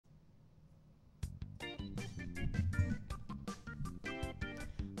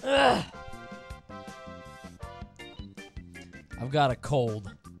Ugh. I've got a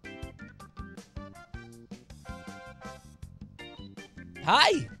cold.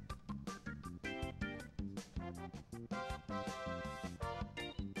 Hi!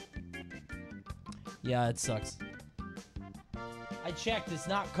 Yeah, it sucks. I checked, it's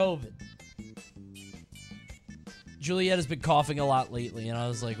not COVID. Juliet has been coughing a lot lately, and I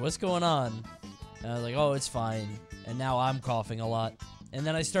was like, what's going on? And I was like, oh, it's fine. And now I'm coughing a lot. And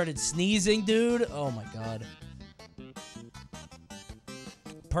then I started sneezing, dude. Oh my god.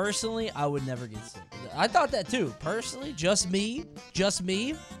 Personally, I would never get sick. I thought that too. Personally, just me.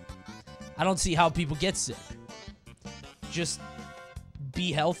 I don't see how people get sick. Just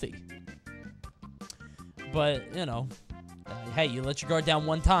be healthy. But, you know, hey, you let your guard down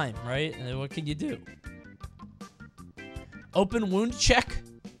one time, right? And what can you do? Open wound check.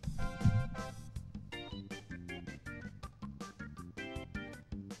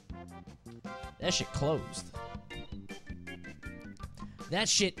 That shit closed. That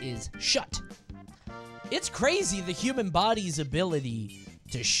shit is shut. It's crazy the human body's ability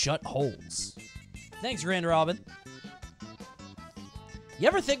to shut holes. Thanks, Grand Robin. You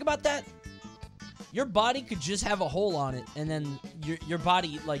ever think about that? Your body could just have a hole on it, and then your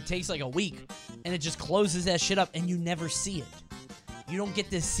body, like, takes, like, a week, and it just closes that shit up, and you never see it. You don't get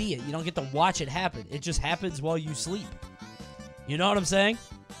to see it. You don't get to watch it happen. It just happens while you sleep. You know what I'm saying?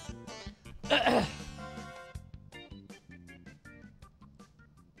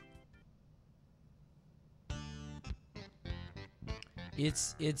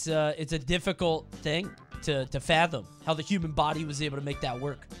 It's a difficult thing to fathom how the human body was able to make that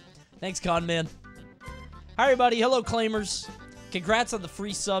work. Thanks, Con Man. Hi, everybody. Hello, claimers. Congrats on the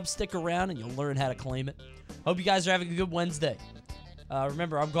free sub. Stick around, and you'll learn how to claim it. Hope you guys are having a good Wednesday.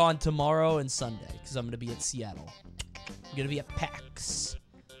 Remember, I'm gone tomorrow and Sunday because I'm going to be at Seattle. I'm going to be at PAX.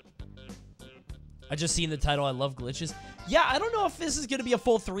 I just seen the title. I love glitches. Yeah, I don't know if this is going to be a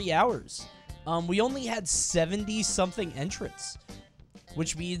full 3 hours. We only had 70-something entrants,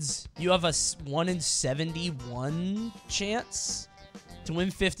 which means you have a 1 in 71 chance to win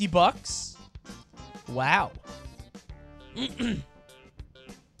 $50. Wow.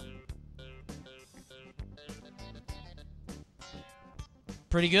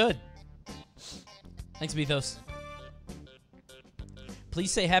 Pretty good. Thanks, Bethos. Please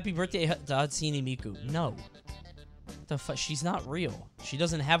say happy birthday to Hatsune Miku. No. The fuck? She's not real. She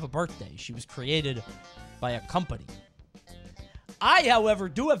doesn't have a birthday. She was created by a company. I, however,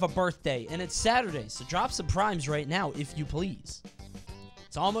 do have a birthday, and it's Saturday, so drop some primes right now, if you please.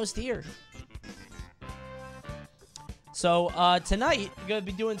 It's almost here. So, tonight, we're going to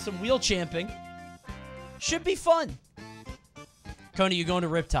be doing some wheel champing. Should be fun. Coney, you going to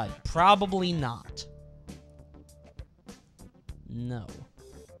Riptide? Probably not. No.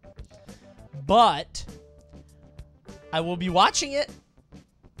 But I will be watching it.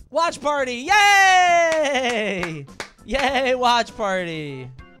 Watch party! Yay! Yay, watch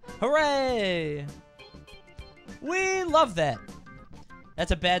party! Hooray! We love that.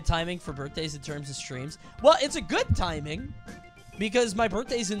 That's a bad timing for birthdays in terms of streams. Well, it's a good timing because my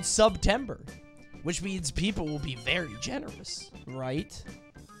birthday's in September, which means people will be very generous, right?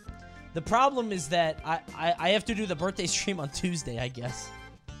 The problem is that I have to do the birthday stream on Tuesday, I guess.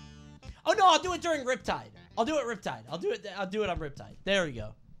 Oh no, I'll do it during Riptide. I'll do it Riptide. I'll do it on Riptide. There we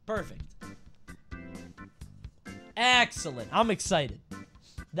go. Perfect. Excellent. I'm excited.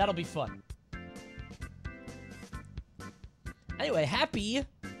 That'll be fun. Anyway, happy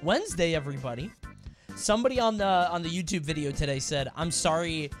Wednesday, everybody. Somebody on the YouTube video today said, "I'm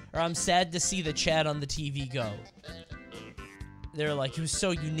sorry, or I'm sad to see the chat on the TV go." They're like, it was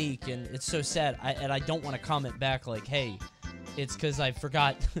so unique, and it's so sad. I don't want to comment back like, hey, it's because I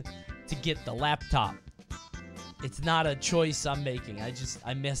forgot to get the laptop. It's not a choice I'm making.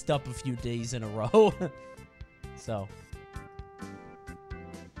 I messed up a few days in a row. So.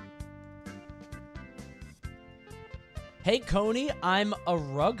 Hey, Coney, I'm a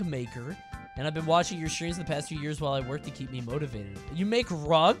rug maker, and I've been watching your streams the past few years while I work to keep me motivated. You make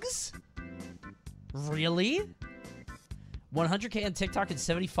rugs? Really? 100K on TikTok and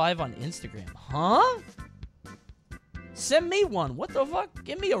 75 on Instagram. Huh? Send me one. What the fuck?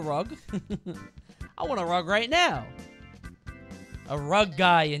 Give me a rug. I want a rug right now. A rug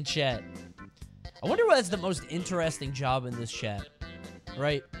guy in chat. I wonder what's the most interesting job in this chat.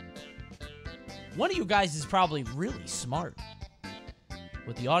 Right? One of you guys is probably really smart.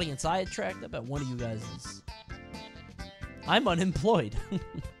 With the audience I attract, I bet one of you guys is. I'm unemployed.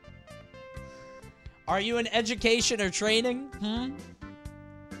 Are you in education or training?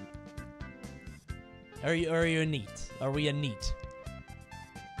 Are you a NEET? Are we a NEET?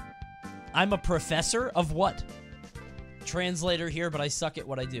 I'm a professor of what? Translator here, but I suck at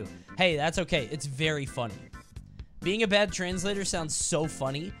what I do. Hey, that's okay. It's very funny. Being a bad translator sounds so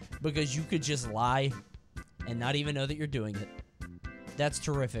funny because you could just lie and not even know that you're doing it. That's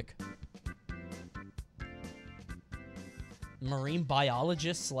terrific. Marine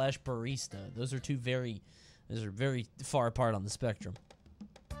biologist / barista. Those are very far apart on the spectrum.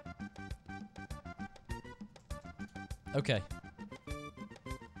 Okay.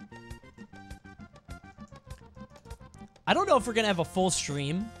 I don't know if we're gonna have a full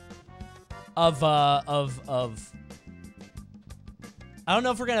stream of I don't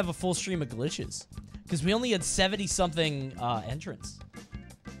know if we're gonna have a full stream of glitches because we only had 70-something entrants.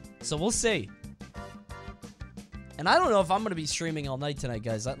 So we'll see. And I don't know if I'm gonna be streaming all night tonight,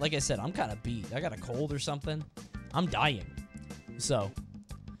 guys. Like I said, I'm kind of beat. I got a cold or something. I'm dying. So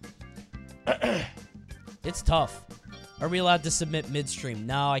it's tough. Are we allowed to submit midstream?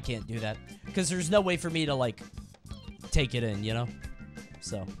 No, I can't do that because there's no way for me to like take it in, you know?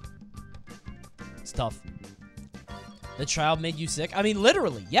 So it's tough. The child made you sick? I mean,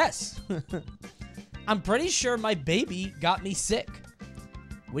 literally, yes. I'm pretty sure my baby got me sick,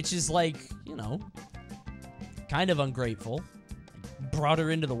 which is like, you know, kind of ungrateful. Brought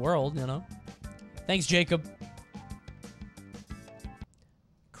her into the world, you know? Thanks, Jacob.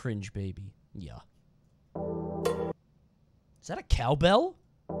 Cringe baby. Yeah. Is that a cowbell?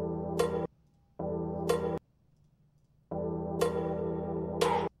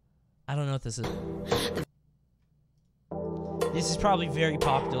 I don't know what this is. This is probably very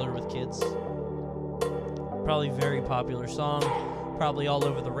popular with kids. Probably very popular song. Probably all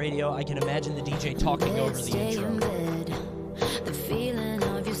over the radio. I can imagine the DJ talking over the intro.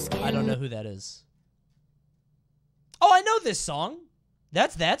 I don't know who that is. Oh, I know this song.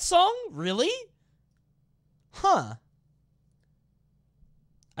 That's that song? Really? Huh.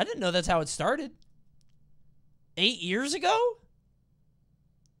 I didn't know that's how it started. 8 years ago?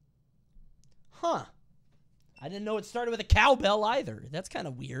 Huh. I didn't know it started with a cowbell either. That's kind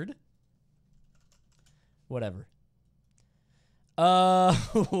of weird. Whatever.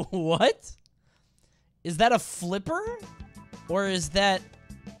 What? Is that a flipper? Or is that...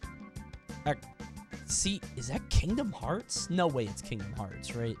 See, is that Kingdom Hearts? No way it's Kingdom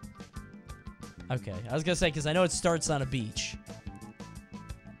Hearts, right? Okay, I was gonna say, because I know it starts on a beach.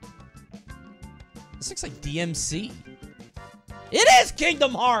 This looks like DMC. It is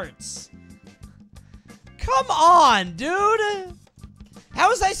Kingdom Hearts! Come on, dude! How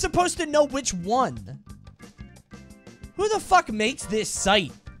was I supposed to know which one? Who the fuck makes this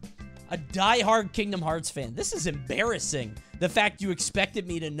site? A diehard Kingdom Hearts fan. This is embarrassing. The fact you expected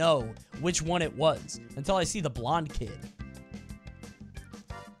me to know which one it was until I see the blonde kid.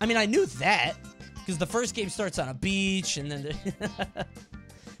 I mean, I knew that because the first game starts on a beach and then...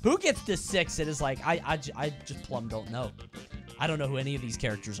 Who gets to 6 and is like, I just plumb don't know. I don't know who any of these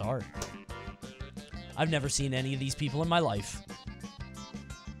characters are. I've never seen any of these people in my life.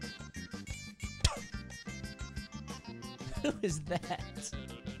 Who is that?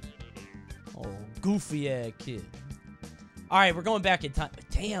 Oh, goofy-ass kid. All right, we're going back in time.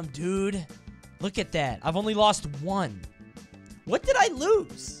 Damn, dude. Look at that. I've only lost 1. What did I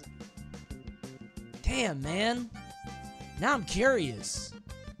lose? Damn, man. Now I'm curious.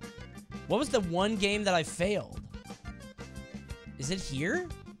 What was the one game that I failed? Is it here?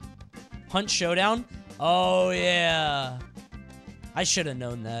 Hunt Showdown? Oh, yeah. I should have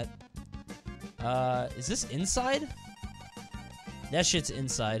known that. Is this inside? That shit's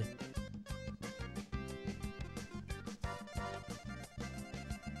inside.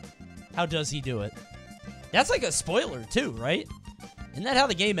 How does he do it? That's like a spoiler, too, right? Isn't that how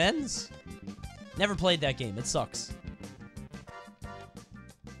the game ends? Never played that game. It sucks.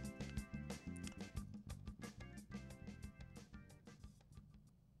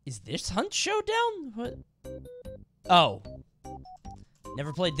 Is this Hunt Showdown? What? Oh.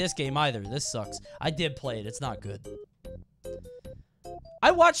 Never played this game either. This sucks. I did play it. It's not good.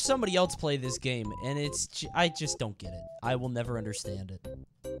 I watched somebody else play this game, and it's... I just don't get it. I will never understand it.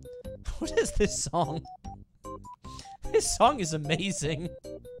 What is this song? This song is amazing.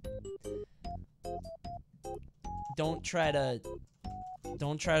 Don't try to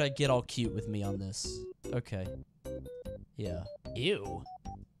get all cute with me on this. Okay. Yeah. Ew.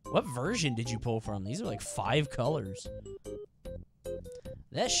 What version did you pull from? These are like 5 colors.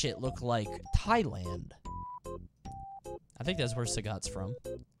 That shit looked like Thailand. I think that's where Sagat's from.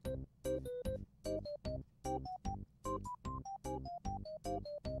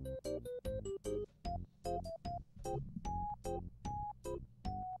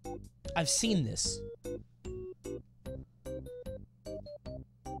 I've seen this.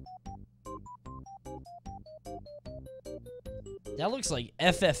 That looks like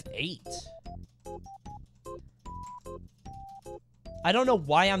FF8. I don't know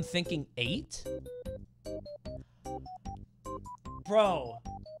why I'm thinking 8. Bro.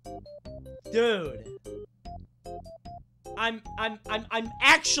 Dude. I'm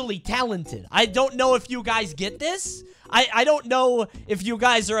actually talented. I don't know if you guys get this. I don't know if you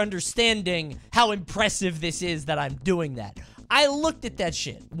guys are understanding how impressive this is that I'm doing that. I looked at that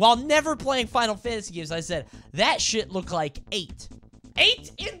shit. While never playing Final Fantasy games, I said, that shit looked like 8.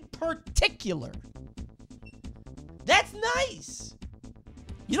 8 in particular. That's nice.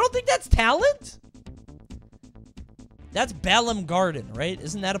 You don't think that's talent? That's Balam Garden, right?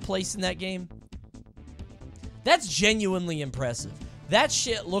 Isn't that a place in that game? That's genuinely impressive. That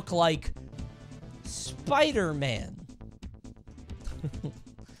shit looked like Spider-Man.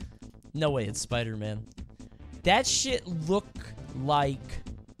 No way it's Spider-Man. That shit looked like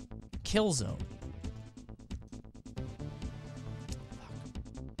Killzone.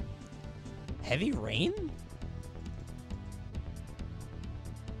 Heavy Rain?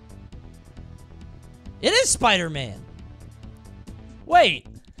 It is Spider-Man. Wait.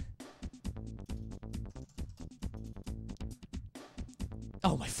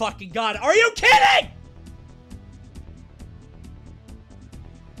 Oh my fucking god, are you kidding?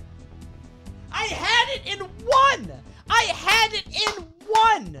 I had it in 1! I had it in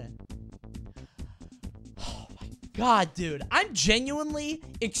 1! Oh my god, dude. I'm genuinely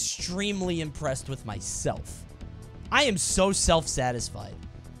extremely impressed with myself. I am so self-satisfied.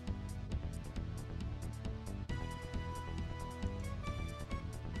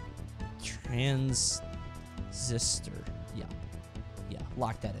 Transistor. Yeah. Yeah,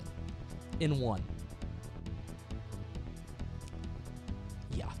 lock that in 1.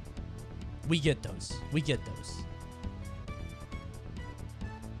 Yeah. We get those. We get those.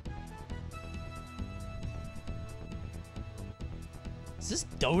 Is this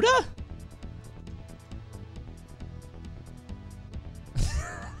Dota?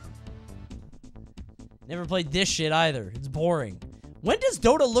 Never played this shit either. It's boring. When does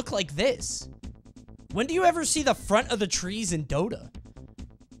Dota look like this? When do you ever see the front of the trees in Dota?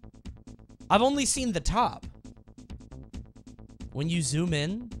 I've only seen the top. When you zoom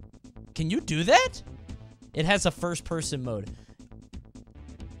in, can you do that? It has a first-person mode.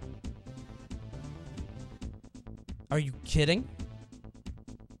 Are you kidding?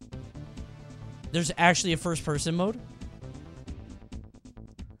 There's actually a first-person mode?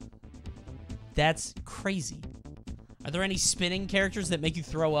 That's crazy. Are there any spinning characters that make you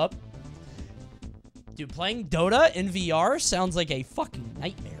throw up? Dude, playing Dota in VR sounds like a fucking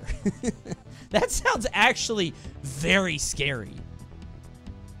nightmare. That sounds actually very scary.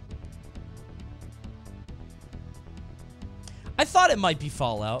 I thought it might be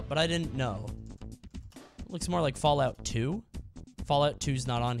Fallout, but I didn't know. It looks more like Fallout 2. Fallout 2's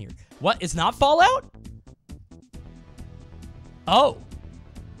not on here. What? It's not Fallout? Oh.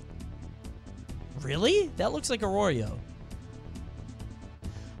 Really? That looks like Arroyo.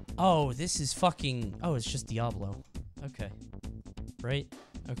 Oh, this is fucking... Oh, it's just Diablo. Okay. Right?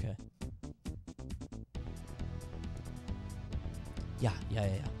 Okay. Yeah.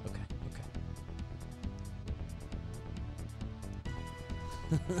 Okay.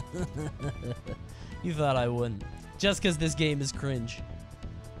 You thought I wouldn't. Just because this game is cringe.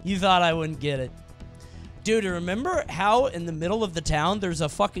 You thought I wouldn't get it. Dude, remember how in the middle of the town there's a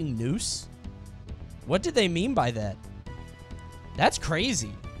fucking noose? What did they mean by that? That's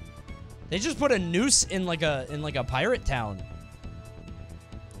crazy. They just put a noose in like a pirate town.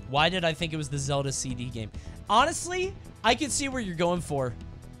 Why did I think it was the Zelda CD game? Honestly, I can see where you're going for.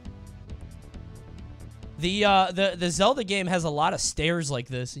 The Zelda game has a lot of stairs like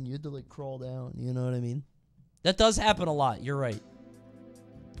this, and you had to like crawl down. You know what I mean? That does happen a lot. You're right.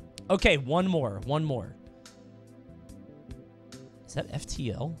 Okay, one more. Is that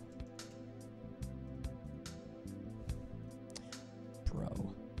FTL?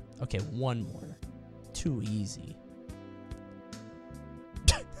 Bro. Okay, one more. Too easy.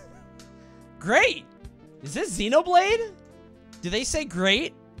 Great! Is this Xenoblade? Do they say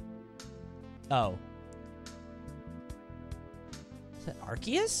great? Oh. Is that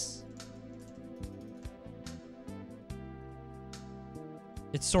Arceus?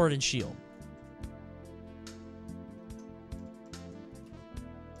 It's Sword and Shield.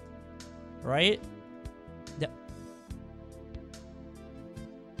 Right? Yeah.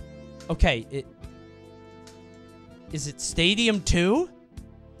 Okay, is it Stadium 2?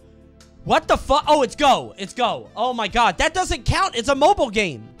 What the fuck? Oh, it's Go. It's Go. Oh my god, that doesn't count. It's a mobile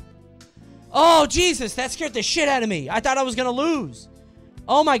game. Oh, Jesus, that scared the shit out of me. I thought I was gonna lose.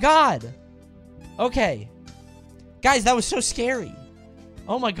 Oh my god. Okay. Guys, that was so scary.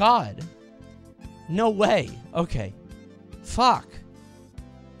 Oh my god. No way. Okay. Fuck.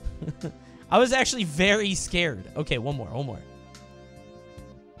 I was actually very scared. Okay, one more.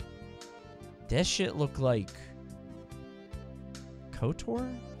 That shit look like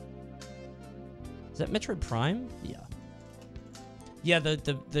KOTOR? Is that Metroid Prime? Yeah. Yeah, the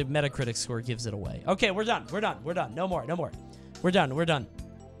Metacritic score gives it away. Okay, we're done. No more. We're done.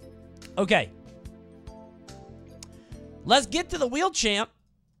 Okay. Let's get to the Wheel Champ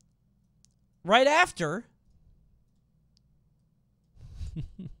right after.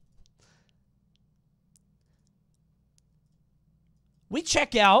 We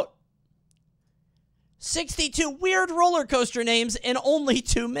check out 62 weird roller coaster names in only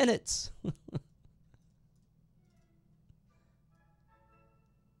 2 minutes.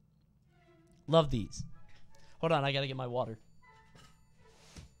 Love these. Hold on, I gotta get my water.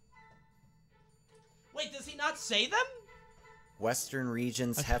 Wait, does he not say them? Western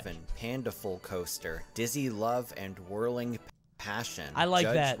Region's Heaven, Pandaful Coaster, Dizzy Love and Whirling Passion. I like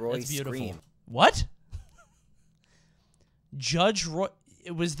Judge that. Roy That's beautiful. Scream. What? Judge Roy...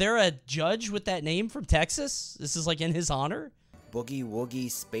 Was there a judge with that name from Texas? This is like in his honor? Boogie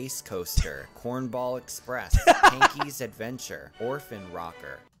Woogie Space Coaster, Cornball Express, Hanky's Adventure, Orphan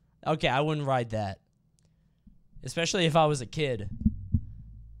Rocker. Okay, I wouldn't ride that. Especially if I was a kid.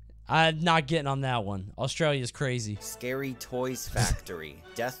 I'm not getting on that one. Australia's crazy. Scary Toys Factory,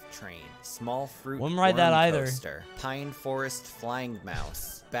 Death Train, Small Fruit Wouldn't ride that either. Coaster, Pine Forest Flying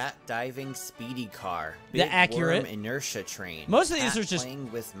Mouse, Bat Diving Speedy Car, The Big accurate. Worm Inertia Train. Most of these Cat are just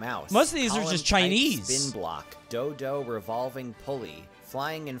Playing with Mouse. Most of these are Column just Type Chinese. Spin Block, Dodo Revolving Pulley,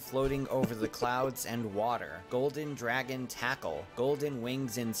 Flying and Floating Over the Clouds and Water, Golden Dragon Tackle, Golden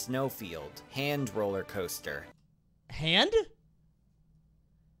Wings in Snowfield, Hand Roller Coaster. Hand?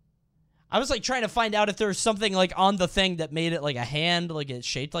 I was like trying to find out if there's something like on the thing that made it like a hand, like it's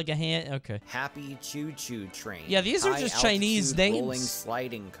shaped like a hand. Okay. Happy Choo Choo Train. Yeah, these are just Chinese names. Rolling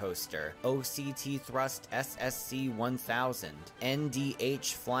Sliding Coaster, OCT Thrust SSC 1000,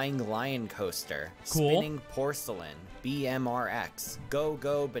 NDH Flying Lion Coaster, Cool. Spinning Porcelain, BMRX, Go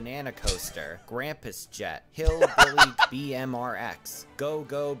Go Banana Coaster, Grampus Jet, Hillbilly BMRX, Go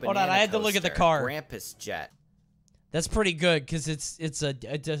Go Banana Coaster. Hold on, I had to look at the car. Grampus Jet. That's pretty good because it's a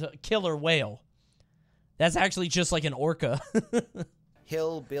killer whale. That's actually just like an orca.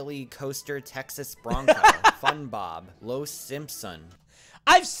 Hillbilly Coaster Texas Bronco, Fun Bob, Los Simpson.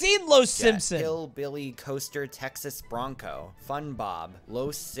 I've seen Los Simpson. Hillbilly Coaster Texas Bronco, Fun Bob,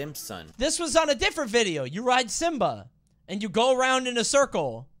 Los Simpson. This was on a different video. You ride Simba and you go around in a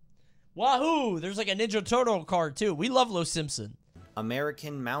circle. Wahoo! There's like a Ninja Turtle car too. We love Los Simpson.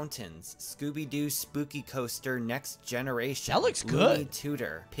 American Mountains, Scooby-Doo Spooky Coaster Next Generation. That looks Looney good.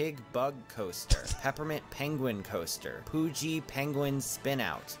 Tutor, Pig Bug Coaster, Peppermint Penguin Coaster, Poogie Penguin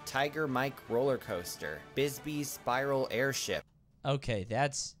Spinout, Tiger Mike Roller Coaster, Bisbee Spiral Airship. Okay,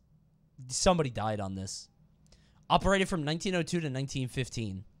 that's... Somebody died on this. Operated from 1902 to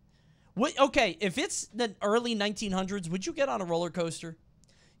 1915. Okay, if it's the early 1900s, would you get on a roller coaster?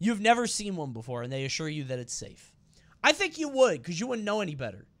 You've never seen one before, and they assure you that it's safe. I think you would, because you wouldn't know any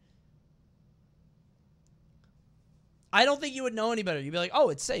better. I don't think you would know any better. You'd be like, oh,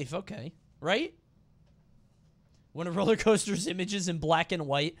 it's safe, okay. Right? When a roller coaster's images in black and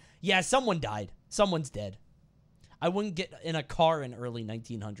white, yeah, someone died. Someone's dead. I wouldn't get in a car in early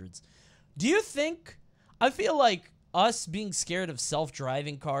 1900s. Do you think... I feel like us being scared of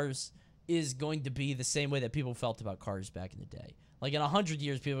self-driving cars is going to be the same way that people felt about cars back in the day. Like, in 100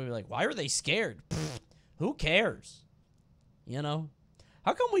 years, people would be like, why are they scared? Pfft, who cares? You know?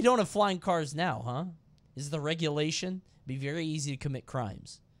 How come we don't have flying cars now, huh? Is the regulation? It'd be very easy to commit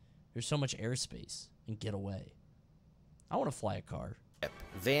crimes. There's so much airspace and get away. I want to fly a car.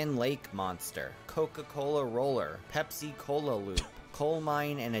 Van Lake Monster, Coca-Cola Roller, Pepsi Cola Loop, Coal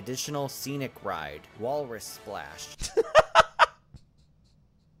Mine and Additional Scenic Ride, Walrus Splash.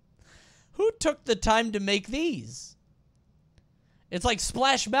 Who took the time to make these? It's like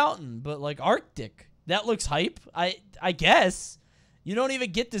Splash Mountain, but like Arctic. That looks hype, I guess. You don't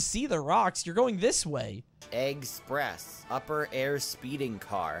even get to see the rocks. You're going this way. Express, Upper Air Speeding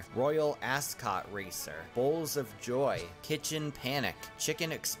Car, Royal Ascot Racer, Bowls of Joy, Kitchen Panic,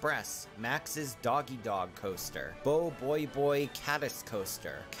 Chicken Express, Max's Doggy Dog Coaster, Bo Boy Boy Caddis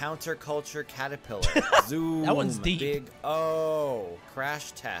Coaster, Counterculture Caterpillar, Zoom, That one's deep. Big O,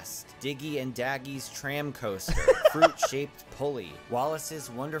 Crash Test, Diggy and Daggy's Tram Coaster, Fruit-Shaped Pulley, Wallace's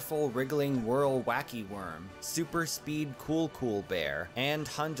Wonderful Wriggling Whirl Wacky Worm, Super Speed Cool Cool Bear, and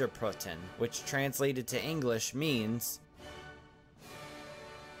Hunderprutten, which translated to English means...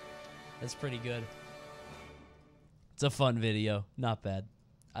 That's pretty good. It's a fun video. Not bad.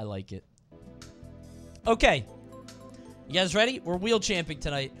 I like it. Okay. You guys ready? We're wheel champing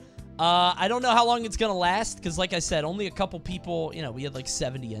tonight. I don't know how long it's going to last because, like I said, only a couple people, you know, we had like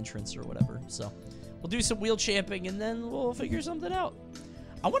 70 entrants or whatever. So we'll do some wheel champing and then we'll figure something out.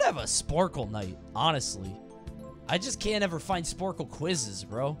 I want to have a Sporkle night, honestly. I just can't ever find Sporkle quizzes,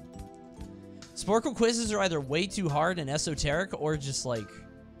 bro. Sporkle quizzes are either way too hard and esoteric or just, like,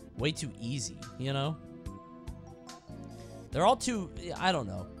 way too easy, you know? They're all too... I don't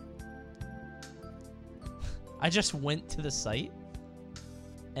know. I just went to the site,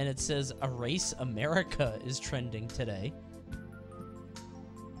 and it says, Erase America is trending today.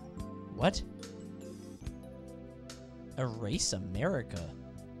 What? Erase America?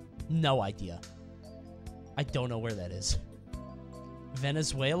 No idea. I don't know where that is.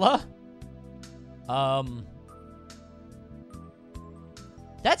 Venezuela?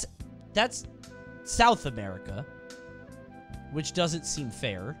 That's South America, which doesn't seem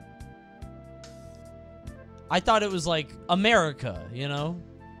fair. I thought it was like America, you know?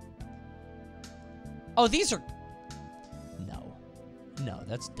 Oh, these are... No. No,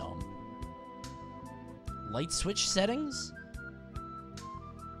 that's dumb. Light switch settings?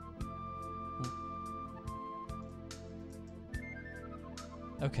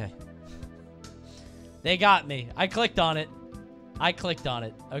 Okay. They got me. I clicked on it.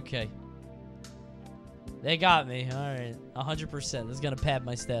 Okay. They got me. Alright. 100%. This is going to pad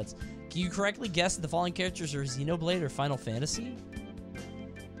my stats. Can you correctly guess that the following characters are Xenoblade or Final Fantasy?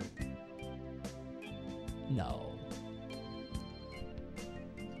 No.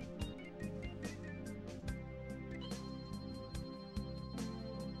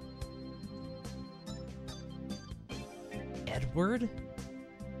 Edward?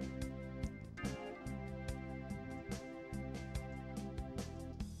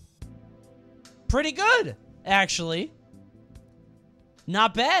 Pretty good, actually.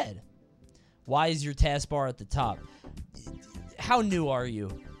 Not bad. Why is your taskbar at the top? How new are you?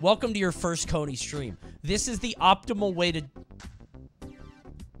 Welcome to your first Coney stream. This is the optimal way to...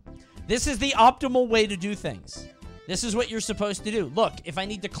 This is the optimal way to do things. This is what you're supposed to do. Look, if I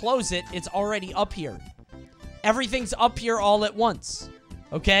need to close it, it's already up here. Everything's up here all at once.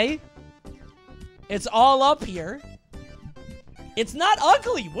 Okay? It's all up here. It's not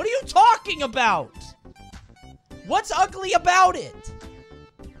ugly. What are you talking about? What's ugly about it?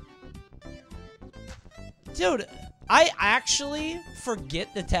 Dude, I actually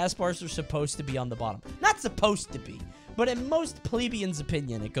forget the taskbars are supposed to be on the bottom. Not supposed to be, but in most plebeians'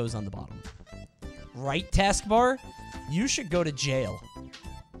 opinion, it goes on the bottom. Right taskbar? You should go to jail.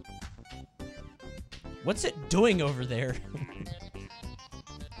 What's it doing over there?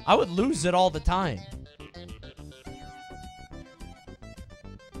 I would lose it all the time.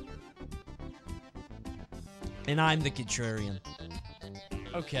 And I'm the contrarian.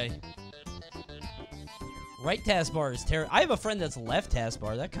 Okay. Right taskbar is terrible. I have a friend that's left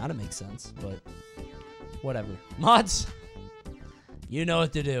taskbar. That kind of makes sense, but whatever. Mods, you know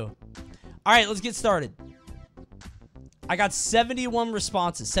what to do. All right, let's get started. I got 71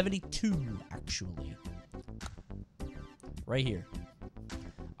 responses. 72, actually. Right here.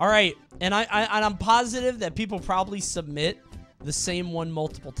 All right, and I'm positive that people probably submit the same one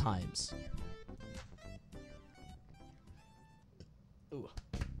multiple times. Ooh.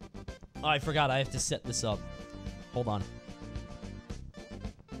 Oh, I forgot. I have to set this up. Hold on.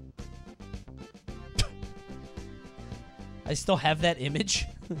 I still have that image.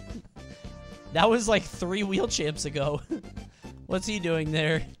 That was like 3 wheel champs ago. What's he doing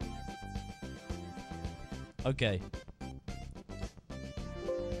there? Okay.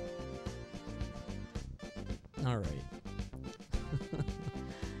 All right.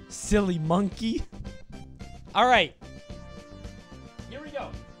 Silly monkey. All right. Here we go.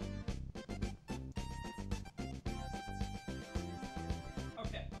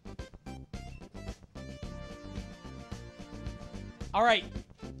 Okay. All right.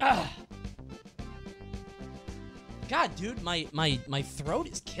 God, dude, my throat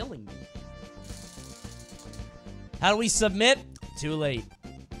is killing me. How do we submit? Too late.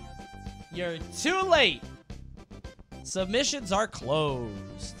 You're too late. Submissions are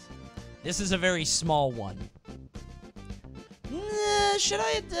closed. This is a very small one. Should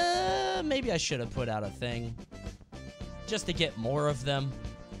I? Maybe I should have put out a thing. Just to get more of them.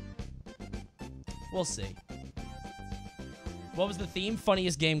 We'll see. What was the theme?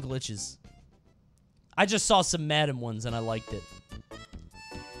 Funniest game glitches. I just saw some Madden ones and I liked it.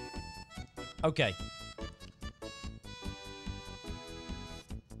 Okay.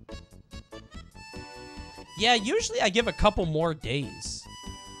 Yeah, usually I give a couple more days.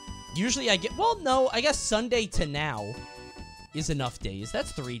 Usually I get, well, no, I guess Sunday to now is enough days.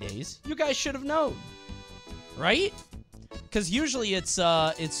 That's 3 days. You guys should have known, right? Because usually it's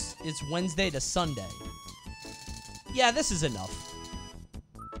Wednesday to Sunday. Yeah, this is enough.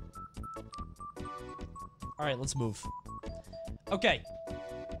 All right, let's move. Okay.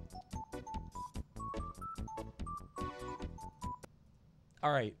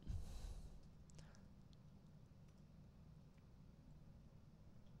 All right.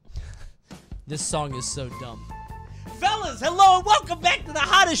 This song is so dumb. Fellas, hello and welcome back to the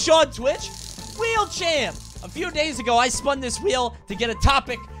hottest show on Twitch, WHEELCHAMP. A few days ago, I spun this wheel to get a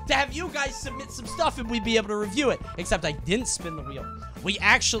topic to have you guys submit some stuff and we'd be able to review it. Except I didn't spin the wheel. We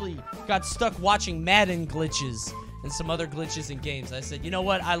actually got stuck watching Madden glitches and some other glitches in games. I said, you know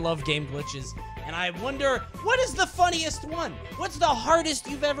what? I love game glitches. And I wonder, what is the funniest one? What's the hardest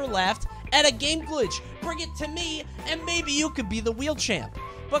you've ever laughed at a game glitch? Bring it to me and maybe you could be the WHEELCHAMP.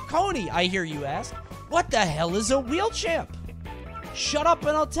 But Coney, I hear you ask, what the hell is a WHEELCHAMP? Shut up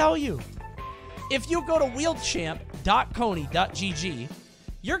and I'll tell you. If you go to wheelchamp.coney.gg,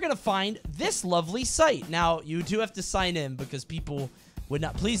 you're going to find this lovely site. Now, you do have to sign in because people would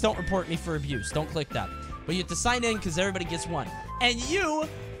not... Please don't report me for abuse. Don't click that. But you have to sign in because everybody gets one. And you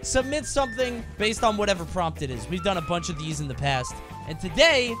submit something based on whatever prompt it is. We've done a bunch of these in the past. And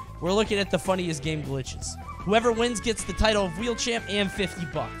today, we're looking at the funniest game glitches. Whoever wins gets the title of WheelChamp and 50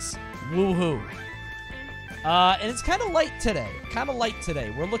 bucks. Woohoo. And it's kind of light today.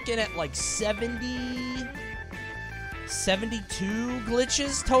 We're looking at like 72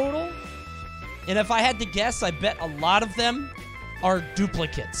 glitches total. And if I had to guess, I bet a lot of them are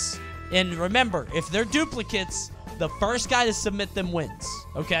duplicates. And remember, if they're duplicates, the first guy to submit them wins.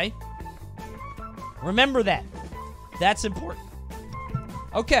 Okay? Remember that. That's important.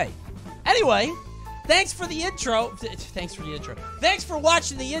 Okay. Anyway, thanks for the intro. Thanks for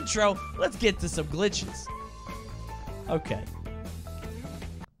watching the intro. Let's get to some glitches. Okay.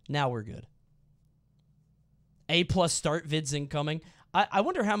 Now we're good. A+ start vids incoming. I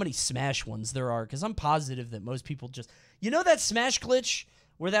wonder how many Smash ones there are, because I'm positive that most people just... You know that Smash glitch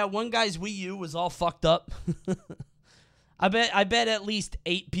where that one guy's Wii U was all fucked up? I bet at least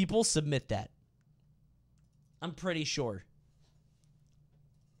 8 people submit that. I'm pretty sure.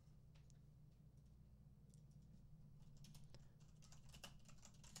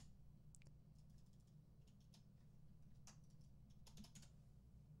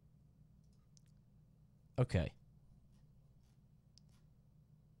 Okay.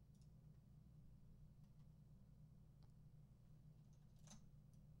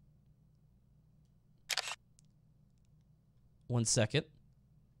 One second.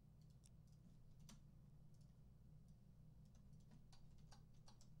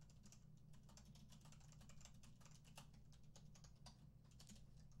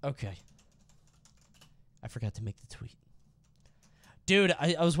 Okay. I forgot to make the tweet. Dude,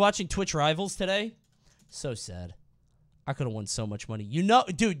 I was watching Twitch Rivals today. So sad. I could have won so much money. You know,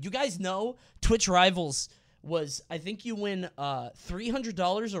 dude, you guys know Twitch Rivals was, I think you win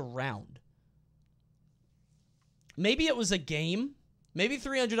 $300 a round. Maybe it was a game. Maybe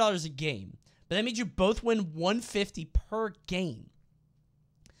 $300 a game. But that means you both win $150 per game.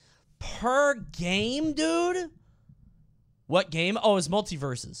 Per game, dude? What game? Oh, it's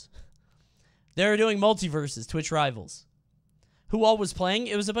Multiverses. They're doing Multiverses, Twitch Rivals. Who all was playing?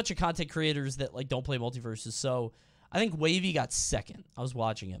 It was a bunch of content creators that like don't play Multiverses. So I think Wavy got second. I was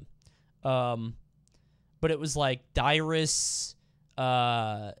watching him. But it was like Dyrus,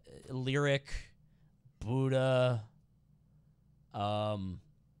 Lyric, Buddha,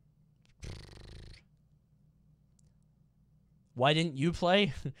 why didn't you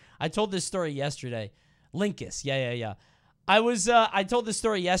play? I told this story yesterday. Linkus, yeah. I told this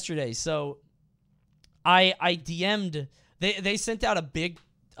story yesterday. So I DM'd. They sent out a big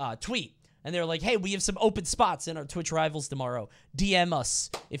tweet, and they're like, hey, we have some open spots in our Twitch Rivals tomorrow. DM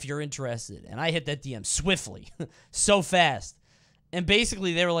us if you're interested. And I hit that DM swiftly, so fast. And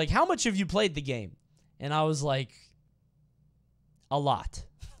basically, they were like, how much have you played the game? And I was like, a lot.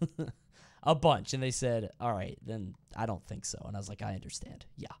 A bunch. And they said, all right, then I don't think so. And I was like, I understand.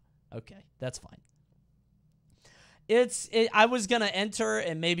 Yeah, okay, that's fine. I was going to enter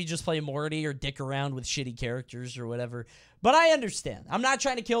and maybe just play Morty or dick around with shitty characters or whatever. But I understand. I'm not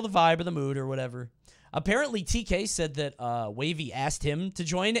trying to kill the vibe or the mood or whatever. Apparently, TK said that Wavy asked him to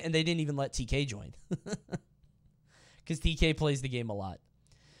join, and they didn't even let TK join. Because TK plays the game a lot.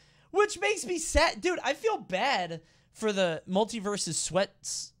 Which makes me sad. Dude, I feel bad for the Multiverses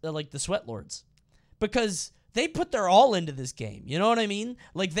sweats, like the Sweat Lords. Because they put their all into this game. You know what I mean?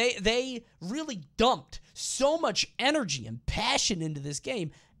 Like, they really dumped so much energy and passion into this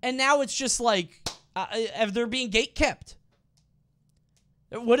game. And now it's just like, they're being gate kept.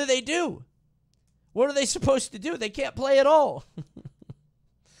 What do they do? What are they supposed to do? They can't play at all.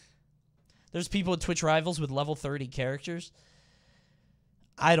 There's people in Twitch Rivals with level 30 characters.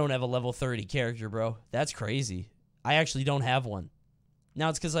 I don't have a level 30 character, bro. That's crazy. I actually don't have one. Now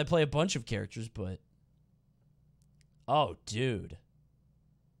it's because I play a bunch of characters, but... Oh, dude.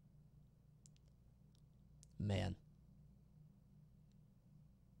 Man.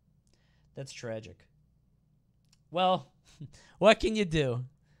 That's tragic. Well, what can you do?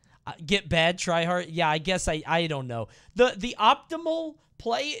 Get bad, try hard? Yeah, I guess I don't know. The optimal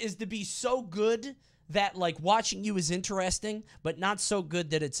play is to be so good that, like, watching you is interesting, but not so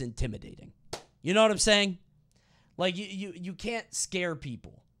good that it's intimidating. You know what I'm saying? Like, you can't scare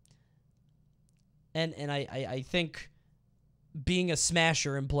people. And I think being a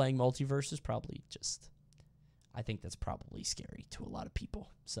smasher and playing multiverse is probably just... I think that's probably scary to a lot of people.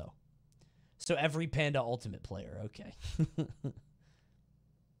 So every Panda Ultimate player, okay.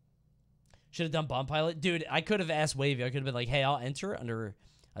 Should have done Bomb Pilot. Dude, I could have asked Wavy. I could have been like, hey, I'll enter under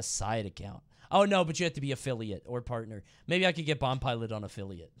a side account. Oh, no, but you have to be affiliate or partner. Maybe I could get Bomb Pilot on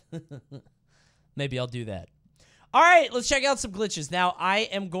affiliate. Maybe I'll do that. All right, let's check out some glitches. Now, I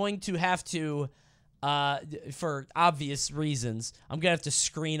am going to have to, for obvious reasons, I'm going to have to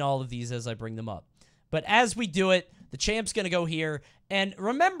screen all of these as I bring them up. But as we do it, the champ's going to go here. And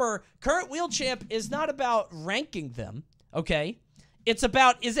remember, current wheel champ is not about ranking them, okay? It's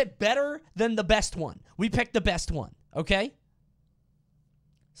about, is it better than the best one? We picked the best one, okay?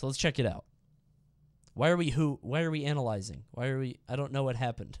 So let's check it out. Why are we analyzing? I don't know what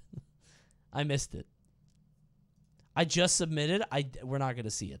happened. I missed it. I just submitted. We're not going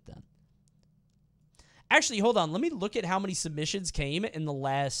to see it then. Actually, hold on. Let me look at how many submissions came in the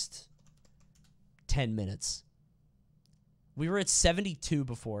last 10 minutes. We were at 72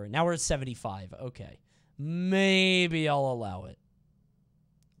 before. Now we're at 75. Okay. Maybe I'll allow it.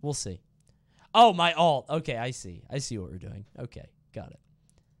 We'll see. Oh, my alt. Okay, I see. I see what we're doing. Okay, got it.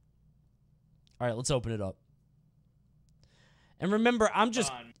 All right, let's open it up. And remember, I'm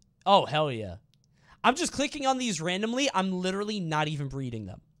just... Oh, hell yeah. I'm just clicking on these randomly. I'm literally not even reading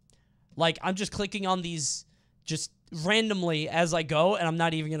them. Like, I'm just clicking on these just randomly as I go, and I'm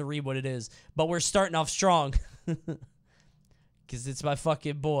not even going to read what it is. But we're starting off strong. Because it's my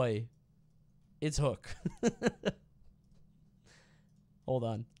fucking boy. It's Hook. Hold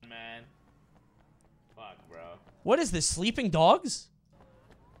on. Man. Fuck, bro. What is this? Sleeping dogs?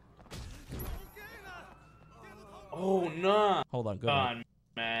 Oh, no. Hold on. Go ahead.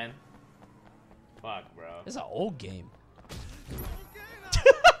 Man. Fuck, bro. This is an old game.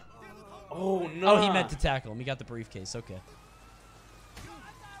 Oh, no. Oh, he meant to tackle him. He got the briefcase. Okay.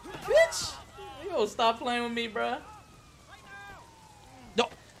 Bitch. You gonna stop playing with me, bro? No.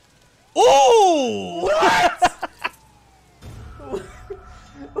 Ooh! What?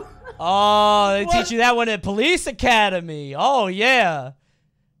 Oh, they teach you that one at Police Academy. Oh, yeah.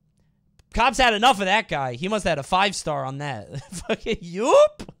 Cops had enough of that guy. He must have had a 5-star on that. Fucking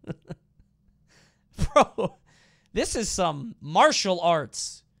yoop. Bro, this is some martial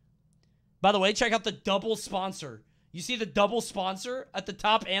arts. By the way, check out the double sponsor. You see the double sponsor at the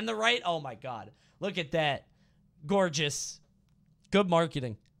top and the right? Oh, my God. Look at that. Gorgeous. Good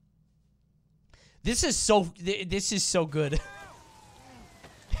marketing. This is so good.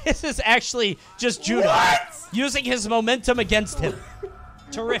 This is actually just Judah using his momentum against him.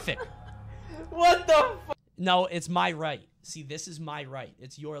 Terrific. What the fuck? No, it's my right. See, this is my right.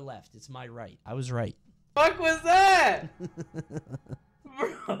 It's your left. It's my right. I was right. Fuck was that?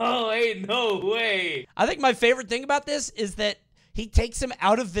 Bro, ain't no way. I think my favorite thing about this is that he takes him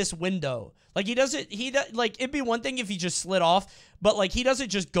out of this window. Like, like, it'd be one thing if he just slid off, but, like, he doesn't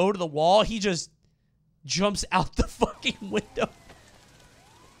just go to the wall. He just jumps out the fucking window.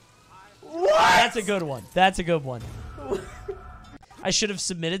 What? That's a good one. That's a good one. I should have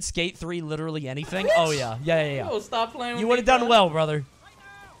submitted Skate 3 literally anything. Bitch. Oh, yeah. Yeah. Yo, stop playing with me. You would have done well, brother.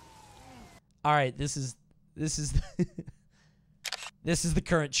 All right, this is this is the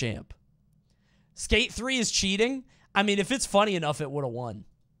current champ. Skate 3 is cheating. I mean, if it's funny enough, it would have won.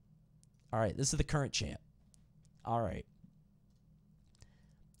 All right, this is the current champ. All right.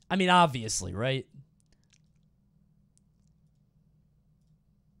 I mean, obviously, right?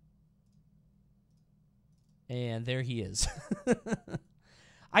 And there he is.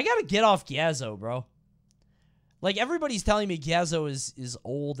 I gotta get off Gazzo, bro. Like, everybody's telling me Gazzo is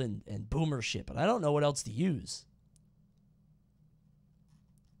old and boomer shit, but I don't know what else to use.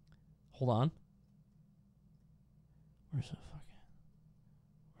 Hold on. Where's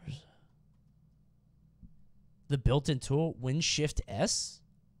the built-in tool? Win Shift S?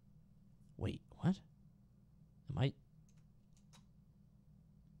 Wait, what? Am I...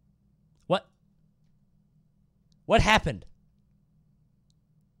 What? What happened?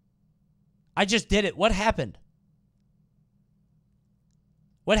 I just did it. What happened?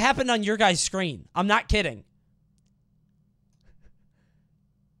 What happened on your guys' screen? I'm not kidding.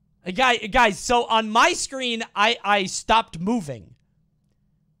 Guys, so on my screen, I stopped moving.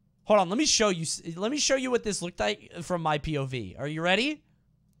 Hold on, let me show you. Let me show you what this looked like from my POV. Are you ready?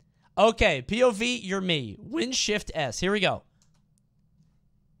 Okay, POV, you're me. Win Shift S. Here we go.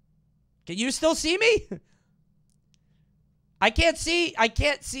 Can you still see me? I can't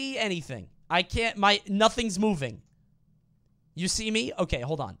see anything. Nothing's moving. You see me? Okay,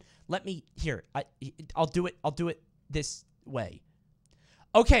 hold on. Let me, here. I'll do it this way.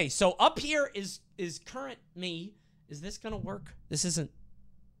 Okay, so up here is current me. Is this gonna work? This isn't.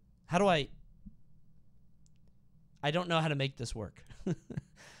 How do I don't know how to make this work.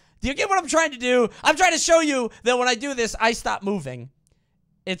 Do you get what I'm trying to do? I'm trying to show you that when I do this, I stop moving.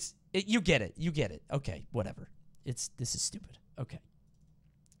 You get it. You get it. Okay, whatever. This is stupid. Okay.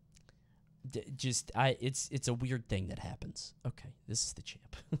 It's a weird thing that happens. Okay, this is the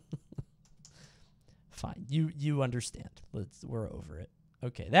champ. Fine. You understand. We're over it.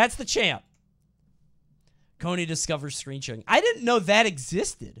 Okay, that's the champ. Coney discovers screen sharing. I didn't know that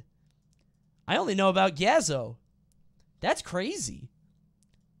existed. I only know about Gazzo. That's crazy.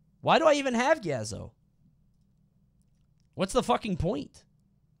 Why do I even have Gazzo? What's the fucking point?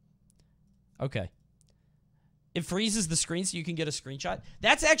 Okay. It freezes the screen so you can get a screenshot.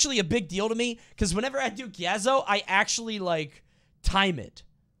 That's actually a big deal to me, because whenever I do Gazzo, I actually, like, time it.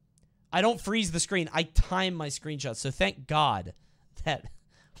 I don't freeze the screen. I time my screenshots, so thank God that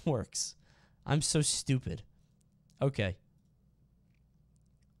works. I'm so stupid. Okay.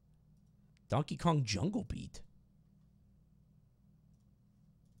 Donkey Kong Jungle Beat.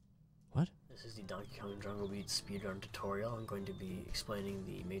 What? This is the Donkey Kong Jungle Beat speedrun tutorial. I'm going to be explaining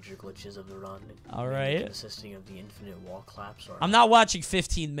the major glitches of the run. All right. Consisting of the infinite wall collapse. Or I'm not watching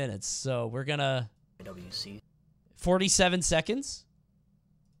 15 minutes, so we're gonna... WC. 47 seconds?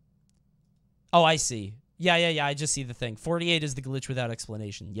 Oh, I see. Yeah, I just see the thing. 48 is the glitch without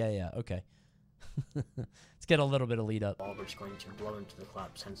explanation. Yeah, okay. Let's get a little bit of lead up. We're just going to blow into the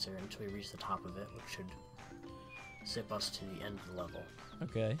collapse sensor until we reach the top of it, which should zip us to the end of the level.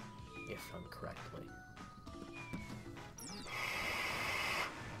 Okay. If done correctly.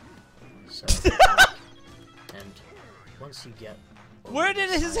 So, and once you get... Where did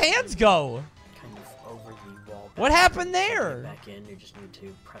his hands go? Kind of over the wall. What happened there? Back in, you just need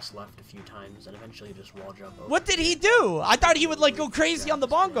to press left a few times and eventually just wall jump over. What did he do? I thought he would, like, go crazy on the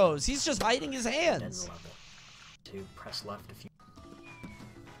bongos. He's just hiding his hands. To press left a few...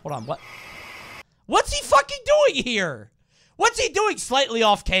 Hold on, what? What's he fucking doing here? What's he doing slightly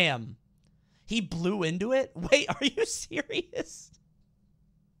off cam? He blew into it? Wait, are you serious?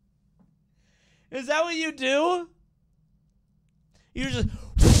 Is that what you do? You just...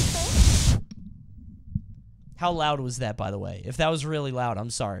 How loud was that, by the way? If that was really loud, I'm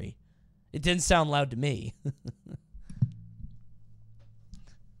sorry. It didn't sound loud to me.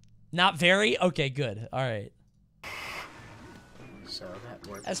 Not very? Okay, good. All right. So that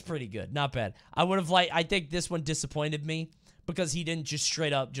worked. That's pretty good. Not bad. I would have liked... I think this one disappointed me because he didn't just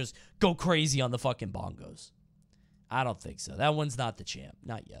straight up just go crazy on the fucking bongos. I don't think so. That one's not the champ.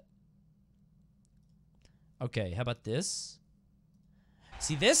 Not yet. Okay, how about this?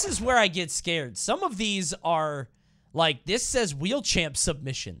 See, this is where I get scared. Some of these are, like, this says WHEELCHAMP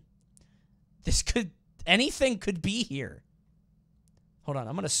submission. This could... Anything could be here. Hold on,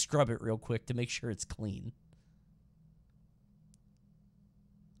 I'm going to scrub it real quick to make sure it's clean.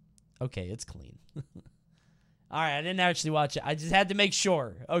 Okay, it's clean. All right, I didn't actually watch it. I just had to make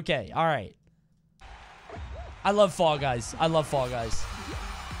sure. Okay, all right. I love Fall Guys. I love Fall Guys.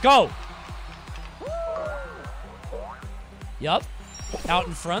 Go! Yup. Out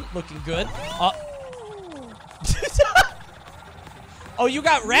in front, looking good. Oh, you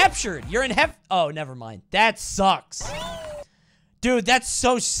got raptured. You're in heaven. Oh, never mind. That sucks. Dude, that's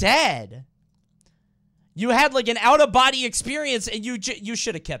so sad. You had like an out-of-body experience and you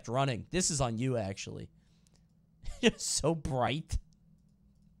should have kept running. This is on you, actually. You're so bright.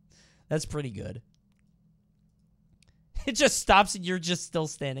 That's pretty good. It just stops and you're just still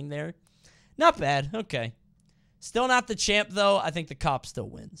standing there. Not bad. Okay. Still not the champ, though. I think the cop still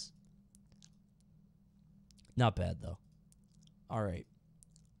wins. Not bad, though. All right.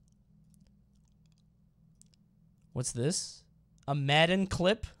 What's this? A Madden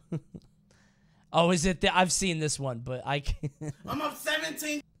clip? Oh, is it? I've seen this one, but I can't. I'm up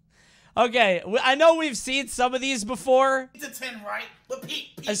 17. Okay, I know we've seen some of these before. It's a 10, right? But Pete,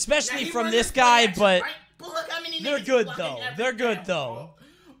 especially now from run this play guy, action, but right? Look how many they're niggas good you though. fucking every They're good damn though.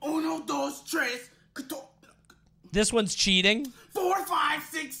 ball. Uno, dos, tres, cuatro. This one's cheating. 4, 5,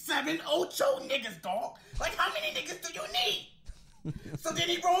 6, 7, ocho niggas, dog. Like, how many niggas do you need? So then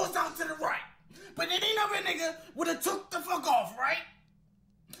he rolls out to the right. But then another nigga would have took the fuck off, right?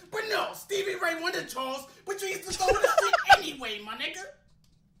 But no, Stevie Ray Wonder Charles, but you used to throw this shit anyway, my nigga.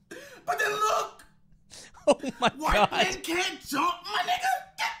 But then look. Oh my White god. men can't jump, my nigga.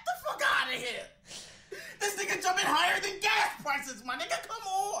 Get the fuck out of here. This nigga jumping higher than gas prices, my nigga. Come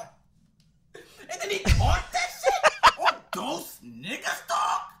on. And then he caught that shit. Oh, those niggas,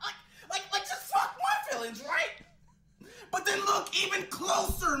 dog. Like, just fuck my feelings, right? But then look even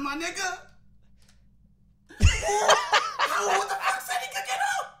closer, my nigga. Who the fuck said he could get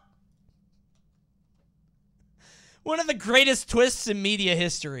up? One of the greatest twists in media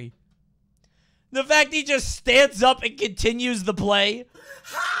history. The fact he just stands up and continues the play.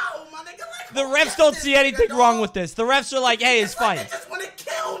 How, my nigga? Like, The who refs gets don't this see nigga, anything dog? wrong with this. The refs are like, hey, it's fine. Like they just want to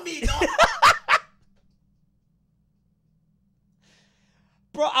kill me, dog.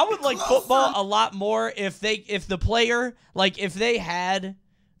 Bro, I would like football a lot more if the player, like, if they had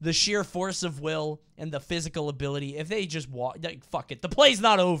the sheer force of will and the physical ability, if they just walk, like, fuck it. The play's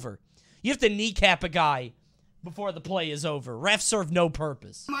not over. You have to kneecap a guy before the play is over. Refs serve no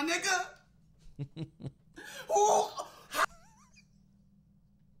purpose. My nigga. Oh,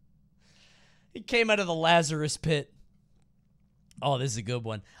 He came out of the Lazarus pit. Oh, this is a good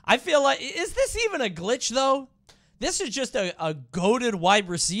one. I feel like, is this even a glitch, though? This is just a goated wide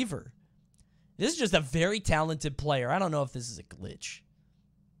receiver. This is just a very talented player. I don't know if this is a glitch.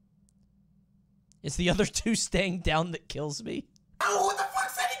 It's the other two staying down that kills me. who the fuck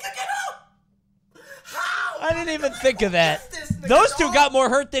said he could get up? How? I didn't even think of that. Who is this nigga, Those two dog? got more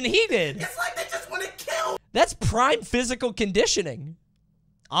hurt than he did. It's like they just want to kill. That's prime physical conditioning.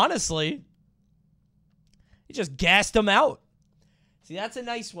 Honestly. He just gassed him out. See, that's a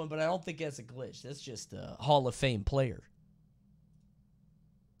nice one, but I don't think that's a glitch. That's just a Hall of Fame player.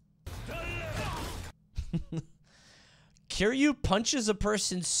 Kiryu punches a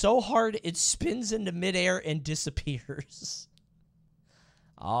person so hard it spins into midair and disappears.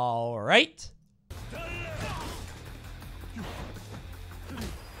 All right.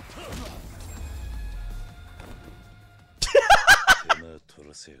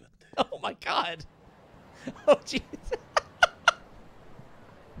 Oh my god. Oh jeez.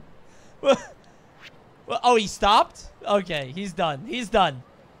 Well, oh, he stopped? Okay, he's done. He's done.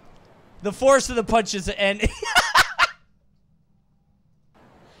 The force of the punches and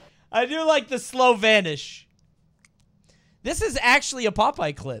I do like the slow vanish. This is actually a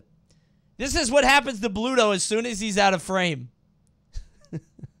Popeye clip. This is what happens to Bluto as soon as he's out of frame.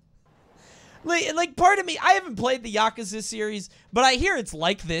 Like, part of me, I haven't played the Yakuza series, but I hear it's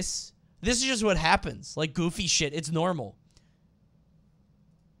like this. This is just what happens. Like goofy shit. It's normal.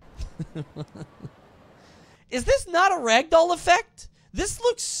 Is this not a ragdoll effect? This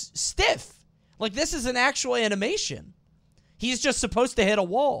looks stiff. Like this is an actual animation. He's just supposed to hit a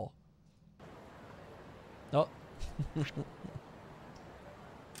wall. Oh.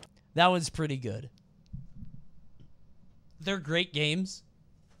 That one's pretty good. They're great games.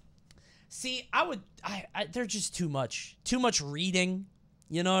 See, they're just too much. Too much reading.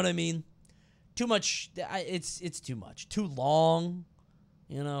 You know what I mean? Too much. It's too much. Too long.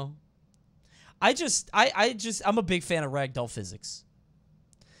 You know? I'm a big fan of ragdoll physics.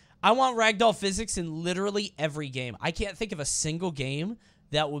 I want ragdoll physics in literally every game. I can't think of a single game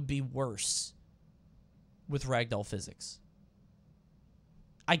that would be worse with ragdoll physics.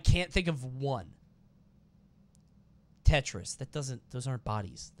 I can't think of one. Tetris. Those aren't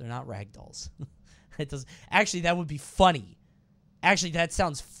bodies. They're not ragdolls. Actually, that would be funny. Actually, that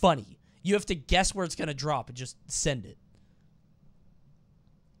sounds funny. You have to guess where it's going to drop and just send it.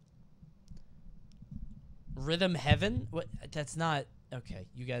 Rhythm Heaven? What? That's not... Okay,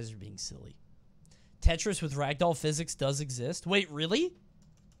 you guys are being silly. Tetris with ragdoll physics does exist? Wait, really?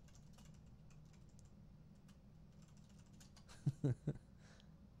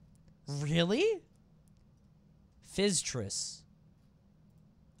 Really? Fizztris.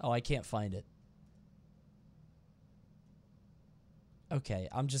 Oh, I can't find it. Okay,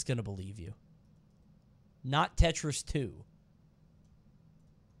 I'm just gonna believe you. Not Tetris 2.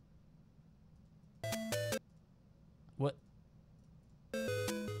 What?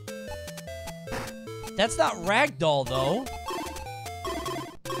 That's not ragdoll, though.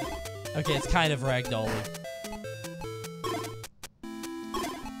 Okay, it's kind of ragdoll-y.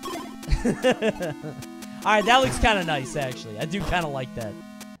 Alright, that looks kind of nice, actually. I do kind of like that.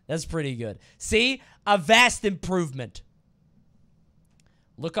 That's pretty good. See? A vast improvement.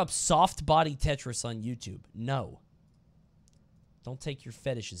 Look up soft body Tetris on YouTube. No. Don't take your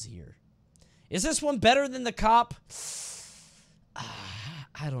fetishes here. Is this one better than the cop?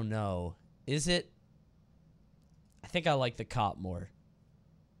 I don't know. Is it? I think I like the cop more.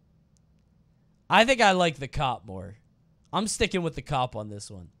 I think I like the cop more. I'm sticking with the cop on this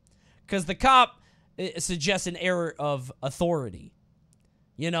one. Because the cop suggests an error of authority.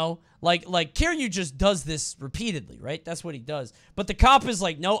 You know? Like Kiryu just does this repeatedly, right? That's what he does. But the cop is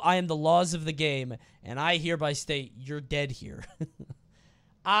like, no, I am the laws of the game, and I hereby state you're dead here.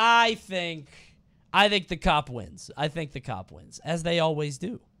 I think the cop wins. I think the cop wins. As they always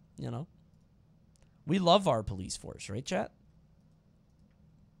do, you know? We love our police force, right, chat?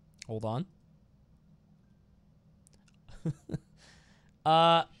 Hold on.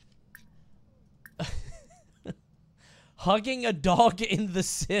 Hugging a dog in The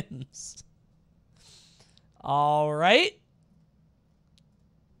Sims. All right.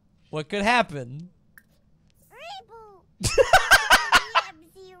 What could happen?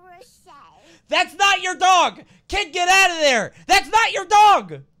 That's not your dog! Kid, get out of there! That's not your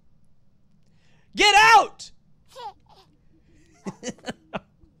dog! Get out!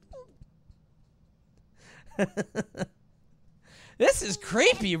 This is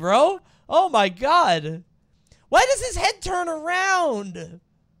creepy, bro. Oh my god. Why does his head turn around?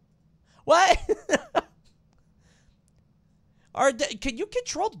 What? Can you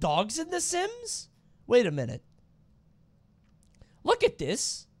control dogs in The Sims? Wait a minute. Look at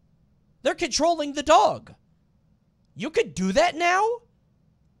this. They're controlling the dog. You could do that now?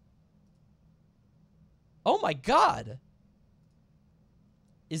 Oh my god.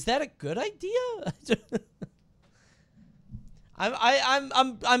 Is that a good idea?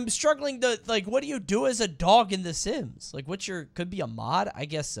 I'm struggling to, like, what do you do as a dog in The Sims? Like, could be a mod? I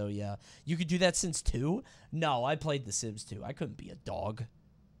guess so, yeah. You could do that since 2? No, I played The Sims 2. I couldn't be a dog.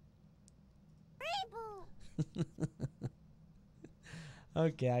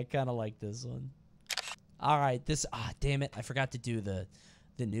 Okay, I kind of like this one. All right, damn it. I forgot to do the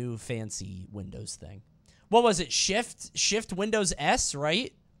new fancy Windows thing. What was it? Shift Windows S,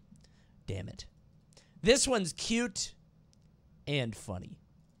 right? Damn it. This one's cute and funny.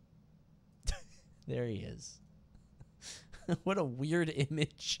 There he is. What a weird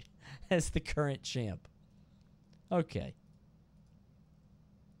image as the current champ. Okay.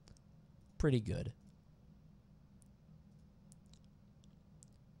 Pretty good.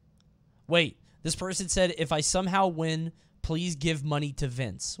 Wait, this person said, if I somehow win, please give money to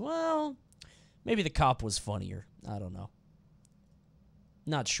Vince. Well, maybe the cop was funnier. I don't know.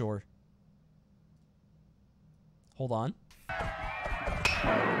 Not sure. Hold on.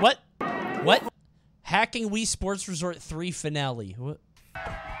 What? What? Hacking Wii Sports Resort 3 finale. What?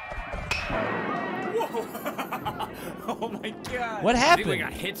 Oh my god. What happened? I think we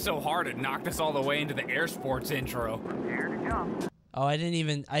got hit so hard it knocked us all the way into the air sports intro. Oh, I didn't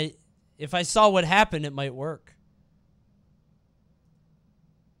even... If I saw what happened, it might work.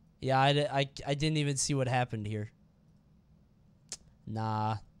 Yeah, I didn't even see what happened here.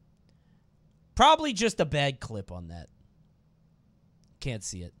 Nah. Probably just a bad clip on that. Can't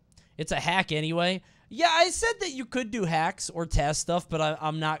see it. It's a hack anyway. Yeah, I said that you could do hacks or test stuff, but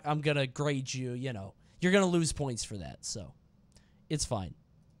I'm going to grade you, you know. You're going to lose points for that, so it's fine.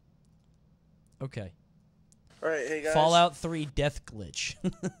 Okay. All right, hey guys. Fallout 3 death glitch.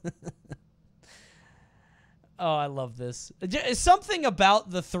 Oh, I love this. Something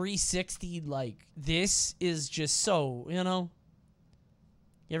about the 360, like, this is just so, you know.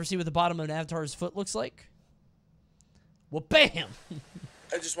 You ever see what the bottom of an avatar's foot looks like? Well, bam!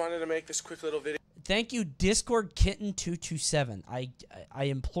 I just wanted to make this quick little video. Thank you, Discord Kitten 227. I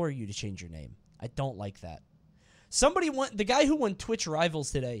implore you to change your name. I don't like that. The guy who won Twitch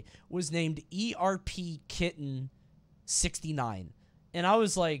Rivals today was named ERP Kitten 69. And I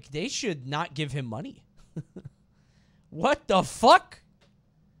was like, they should not give him money. What the fuck?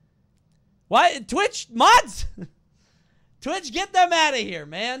 What? Twitch mods? Twitch, get them out of here,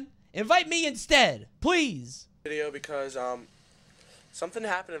 man. Invite me instead, please. Video because something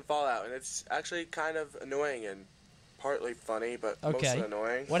happened in Fallout and it's actually kind of annoying and partly funny, but mostly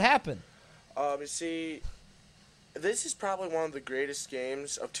annoying. What happened? You see, this is probably one of the greatest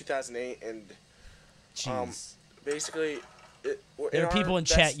games of 2008, and Jeez. Basically, there are people in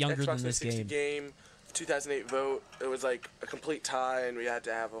chat younger than this game. 2008 vote, it was like a complete tie, and we had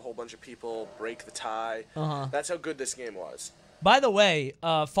to have a whole bunch of people break the tie. That's how good this game was. By the way,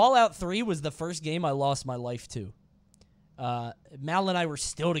 Fallout 3 was the first game I lost my life to. Mal and I were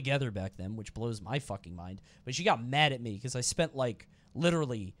still together back then, which blows my fucking mind. But she got mad at me because I spent, like,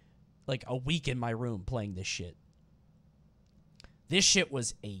 literally like a week in my room playing this shit. This shit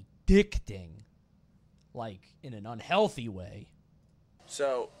was addicting, like in an unhealthy way.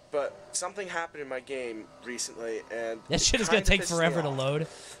 So, but something happened in my game recently, and That shit is gonna take forever to load.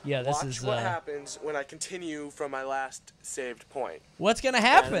 Yeah, this is. Watch what happens when I continue from my last saved point. What's gonna And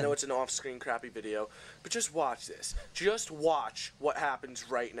happen? I know it's an off-screen crappy video, but just watch this. Just watch what happens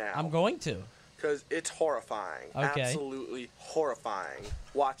right now. I'm going to. Because it's horrifying. Okay. Absolutely horrifying.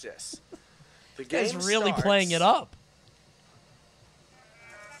 Watch this. The game He's really starts, playing it up.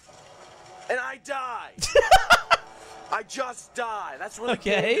 and I died. I just died. That's where the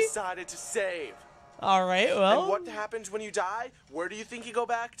Okay. game decided to save. All right, well. And what happens when you die? Where do you think you go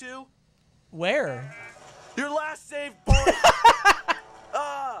back to? Where? Your last save point.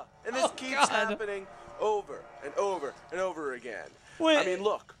 And this Oh, keeps God. happening over and over and over again. Wait. I mean,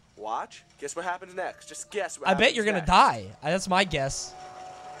 look. Watch. Guess what happens next. Just guess what I bet happens you're gonna next. die. That's my guess.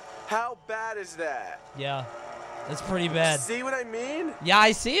 How bad is that? Yeah, that's pretty bad. See what I mean? Yeah,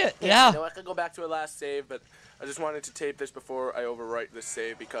 I see it. I Yeah. know I could go back to a last save, but I just wanted to tape this before I overwrite this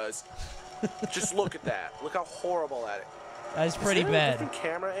save because just look at that. Look how horrible that is. That's pretty Is there a bad. different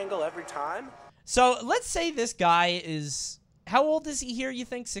camera angle every time? So let's say this guy is, how old is he here, you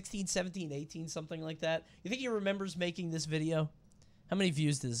think? 16, 17, 18, something like that? You think he remembers making this video? How many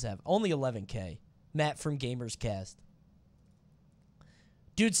views does this have? Only 11K. Matt from Gamers Cast.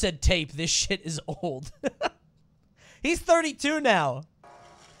 Dude said tape. This shit is old. He's 32 now.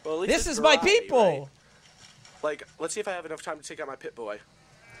 Well, at least This it's is my variety, people. right? Like, let's see if I have enough time to take out my pit boy.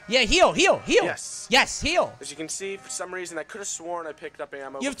 Yeah, heal. Yes. Yes, heal. As you can see, for some reason, I could have sworn I picked up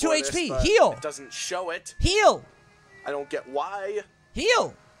ammo. You have before 2 HP. This, but Heal. It doesn't show it. Heal. I don't get why.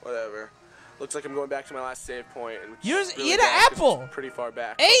 Heal. Whatever. Looks like I'm going back to my last save point. And which Use- is really eat an bad 'cause apple. it's pretty far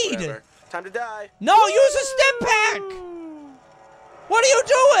back. but Aid. whatever. Time to die. No, use a stim pack. What are you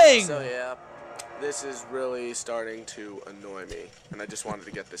doing? So yeah, this is really starting to annoy me, and I just wanted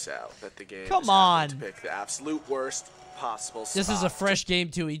to get this out. That the game Come just happened on. to pick the absolute worst possible This is a spot. fresh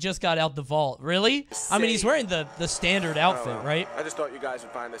game, too. He just got out the vault. Really? I mean, he's wearing the standard I don't outfit, know. right? I just thought you guys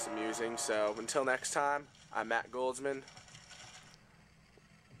would find this amusing. So until next time, I'm Matt Goldsman.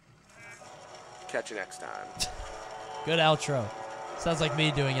 Catch you next time. Good outro. Sounds like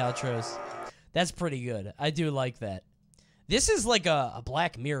me doing outros. That's pretty good. I do like that. This is like a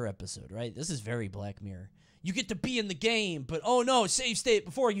Black Mirror episode, right? This is very Black Mirror. You get to be in the game, but oh no, save state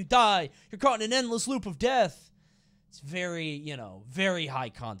before you die. You're caught in an endless loop of death. It's very, you know, very high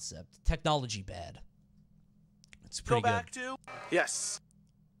concept. Technology bad. It's pretty Go back good. to yes.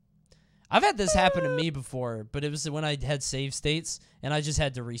 I've had this happen to me before, but it was when I had save states, and I just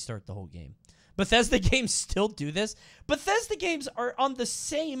had to restart the whole game. Bethesda games still do this. Bethesda games are on the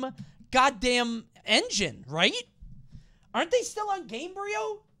same goddamn engine, right? Aren't they still on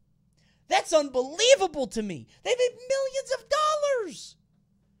Gamebryo? That's unbelievable to me. They made millions of dollars.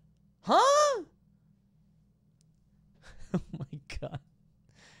 Huh? Oh my god.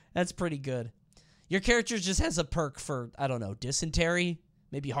 That's pretty good. Your character just has a perk for, I don't know, dysentery,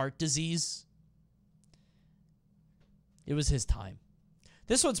 maybe heart disease. It was his time.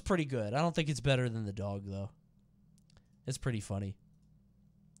 This one's pretty good. I don't think it's better than the dog, though. It's pretty funny.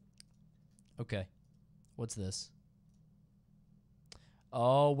 Okay. What's this?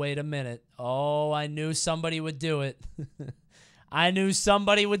 Oh, wait a minute. Oh, I knew somebody would do it. I knew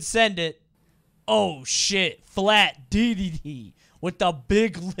somebody would send it. Oh, shit. Flat DDD with the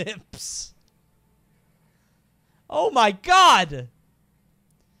big lips. Oh, my God.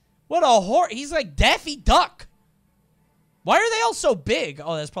 What a He's like Daffy Duck. Why are they all so big?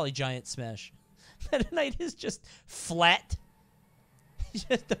 Oh, that's probably Giant Smash. Meta Knight is just flat. He's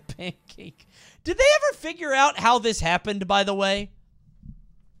just a pancake. Did they ever figure out how this happened, by the way?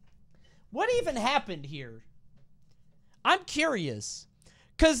 What even happened here? I'm curious.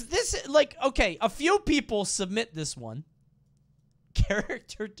 Because this, like, okay, a few people submit this one.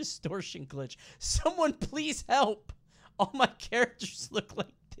 Character distortion glitch. Someone please help. All my characters look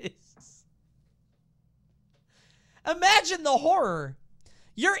like this. Imagine the horror.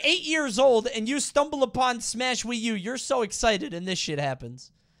 You're 8 years old and you stumble upon Smash Wii U. You're so excited and this shit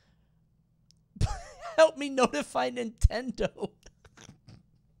happens. Help me notify Nintendo.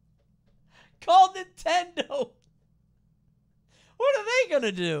 Call Nintendo. What are they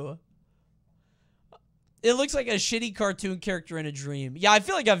gonna do? It looks like a shitty cartoon character in a dream. Yeah, I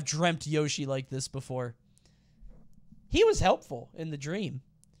feel like I've dreamt Yoshi like this before. He was helpful in the dream.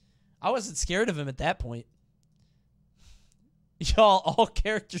 I wasn't scared of him at that point. Y'all, all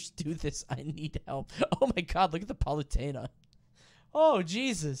characters do this. I need help. Oh my god, look at the Palutena. Oh,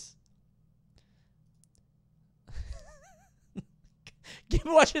 Jesus. Game &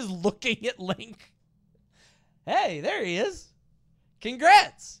 Watch is looking at Link. Hey, there he is.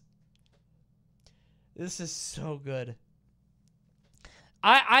 Congrats. This is so good.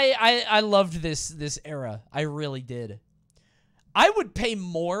 I loved this era. I really did. I would pay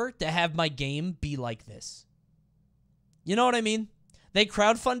more to have my game be like this. You know what I mean? They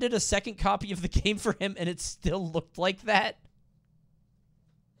crowdfunded a second copy of the game for him, and it still looked like that.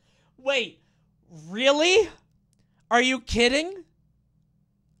 Wait, really? Are you kidding?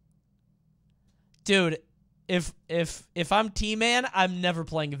 Dude, if I'm T-Man, I'm never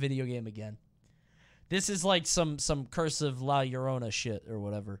playing a video game again. This is like some Curse of La Llorona shit or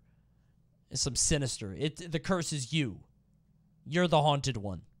whatever. It's some sinister. The curse is you. You're the haunted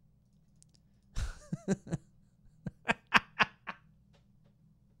one.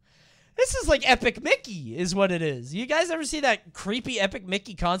 This is like Epic Mickey is what it is. You guys ever see that creepy Epic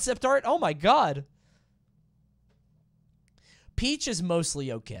Mickey concept art? Oh my god. Peach is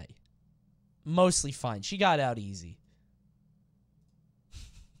mostly okay. Mostly fine. She got out easy.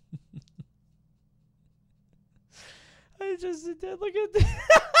 I just look at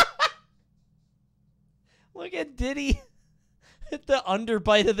look at Diddy at the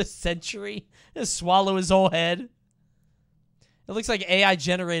underbite of the century. Just swallow his whole head. It looks like AI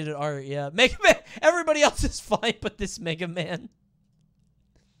generated art. Yeah, Mega Man. Everybody else is fine, but this Mega Man.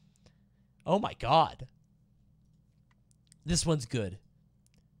 Oh my god. This one's good.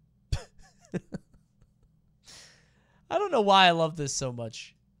 I don't know why I love this so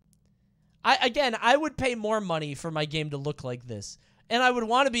much. Again, I would pay more money for my game to look like this. And I would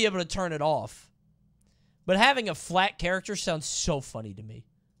want to be able to turn it off. But having a flat character sounds so funny to me.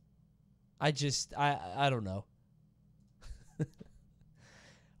 I don't know.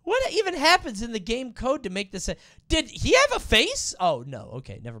 What even happens in the game code to make this? Did he have a face? Oh, no.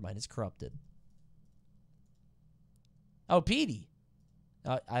 Okay, never mind. It's corrupted. Oh, Petey.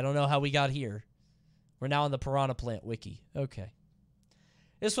 I don't know how we got here. We're now on the Piranha Plant wiki. Okay.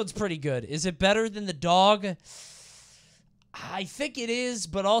 This one's pretty good. Is it better than the dog? I think it is,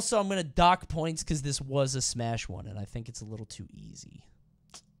 but also I'm going to dock points because this was a Smash one, and I think it's a little too easy.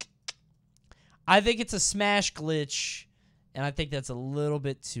 I think it's a Smash glitch, and I think that's a little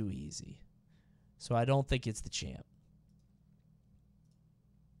bit too easy. So I don't think it's the champ.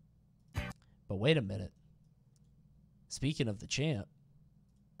 But wait a minute. Speaking of the champ.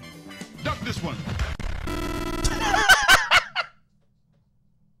 Duck this one.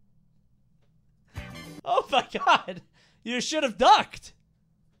 Oh my god. You should have ducked.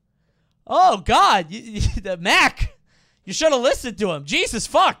 Oh god. The Mac. You should have listened to him. Jesus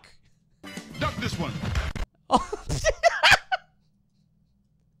fuck. Duck this one. Oh.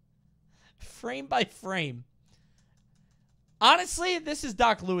 Frame by frame. Honestly, this is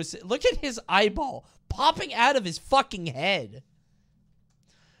Doc Lewis. Look at his eyeball popping out of his fucking head.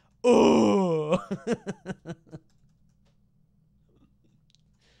 Ooh.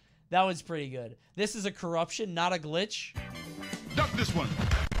 That one's pretty good. This is a corruption, not a glitch. Duck this one.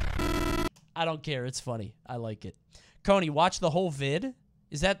 I don't care. It's funny. I like it. Coney, watch the whole vid.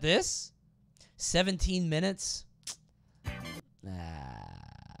 Is that this? 17 minutes? Nah,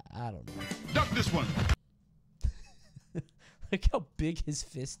 I don't know. Duck this one. Look how big his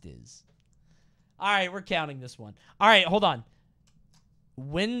fist is. All right, we're counting this one. All right, hold on.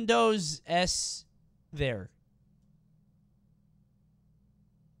 Windows S there.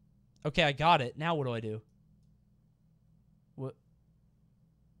 Okay, I got it. Now what do I do? What?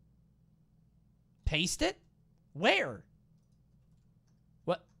 Paste it? Where?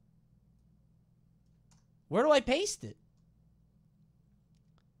 What? Where do I paste it?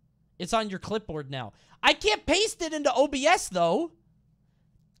 It's on your clipboard now. I can't paste it into OBS, though.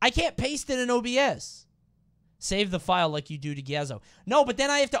 I can't paste it in OBS. Save the file like you do to Gazzo. No, but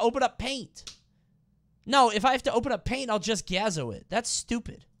then I have to open up Paint. No, if I have to open up Paint, I'll just Gazzo it. That's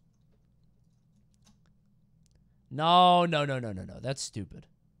stupid. No. That's stupid.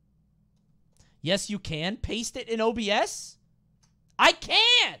 Yes, you can. Paste it in OBS? I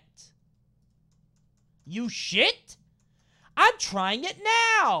can't. You shit? I'm trying it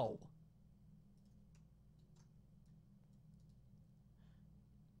now.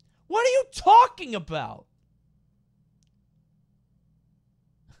 What are you talking about?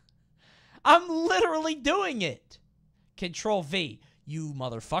 I'm literally doing it. Control V. You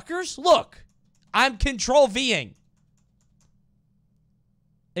motherfuckers. Look. I'm Control Ving.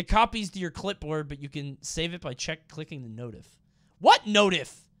 It copies to your clipboard, but you can save it by clicking the notif. What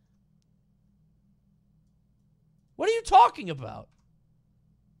notif? What are you talking about?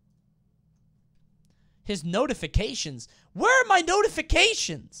 His notifications. Where are my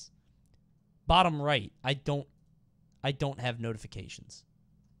notifications? Bottom right. I I don't have notifications.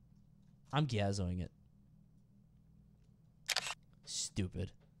 I'm gazzoing it.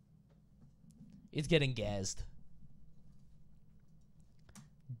 Stupid. It's getting gazzed.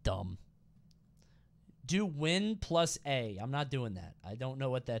 Dumb. Do win plus A. I'm not doing that. I don't know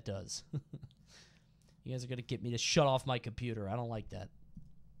what that does. You guys are going to get me to shut off my computer. I don't like that.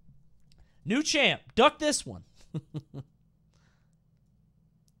 New champ. Duck this one.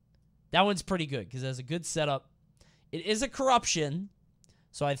 That one's pretty good because it has a good setup. It is a corruption,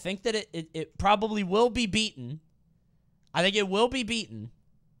 so I think that it probably will be beaten. I think it will be beaten.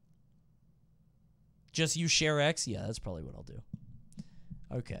 Just use share X? Yeah, that's probably what I'll do.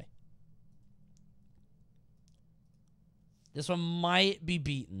 Okay. This one might be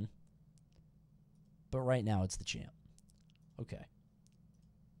beaten. But right now, it's the champ. Okay.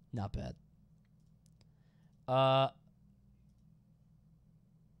 Not bad.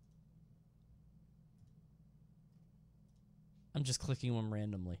 I'm just clicking them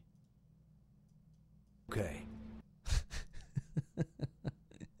randomly. Okay.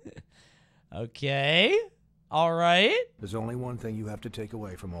 Okay. All right. There's only one thing you have to take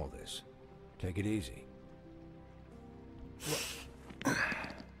away from all this. Take it easy.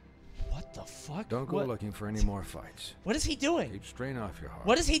 What the fuck? Don't go looking for any more fights. What is he doing? Keep strain off your heart.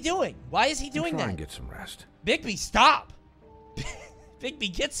 What is he doing? Why is he doing Try that? and get some rest. Bigby, stop.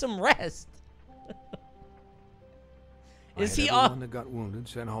 Bigby, get some rest. Is he everyone that got wounded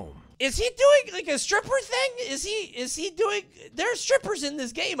sent home. Is he doing like a stripper thing? Is he doing? There are strippers in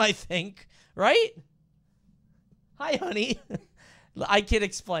this game, I think, right? Hi, honey. I can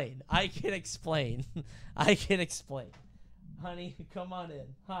explain. I can explain. I can explain. Honey, come on in.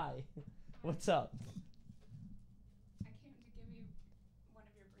 Hi. What's up? I came to give you one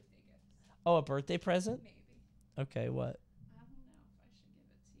of your birthday gifts. Oh, a birthday present? Maybe. Okay, what? I don't know if I should give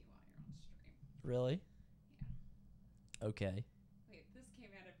it to you while you're on stream. Really? Yeah. Okay. Wait, this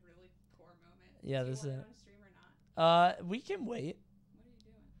came at a really poor moment. Yeah, Do this you is. want it on stream or not? We can wait. What are you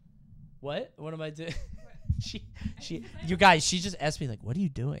doing? What? What am I doing? What? You guys, she just asked me like, "What are you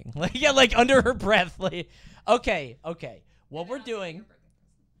doing?" Like, yeah, like under her breath. Like, okay. What we're doing?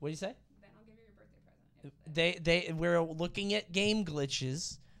 What do you say? Then I'll give you your birthday present. We're looking at game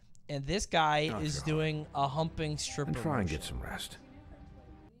glitches, and this guy is doing a humping stripper. And try and motion. get some rest. You know her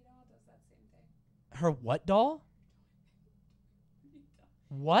toy doll does that same thing. Her what doll?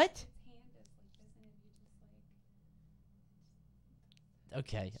 What? Its hand is like this, and if you just like.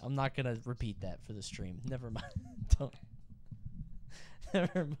 Okay, I'm not gonna repeat that for the stream. Never mind. Don't.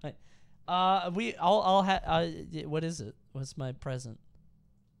 Never mind. I'll have. What is it? What's my present?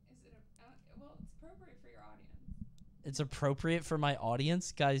 Is it well, it's appropriate for your audience. It's appropriate for my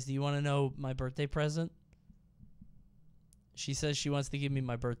audience, guys. Do you want to know my birthday present? She says she wants to give me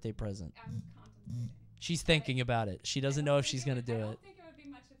my birthday present. I'm contemplating. She's thinking about it. She doesn't know if she's gonna do I it. don't think it would be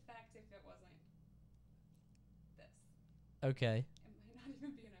much effect if it wasn't this. Okay. It might not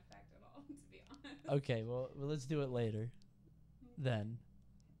even be an effect at all, to be honest. Okay. Well, let's do it later. Then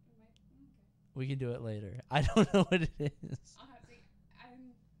It might, okay. we can do it later. I don't know what it is.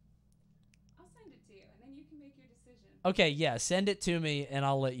 I'll send it to you, and then you can make your decision. Okay. Yeah. Send it to me, and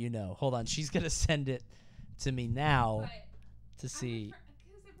I'll let you know. Hold on. She's gonna send it to me now But to see.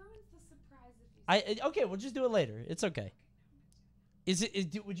 because it ruins the surprise if you. Okay. We'll just do it later. It's okay. Is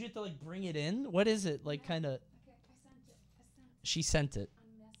it? Would you have to like bring it in? What is it? Like kind of. Okay, I sent it. She sent it.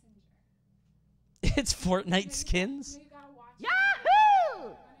 On Messenger. It's Fortnite skins. You gotta watch Yahoo!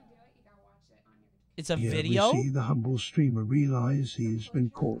 it. If you wanna do it, you gotta watch it on your. It's a Here video. we see the humble streamer realize he's been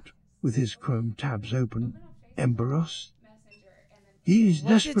caught with his Chrome tabs open. Embarrassed, Messenger, and then. he is What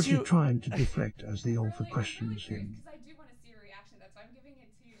did desperately you- trying to deflect as the author I'm questions curious, him. because I do want to see your reaction. That's why I'm giving it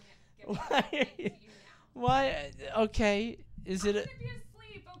to you now. Why? Giving it to you now. Why? Okay. Is it? I'm gonna be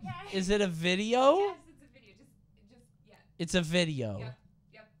asleep, okay? Is it a video? Yes, it's a video. Just yeah. It's a video. Yep.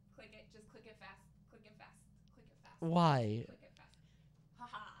 Click it. Just click it fast. Click it fast. Click it fast. Why? Click it fast.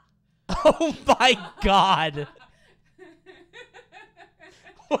 Haha. Oh my god.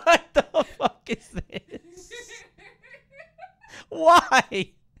 What the fuck is this?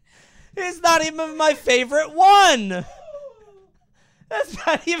 Why? It's not even my favorite one. That's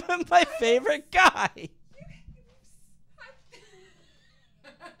not even my favorite guy.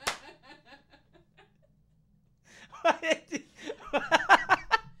 This is with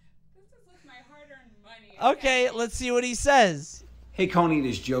my hard-earned money. Okay, let's see what he says. Hey, Coney,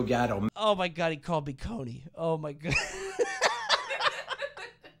 this is Joe Gatto. Oh my god, he called me Coney. Oh my god.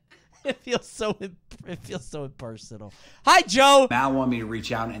 It feels so It feels so impersonal. Hi, Joe. Mal wanted me to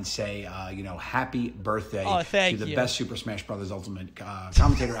reach out and say, happy birthday to the best Super Smash Brothers Ultimate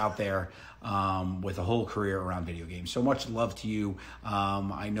commentator out there with a whole career around video games. So much love to you.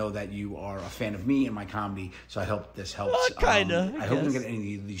 I know that you are a fan of me and my comedy, so I hope this helps. Kinda. I hope you don't get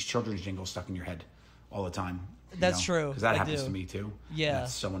any of these children's jingles stuck in your head all the time. That's true. Because that happens to me too. Yeah.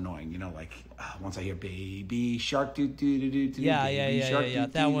 That's so annoying. Once I hear baby shark doo doo doo doo doo. Yeah.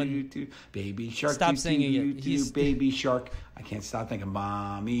 That one. Baby shark. Stop singing it. Baby shark. I can't stop thinking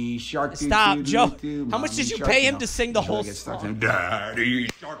mommy shark. Stop, Joe. How much did you pay him to sing the whole song? Daddy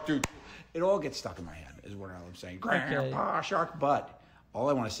shark. It all gets stuck in my head. Is what I'm saying. Grandpa shark. But all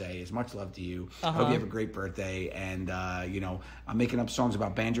I want to say is much love to you. I hope you have a great birthday. And I'm making up songs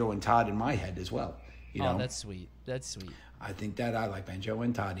about Banjo and Todd in my head as well. Oh, that's sweet. That's sweet. I think that I like Banjo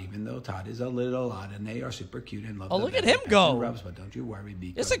and Todd, even though Todd is a little odd and they are super cute and love. Oh, look at him go! Rubs, but don't you worry,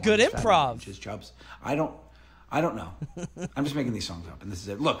 because it's a good improv. Just chubs. I don't know. I'm just making these songs up, and this is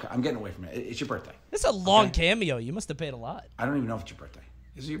it. Look, I'm getting away from it. It's your birthday. It's a long cameo. You must have paid a lot. I don't even know if it's your birthday.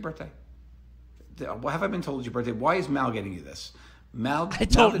 Is it your birthday? Have I been told it's your birthday? Why is Mal getting you this? Mal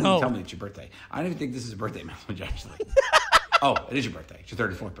didn't tell me it's your birthday. I don't even think this is a birthday message, actually. Oh, it is your birthday. It's your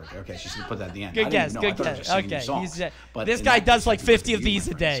 34th birthday. Okay, she's going to put that at the end. Good guess. Okay. This guy does like 50 of these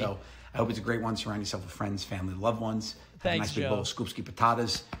a day. So I hope it's a great one. Surround yourself with friends, family, loved ones. Have Thanks, a nice big Joe. bowl of scoopski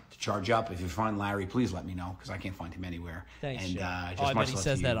patatas to charge up. If you find Larry, please let me know because I can't find him anywhere. Thanks, and Joe. just I bet much he love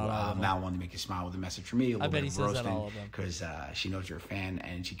says to that you. on all of them. Mal wanted to make you smile with a message for me. A little bet bit he of says that on all roasting of them. because she knows you're a fan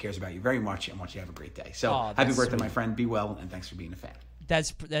and she cares about you very much and wants you to have a great day. So Oh, happy that's birthday, sweet. my friend. Be well and thanks for being a fan.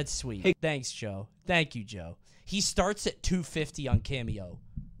 That's sweet. Hey. Thanks, Joe. Thank you, Joe. He starts at $250 on Cameo.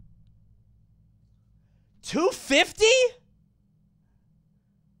 $250?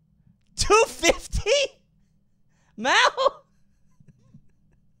 $250? Mal? I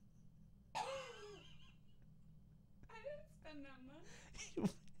didn't spend that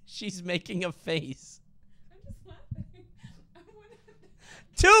much. She's making a face. I'm just laughing. I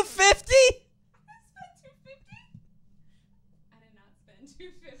 $250? spent $250. I did not spend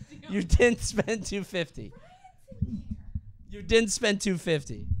 $250. You didn't spend $250. You didn't spend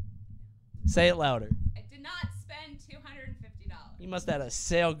 $250. Say it louder. I did not spend $250. You must have had a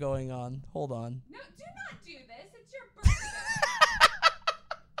sale going on. Hold on. No, do not do this. It's your birthday.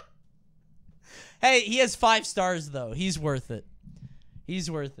 Hey, he has 5 stars though. He's worth it. He's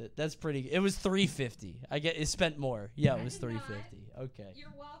worth it. That's pretty. It was $350. I get it. Spent more. Yeah, it was $350. Okay.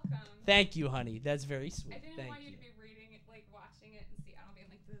 You're welcome. Thank you, honey. That's very sweet. I didn't Thank want you. you to be reading it, like watching it, and see. I don't be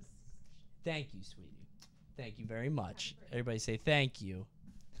like this. Thank you, sweetie. Thank you very much. Everybody say thank you.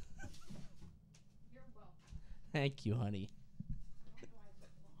 You're welcome. Thank you, honey.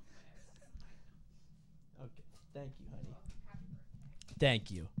 Okay. Thank you, honey. Thank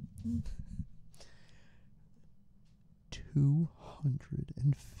you.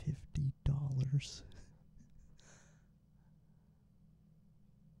 $250.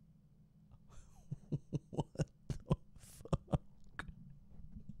 What the fuck?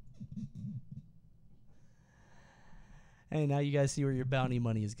 Hey, now you guys see where your bounty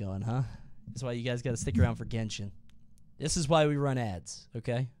money is going, huh? That's why you guys got to stick around for Genshin. This is why we run ads,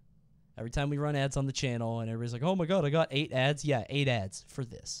 okay? Every time we run ads on the channel and everybody's like, oh my god, I got 8 ads. Yeah, 8 ads for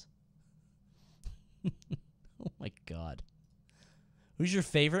this. Oh my god. Who's your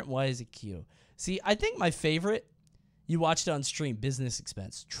favorite? Why is it cute? See, I think my favorite, you watched it on stream, Business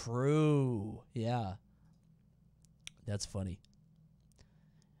Expense. True. Yeah. That's funny.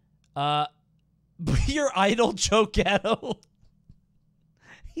 Your idol, Joe Gatto.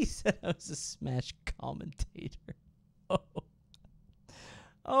 He said I was a Smash commentator. Oh.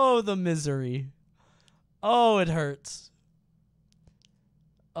 Oh, the misery. Oh, it hurts.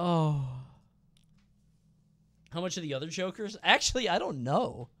 Oh. How much are the other Jokers? Actually, I don't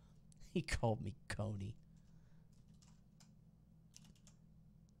know. He called me Coney.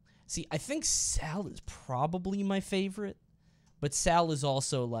 See, I think Sal is probably my favorite. But Sal is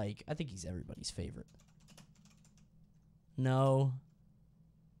also like, I think he's everybody's favorite. No.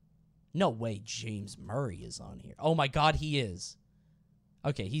 No way James Murray is on here. Oh my god, he is.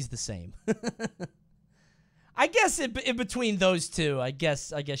 Okay, he's the same. I guess in between those two, I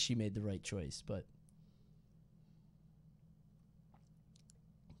guess she made the right choice, but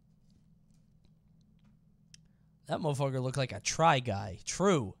that motherfucker looked like a try guy.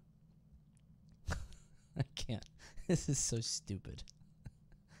 True. I can't. This is so stupid.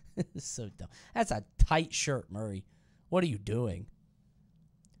 This is so dumb. That's a tight shirt, Murray. What are you doing?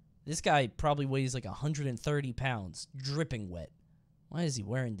 This guy probably weighs like 130 pounds, dripping wet. Why is he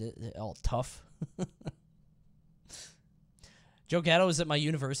wearing all tough? Joe Gatto was at my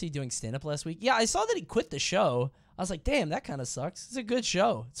university doing stand-up last week. Yeah, I saw that he quit the show. I was like, damn, that kind of sucks. It's a good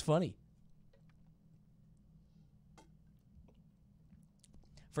show. It's funny.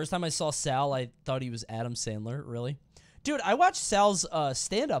 First time I saw Sal, I thought he was Adam Sandler. Really? Dude, I watched Sal's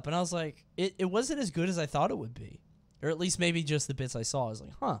stand-up, and I was like, it wasn't as good as I thought it would be. Or at least maybe just the bits I saw. I was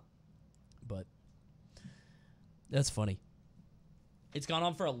like, huh. But that's funny. It's gone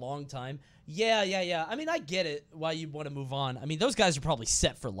on for a long time. Yeah. I mean, I get it why you want to move on. I mean, those guys are probably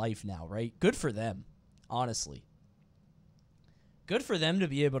set for life now, right? Good for them, honestly. Good for them to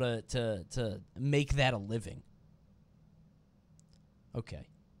be able to make that a living. Okay.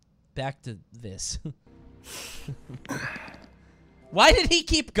 Back to this. Why did he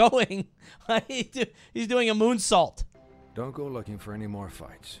keep going? He's doing a moonsault. Don't go looking for any more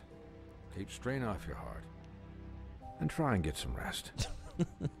fights. Keep strain off your heart. And try and get some rest.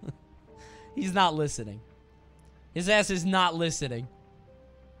 He's not listening. His ass is not listening.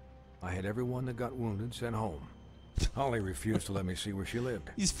 I had everyone that got wounded sent home. Holly refused to let me see where she lived.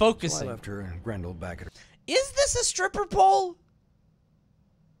 He's focusing. So I left her and Grendel back at her. Is this a stripper pole?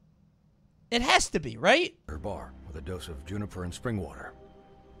 It has to be, right? Her bar with a dose of juniper and spring water.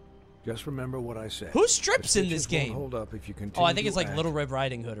 Just remember what I said. Who strips in this game? Hold up if you oh, I think it's like Little Red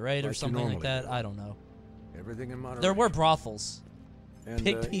Riding Hood, right? Or something like that. I don't know. Everything in moderation. There were brothels. And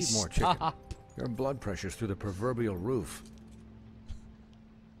eat more chicken. Your blood pressure's through the proverbial roof.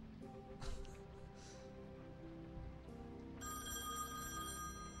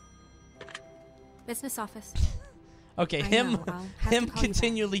 Business office. Okay, him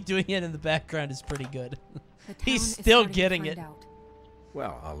continually doing it in the background is pretty good. He's still getting it.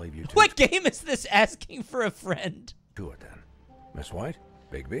 Well, I'll leave you to What game is this asking for a friend? Do it then. Miss White?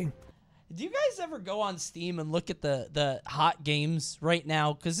 Bigby? Do you guys ever go on Steam and look at the hot games right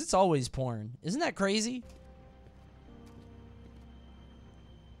now? Because it's always porn. Isn't that crazy?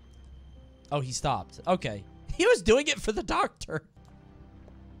 Oh, he stopped. Okay. He was doing it for the doctor.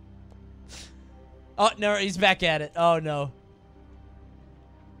 Oh, no, he's back at it. Oh, no.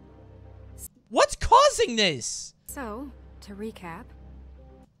 What's causing this? So, to recap.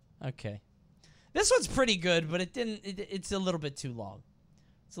 Okay. This one's pretty good, but it's a little bit too long.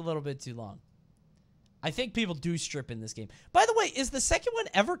 It's a little bit too long. I think people do strip in this game. By the way, is the second one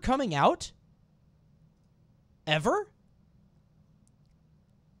ever coming out? Ever?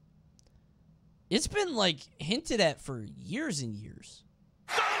 It's been, like, hinted at for years and years.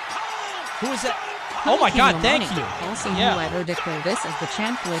 Who is that? Oh my god, thank you. Also, you either declare this as the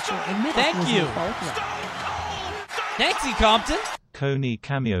champ glitch or admit thank it was you. your fault. Thanks, you, Compton. Coney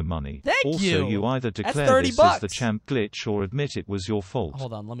cameo money. Thank also, you. you either That's declare $30 this as the champ glitch or admit it was your fault.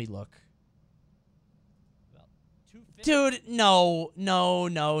 Hold on, let me look. Dude, no.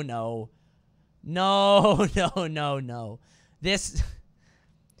 This...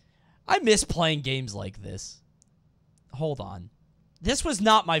 I miss playing games like this. Hold on. This was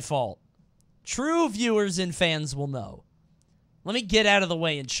not my fault. True viewers and fans will know. Let me get out of the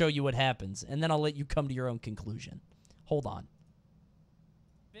way and show you what happens, and then I'll let you come to your own conclusion. Hold on.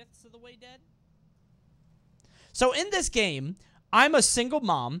 Fifths of the way dead? So in this game, I'm a single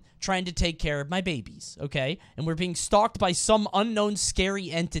mom trying to take care of my babies, okay? And we're being stalked by some unknown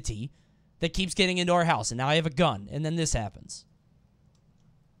scary entity that keeps getting into our house, and now I have a gun, and then this happens.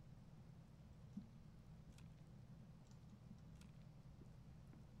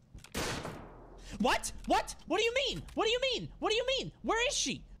 What? What? What do you mean? What do you mean? What do you mean? Where is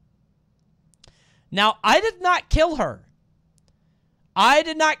she? Now, I did not kill her. I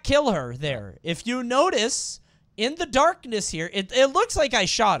did not kill her there. If you notice, in the darkness here, it looks like I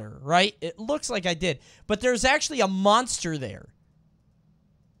shot her, right? It looks like I did. But there's actually a monster there.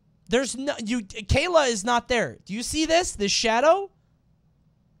 There's no... Kayla is not there. Do you see this? This shadow?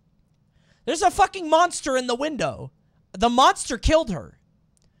 There's a fucking monster in the window. The monster killed her.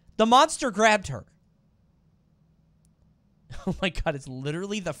 The monster grabbed her. Oh my god, it's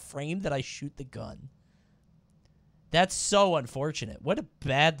literally the frame that I shoot the gun. That's so unfortunate. What a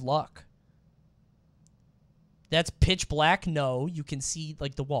bad luck. That's pitch black? No, you can see,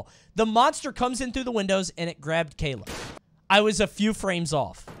 like, the wall. The monster comes in through the windows, and it grabbed Kayla. I was a few frames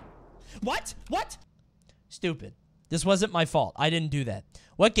off. What? What? Stupid. This wasn't my fault. I didn't do that.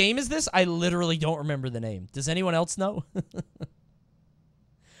 What game is this? I literally don't remember the name. Does anyone else know?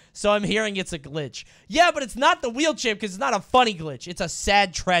 So I'm hearing it's a glitch. Yeah, but it's not the WHEELCHAMP because it's not a funny glitch. It's a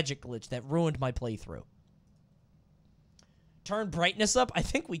sad, tragic glitch that ruined my playthrough. Turn brightness up? I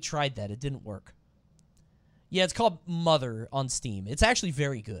think we tried that. It didn't work. Yeah, it's called Mother on Steam. It's actually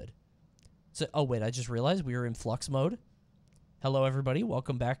very good. So, oh, wait, I just realized we were in flux mode. Hello, everybody.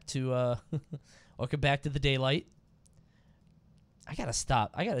 Welcome back to welcome back to the daylight. I gotta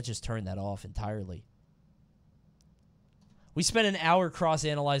stop. I gotta just turn that off entirely. We spent an hour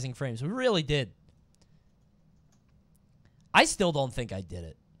cross-analyzing frames. We really did. I still don't think I did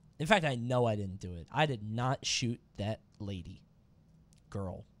it. In fact, I know I didn't do it. I did not shoot that lady.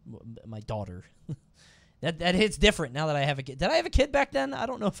 Girl. My daughter. That hits different now that I have a kid. Did I have a kid back then? I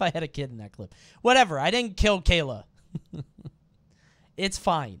don't know if I had a kid in that clip. Whatever. I didn't kill Kayla. It's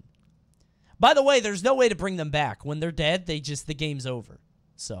fine. By the way, there's no way to bring them back. When they're dead, the game's over.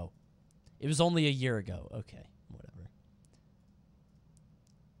 So, it was only a year ago. Okay, whatever.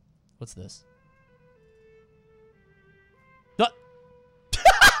 What's this?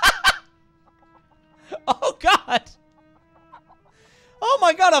 Oh, God. Oh,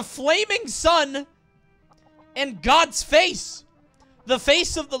 my God, a flaming sun and God's face. The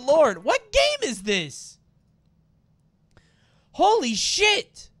face of the Lord. What game is this? Holy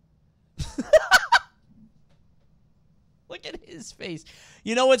shit. Look at his face.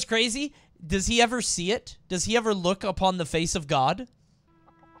 You know what's crazy? Does he ever see it? Does he ever look upon the face of God?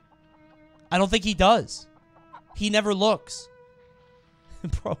 I don't think he does. He never looks.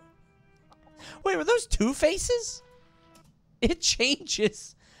 Bro. Wait, were those two faces? It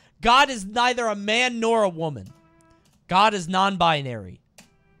changes. God is neither a man nor a woman. God is non-binary,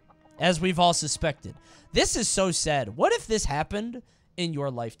 as we've all suspected. This is so sad. What if this happened in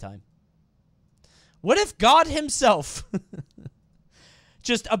your lifetime? What if God himself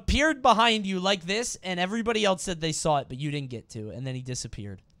just appeared behind you like this, and everybody else said they saw it, but you didn't get to, and then he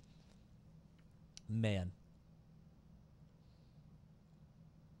disappeared? Man.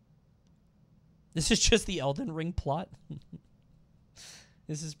 This is just the Elden Ring plot.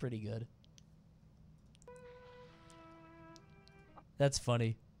 This is pretty good. That's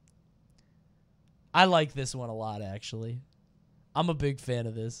funny. I like this one a lot, actually. I'm a big fan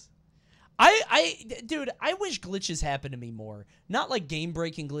of this. Dude, I wish glitches happened to me more. Not like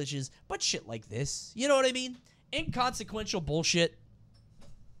game-breaking glitches, but shit like this. You know what I mean? Inconsequential bullshit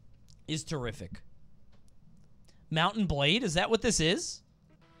is terrific. Mountain Blade? Is that what this is?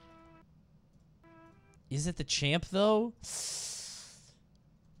 Is it the champ, though?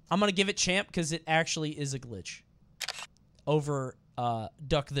 I'm going to give it champ because it actually is a glitch. Over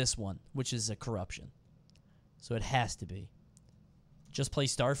duck this one, which is a corruption. So it has to be. Just play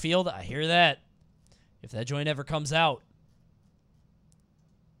Starfield? I hear that. If that joint ever comes out.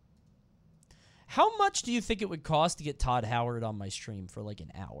 How much do you think it would cost to get Todd Howard on my stream for like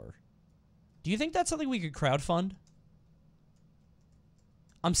an hour? Do you think that's something we could crowdfund?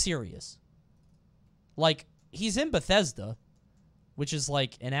 I'm serious. Like, he's in Bethesda, which is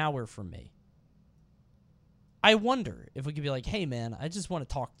like an hour from me. I wonder if we could be like, hey, man, I just want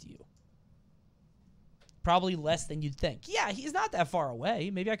to talk to you. Probably less than you'd think. Yeah, he's not that far away.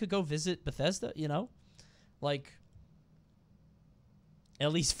 Maybe I could go visit Bethesda, you know? Like,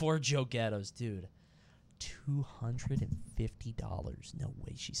 at least 4 Joe Gattos. Dude, $250. No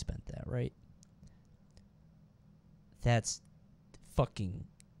way she spent that, right? That's fucking...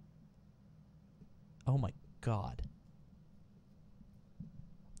 Oh, my God.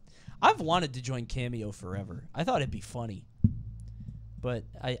 I've wanted to join Cameo forever. I thought it'd be funny. But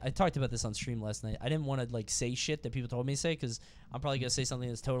I talked about this on stream last night. I didn't want to, like, say shit that people told me to say because I'm probably going to say something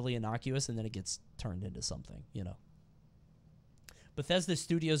that's totally innocuous and then it gets turned into something, you know. Bethesda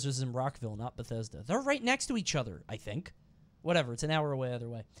Studios is in Rockville, not Bethesda. They're right next to each other, I think. Whatever. It's an hour away either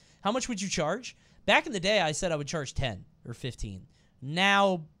way. How much would you charge? Back in the day, I said I would charge 10 or 15.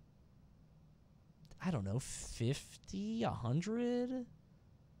 Now, I don't know, 50, 100,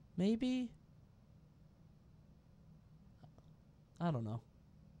 maybe? I don't know.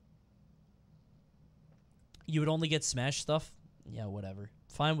 You would only get Smash stuff? Yeah, whatever.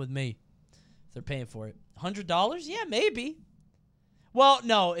 Fine with me. If they're paying for it. $100? Yeah, maybe. Well,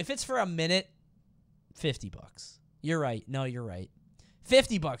 no. If it's for a minute, $50. You're right. No, you're right.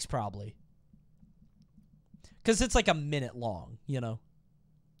 $50 probably. Because it's like a minute long, you know?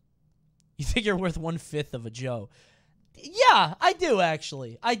 You think you're worth 1/5 of a Joe. Yeah, I do,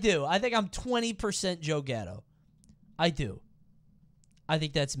 actually. I do. I think I'm 20% Joe Gatto. I do. I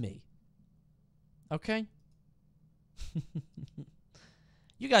think that's me. Okay?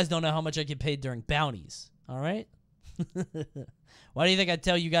 You guys don't know how much I get paid during bounties, all right? Why do you think I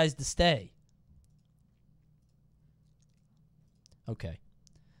tell you guys to stay? Okay.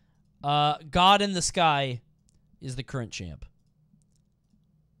 God in the Sky is the current champ.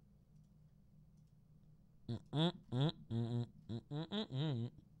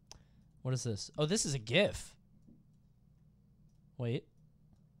 What is this? Oh, this is a GIF. Wait.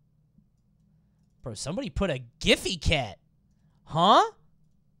 Bro, somebody put a Giphy cat. Huh?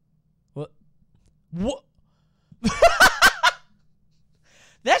 What? What?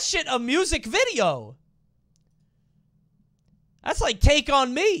 That shit a music video. That's like Take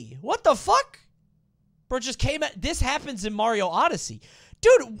On Me. What the fuck? Bro, just came at... This happens in Mario Odyssey.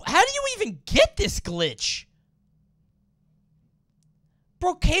 Dude, how do you even get this glitch?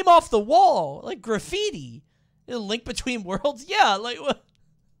 Bro, came off the wall. Like graffiti. A link between worlds? Yeah, like... What?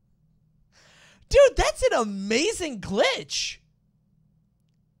 Dude, that's an amazing glitch.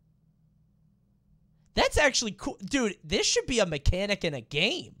 That's actually cool. Dude, this should be a mechanic in a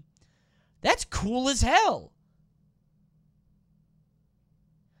game. That's cool as hell.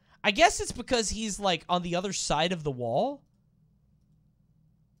 I guess it's because he's, like, on the other side of the wall.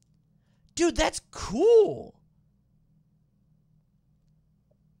 Dude, that's cool.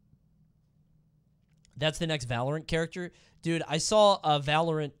 That's the next Valorant character. Dude, I saw a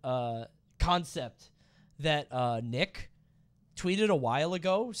Valorant concept that Nick tweeted a while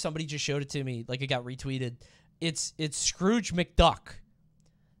ago. Somebody just showed it to me. Like, it got retweeted. It's Scrooge McDuck.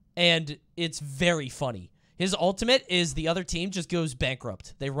 And it's very funny. His ultimate is the other team just goes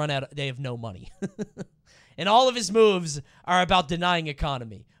bankrupt. They run out. They have no money. And all of his moves are about denying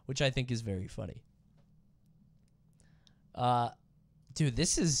economy, which I think is very funny. Dude,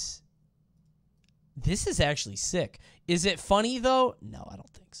 this is actually sick. Is it funny, though? No, I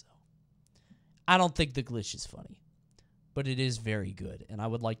don't think so. I don't think the glitch is funny. But it is very good, and I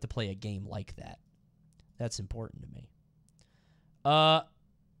would like to play a game like that. That's important to me.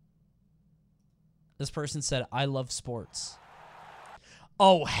 This person said, I love sports.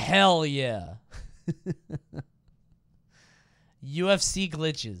 Oh, hell yeah. UFC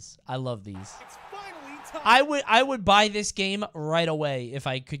glitches. I love these. I would buy this game right away if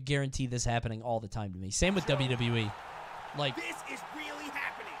I could guarantee this happening all the time to me. Same with WWE. Like, this is really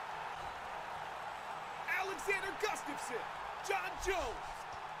happening. Alexander Gustafsson, John Jones,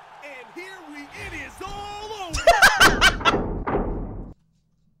 and here it is all over.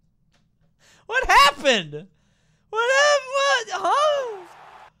 What happened? What happened? Huh?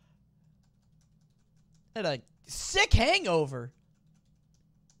 Had a sick hangover.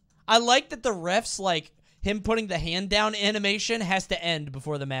 I like that the refs, like, him putting the hand down animation has to end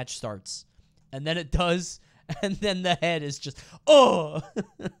before the match starts. And then it does, and then the head is just, oh.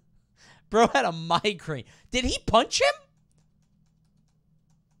 Bro had a migraine. Did he punch him?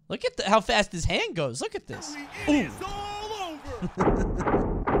 Look at how fast his hand goes. Look at this. Ooh.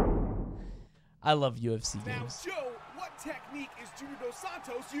 I love UFC games. Now, Joe, what technique is Junior Dos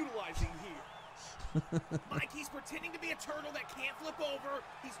Santos utilizing here? Mike, he's pretending to be a turtle that can't flip over.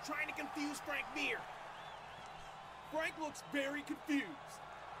 He's trying to confuse Frank Mir. Frank looks very confused.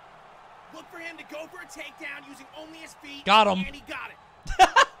 Look for him to go for a takedown using only his feet. Got him. And he got it.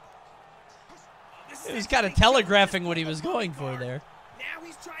 He was kind of telegraphing what he was going for there. Now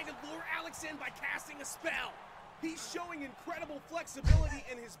he's trying to lure Alex in by casting a spell. He's showing incredible flexibility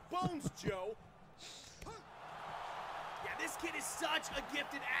in his bones, Joe. Yeah, this kid is such a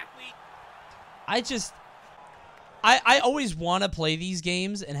gifted athlete. I always want to play these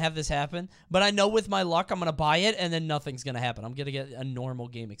games and have this happen, but I know with my luck I'm going to buy it and then nothing's going to happen. I'm going to get a normal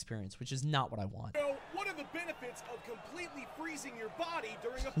game experience, which is not what I want. So, what are the benefits of completely freezing your body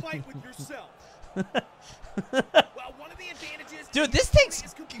during a fight with yourself? Well, one of the advantages... Dude, this takes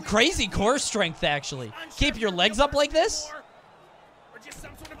crazy core strength, actually. Keep your legs up like this? Or just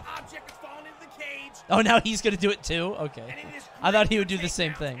some sort of object that's fallen into the cage. Oh, now he's going to do it too? Okay. I thought he would do the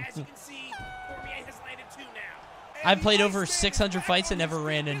same thing. I've played over 600 fights and never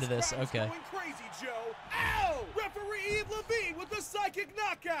ran into this. Okay. Crazy, Joe. Ow! Referee Eve Levine with the psychic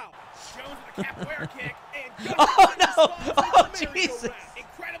knockout. Jones with a capoeira kick and oh no! Oh Jesus!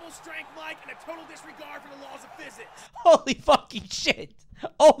 Incredible strength, Mike, and a total disregard for the laws of physics. Holy fucking shit!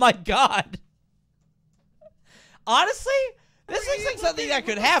 Oh my god! Honestly, this looks like something that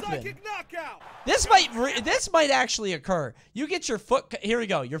could happen. This might actually occur. You get your foot. Here we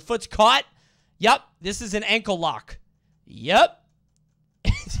go. Your foot's caught. Yep, this is an ankle lock. Yep.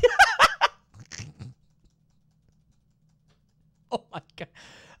 Oh my god.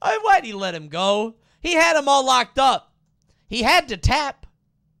 Why'd he let him go? He had him all locked up. He had to tap.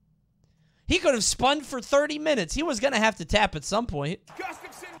 He could have spun for 30 minutes. He was going to have to tap at some point.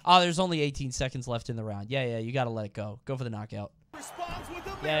 Oh, there's only 18 seconds left in the round. Yeah, you got to let it go. Go for the knockout.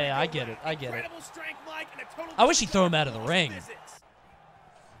 Yeah, I get it. I get it. I wish he'd throw him out of the ring.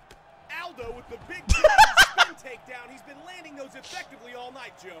 Aldo with the big spin takedown. He's been landing those effectively all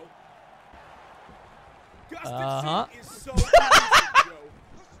night, Joe. Gustafsson is so easy, Joe.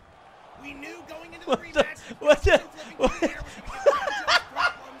 We knew going into the rematch what the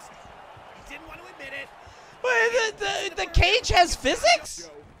problems. He didn't want to admit it. Wait, the cage has physics?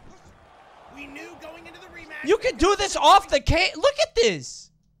 We knew going into the rematch. You can do this off the cage. Look at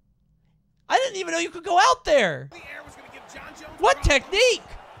this. I didn't even know you could go out there. What technique?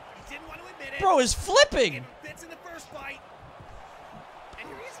 Bro is flipping. Fits in the first fight. And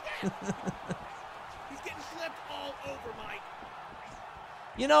here he is again. He's getting flipped all over, Mike.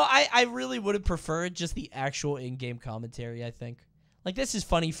 You know, I really would have preferred just the actual in-game commentary, I think. Like, this is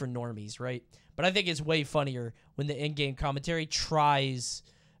funny for normies, right? But I think it's way funnier when the in-game commentary tries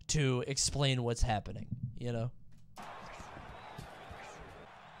to explain what's happening, you know?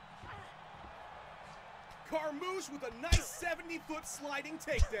 Carmouche with a nice 70-foot sliding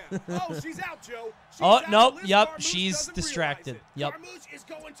takedown. Oh, she's out, Joe. She's Oh, out. nope, Liz yep, Carmouche she's doesn't distracted. realize it. Yep. Carmouche is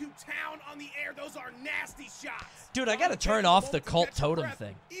going to town on the air. Those are nasty shots. Dude, I gotta turn off the cult totem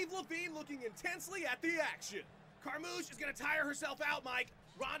thing. Eve Levine looking intensely at the action. Carmouche is going to tire herself out, Mike.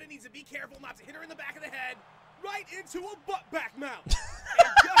 Ronda needs to be careful not to hit her in the back of the head. Right into a butt back mount. And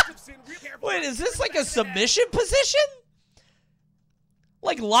Gustafson, real careful. Wait, is this like a submission position?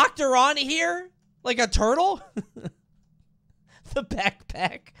 Like locked her on here? Like a turtle? The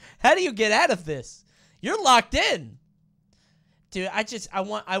backpack. How do you get out of this? You're locked in. Dude,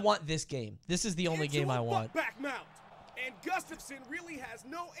 I want this game. This is the only game I want. Back mount. And Gustafson really has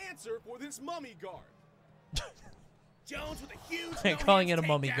no answer for this mummy guard. Jones with a huge calling it a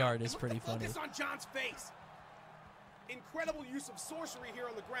mummy guard is pretty funny. Focus on John's face. Incredible use of sorcery here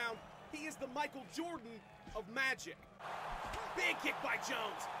on the ground. He is the Michael Jordan of magic. Big kick by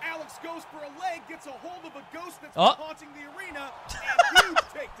Jones. Alex goes for a leg, gets a hold of a ghost that's been haunting the arena, and huge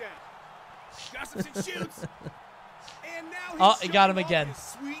takedown. Gustafson shoots. And now he got him again.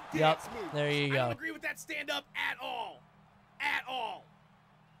 Sweet Yep, move. there you go. I don't agree with that stand up at all. At all.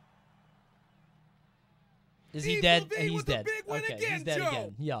 Is he dead? He's dead. Okay, he's dead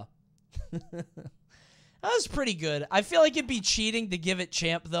again. Yeah. That was pretty good. I feel like it'd be cheating to give it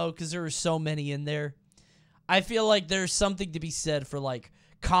champ, though, because there were so many in there. I feel like there's something to be said for, like,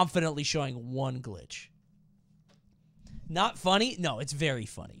 confidently showing one glitch. Not funny? No, it's very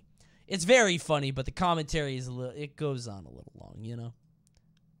funny. It's very funny, but the commentary is a little... It goes on a little long, you know?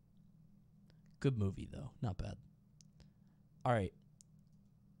 Good movie, though. Not bad. All right.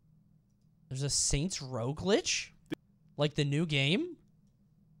 There's a Saints Row glitch? Like the new game?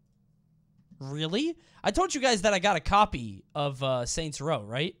 Really? I told you guys that I got a copy of Saints Row,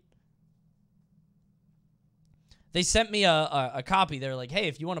 right? They sent me a copy. They're like, hey,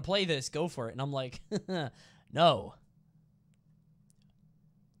 if you want to play this, go for it. And I'm like, no.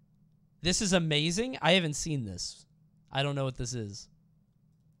 This is amazing. I haven't seen this. I don't know what this is.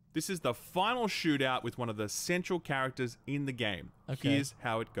 This is the final shootout with one of the central characters in the game. Okay. Here's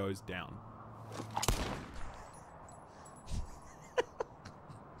how it goes down.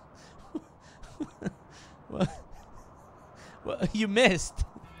 Well, you missed.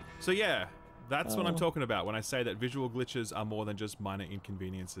 So yeah, that's what I'm talking about when I say that visual glitches are more than just minor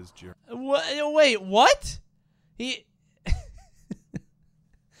inconveniences during... Wait, what?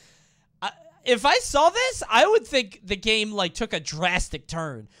 If I saw this, I would think the game like took a drastic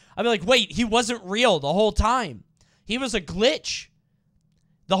turn. I'd be like, wait, he wasn't real the whole time. He was a glitch.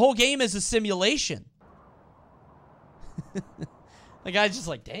 The whole game is a simulation. The guy's just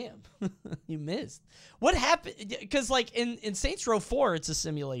like, damn, you missed. What happened? Because, like, in Saints Row 4, it's a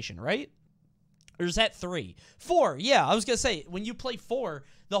simulation, right? Or is that 3? 4, yeah. I was going to say, when you play 4,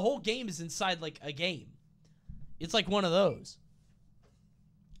 the whole game is inside, like, a game. It's like one of those.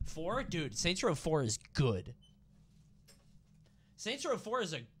 4? Dude, Saints Row 4 is good. Saints Row 4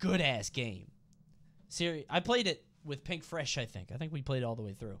 is a good-ass game. Seriously, I played it with Pink Fresh, I think. I think we played it all the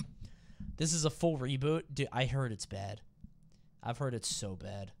way through. This is a full reboot. Dude, I heard it's bad. I've heard it's so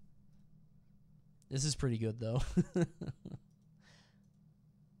bad. This is pretty good, though.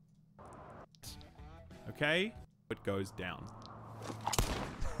 Okay, it goes down.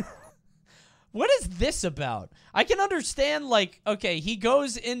 What is this about? I can understand, like, okay, he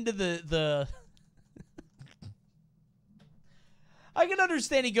goes into the I can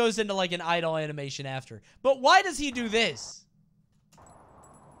understand he goes into, like, an idle animation after. But why does he do this?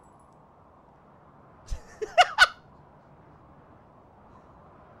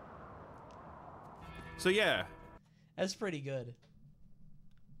 So yeah. That's pretty good.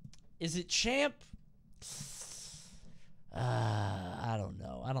 Is it champ? I don't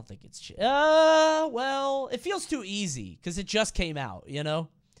know. I don't think it's champ. Well, it feels too easy because it just came out, you know?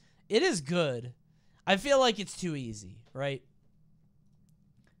 It is good. I feel like it's too easy, right?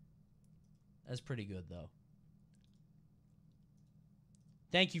 That's pretty good, though.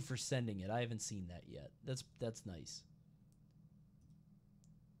 Thank you for sending it. I haven't seen that yet. That's nice.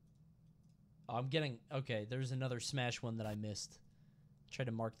 I'm getting... Okay, there's another Smash one that I missed. Try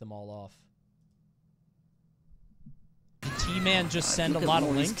to mark them all off. Did T-Man just send a lot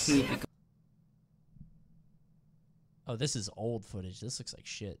of links? Oh, this is old footage. This looks like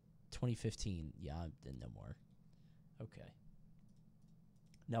shit. 2015. Yeah, no more. Okay.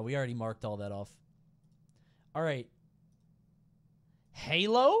 No, we already marked all that off. All right.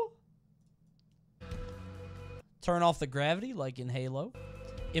 Halo? Turn off the gravity like in Halo.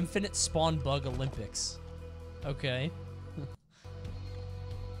 Infinite Spawn Bug Olympics. Okay.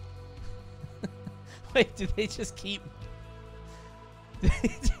 Wait, do they just keep...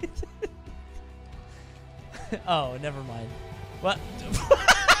 Oh, never mind. What?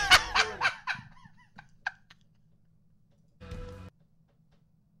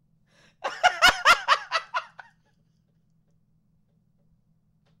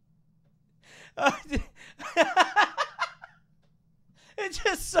 It's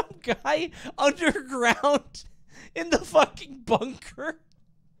just some guy underground in the fucking bunker.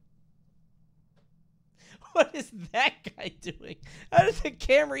 What is that guy doing? How did the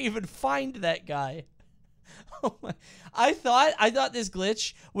camera even find that guy? Oh my. I thought this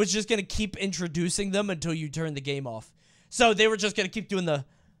glitch was just gonna keep introducing them until you turn the game off. So they were just gonna keep doing the,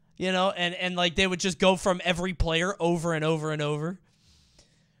 you know, and like they would just go from every player over and over and over.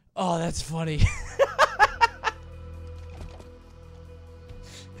 Oh, that's funny.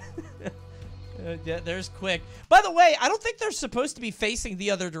 Yeah, there's Quick. By the way, I don't think they're supposed to be facing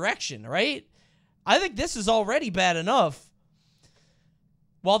the other direction, right? I think this is already bad enough.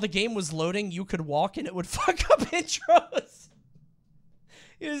 While the game was loading, you could walk and it would fuck up intros.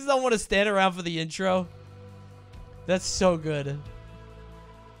 You just don't want to stand around for the intro. That's so good.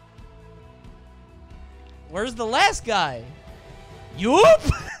 Where's the last guy?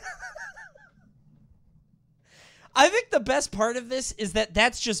 Yoop! I think the best part of this is that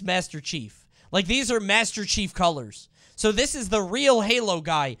that's just Master Chief. Like, these are Master Chief colors. So this is the real Halo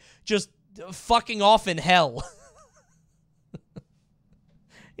guy just fucking off in hell.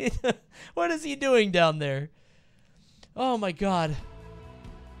 What is he doing down there? Oh my god.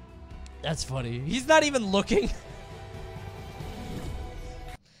 That's funny. He's not even looking.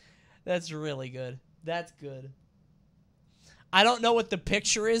 That's really good. That's good. I don't know what the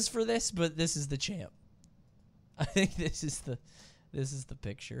picture is for this, but this is the champ. I think this is the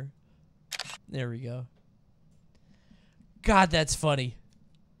picture. There we go. God, that's funny.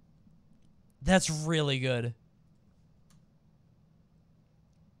 That's really good.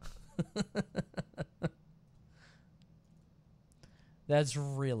 That's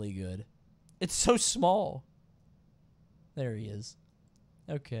really good. It's so small. There he is.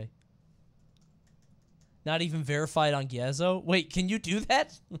 Okay. Not even verified on Gyazo? Wait, can you do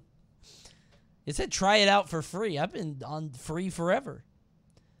that? It said try it out for free. I've been on free forever.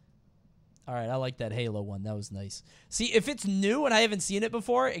 All right, I like that Halo one. That was nice. See, if it's new and I haven't seen it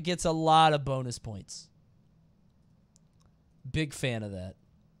before, it gets a lot of bonus points. Big fan of that.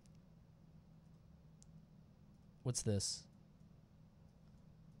 What's this?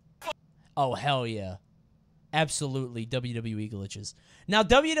 Oh, hell yeah. Absolutely, WWE glitches. Now,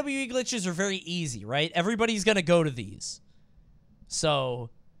 WWE glitches are very easy, right? Everybody's going to go to these. So,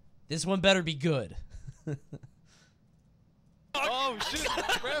 this one better be good. Oh, shit.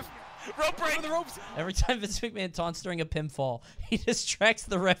 Ref. Rope break. The ropes. Every time Vince McMahon taunts during a pinfall, he distracts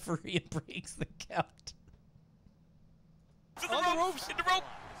the referee and breaks the count. On the ropes. In the rope.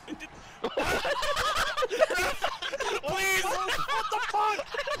 Ref, please. What the fuck?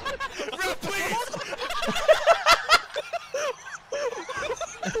 Ref, please.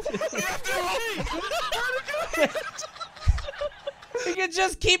 He can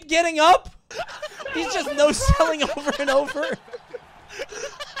just keep getting up. He's just no-selling over and over.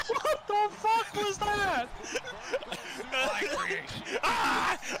 What the fuck was that?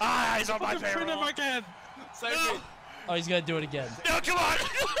 He's on my payroll. If I can. Save me. Oh, he's gonna do it again. No, come on.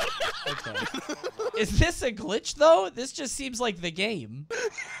 Okay. Is this a glitch though? This just seems like the game.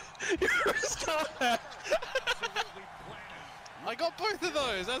 Stop that. I got both of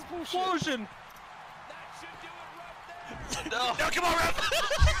those. That's bullshit. Explosion. No, come on, Ref.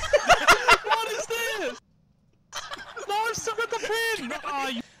 What is this? No, I've still got the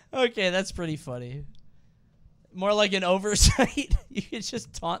pin. Okay, that's pretty funny. More like an oversight. You can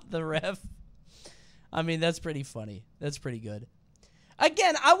just taunt the ref. I mean, that's pretty funny. That's pretty good.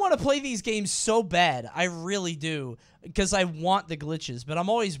 Again, I want to play these games so bad. I really do. Because I want the glitches. But I'm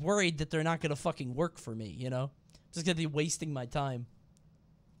always worried that they're not going to fucking work for me, you know? I'm just going to be wasting my time.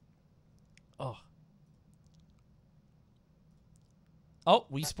 Oh. Oh,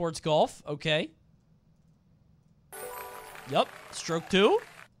 Wii Sports Golf. Okay. Yup. Stroke 2.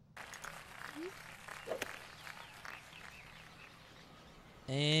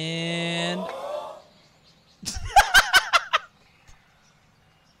 And...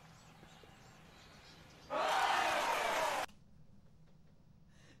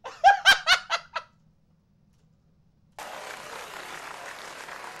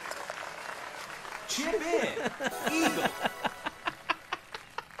 Chip in. Eagle.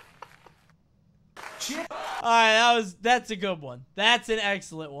 Chip. All right, that's a good one. That's an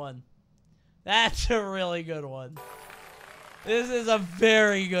excellent one. That's a really good one. This is a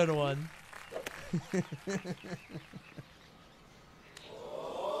very good one.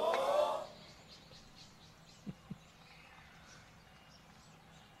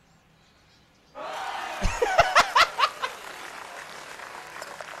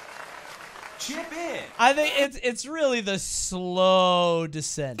 Chip in. I think it's really the slow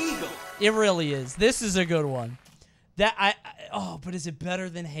descent. Eagle. It really is. This is a good one. But is it better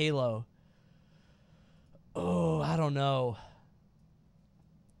than Halo? Oh, I don't know.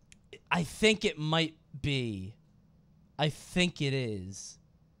 I think it might be. I think it is.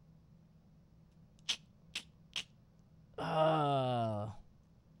 I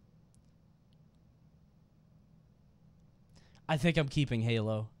think I'm keeping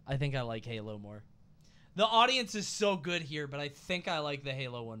Halo. I think I like Halo more. The audience is so good here, but I think I like the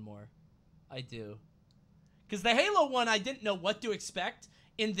Halo one more. I do. Because the Halo one, I didn't know what to expect.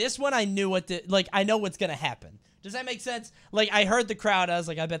 In this one, I knew what to... Like, I know what's going to happen. Does that make sense? Like, I heard the crowd. I was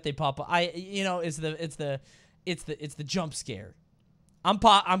like, I bet they pop up. It's the jump scare.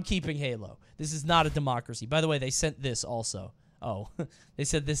 I'm keeping Halo. This is not a democracy. By the way, they sent this also. Oh, they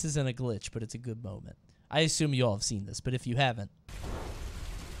said this isn't a glitch, but it's a good moment. I assume you all have seen this, but if you haven't...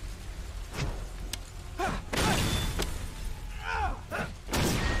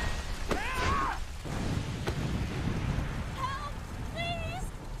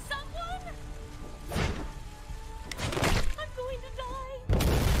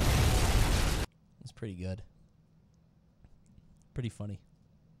 Pretty good. Pretty funny.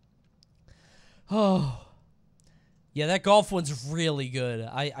 Oh. Yeah, that golf one's really good.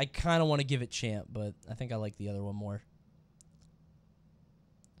 I kind of want to give it champ, but I think I like the other one more.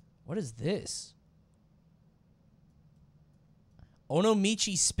 What is this?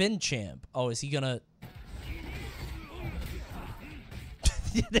 Onomichi spin champ. Oh, is he gonna...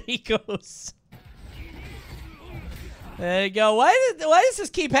 There he goes. There you go. Why does this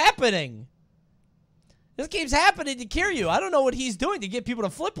keep happening? This keeps happening to Kiryu. I don't know what he's doing to get people to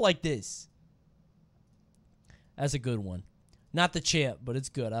flip like this. That's a good one. Not the champ, but it's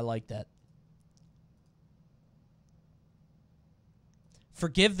good. I like that.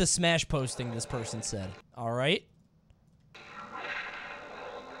 Forgive the smash posting, this person said. All right.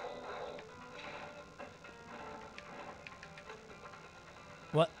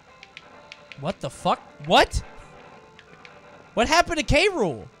 What? What the fuck? What? What happened to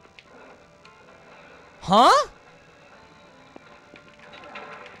K-Rool? Huh?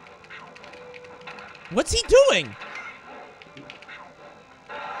 What's he doing?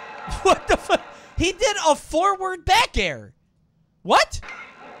 What the fuck? He did a forward back air. What?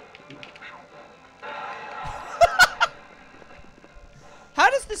 How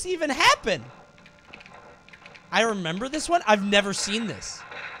does this even happen? I remember this one. I've never seen this.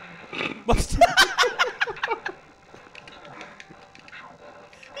 He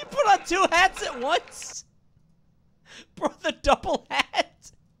put on two hats at once? Bro, the double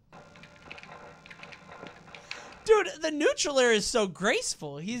hat. Dude, the neutral air is so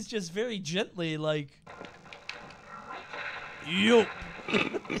graceful. He's just very gently like... Yup.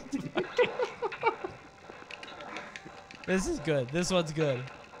 This is good. This one's good.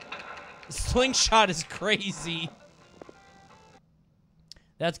 Slingshot is crazy.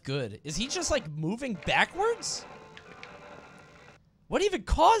 That's good. Is he just like moving backwards? What even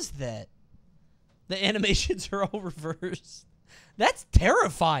caused that? The animations are all reversed. That's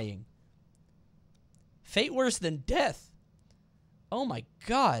terrifying. Fate worse than death. Oh my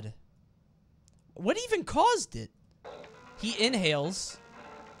god. What even caused it? He inhales.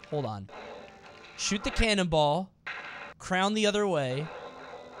 Hold on. Shoot the cannonball. Crown the other way.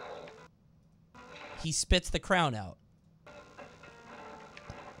 He spits the crown out.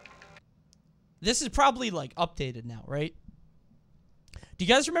 This is probably like updated now, right? Do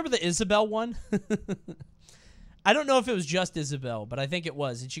you guys remember the Isabel one? I don't know if it was just Isabel, but I think it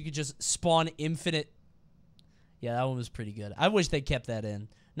was. And she could just spawn infinite. Yeah, that one was pretty good. I wish they kept that in.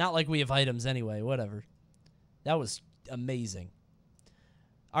 Not like we have items anyway, whatever. That was amazing.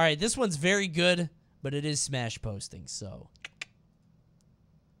 All right, this one's very good, but it is smash posting, so.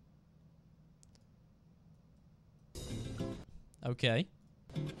 Okay.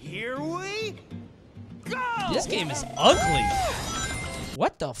 Here we go! This game is ugly.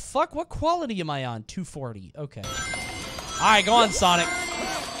 What the fuck? What quality am I on? 240. Okay. All right, go on, Sonic.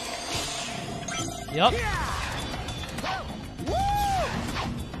 Yep.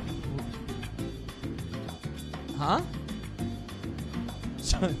 Huh?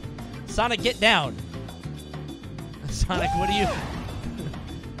 Sonic, get down. Sonic, what do you...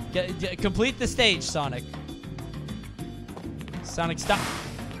 complete the stage, Sonic. Sonic, stop.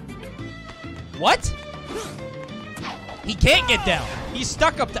 What? He can't get down. He's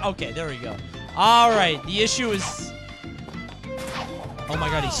stuck up to... Okay, there we go. All right, the issue is... Oh my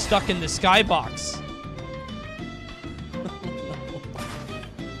god, he's stuck in the skybox.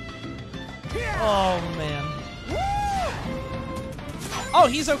 Oh, man. Oh,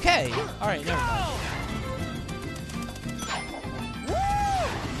 he's okay. All right, never mind.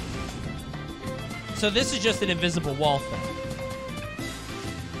 So this is just an invisible wall thing.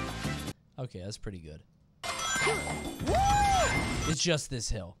 Okay, that's pretty good. It's just this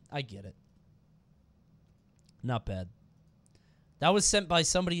hill. I get it. Not bad. That was sent by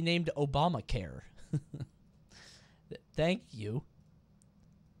somebody named Obamacare. Thank you.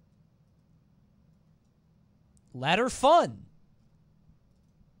 Ladder fun.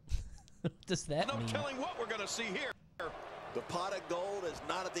 What does that mean? No telling what we're going to see here. The pot of gold is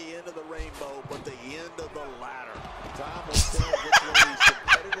not at the end of the rainbow, but the end of the ladder. Time will tell which one of these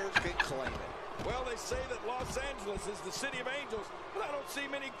competitors can claim it. Well, they say that Los Angeles is the city of angels, but I don't see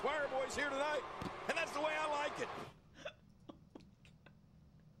many choir boys here tonight, and that's the way I like it.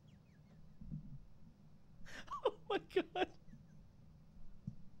 Oh my god.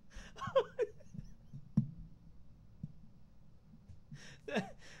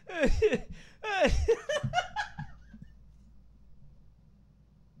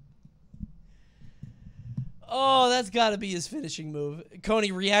 Oh, that's got to be his finishing move.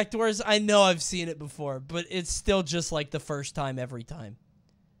 Coney reactors. I know I've seen it before, but it's still just like the first time every time.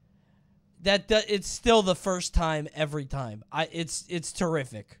 It's still the first time every time. It's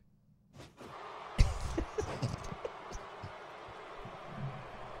terrific.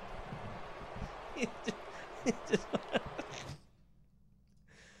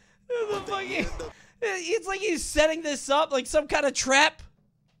 It's like he's setting this up like some kind of trap.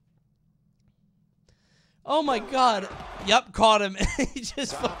 Oh my god. Yep, caught him. He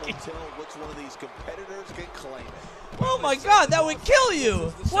just fucking... Tell which one of these competitors can claim it. Oh my god, that would kill you.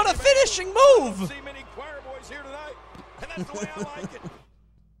 What a finishing move. See many choir boys here tonight, and that's the way I like it.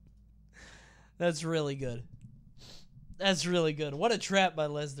 That's really good. That's really good. What a trap by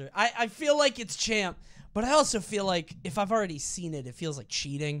Lesnar. I feel like it's champ, but I also feel like if I've already seen it, it feels like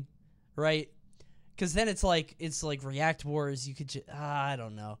cheating, right? Because then it's like React Wars. You could just, I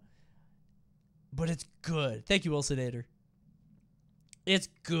don't know. But it's good. Thank you, Wilsonator. It's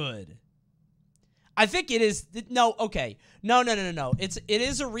good. I think it is. No, okay. No. It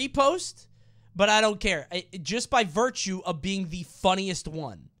is a repost, but I don't care. Just by virtue of being the funniest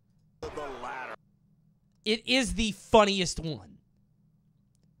one. It is the funniest one.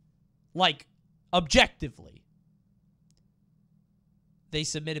 Like, objectively. They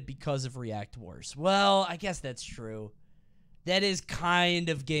submitted because of React Wars. Well, I guess that's true. That is kind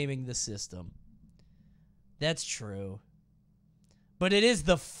of gaming the system. That's true. But it is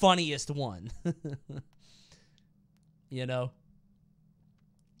the funniest one. You know?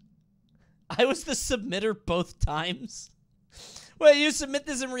 I was the submitter both times. Wait, you submit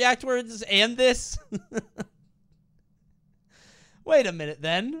this in React Words and this? Wait a minute,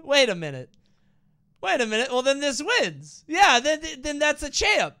 then. Wait a minute. Well, then this wins. Yeah, then that's a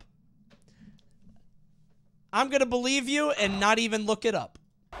champ. I'm going to believe you and not even look it up.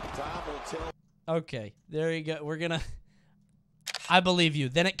 Okay, there you go. We're going to... I believe you.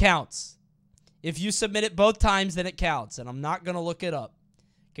 Then it counts. If you submit it both times, then it counts. And I'm not going to look it up.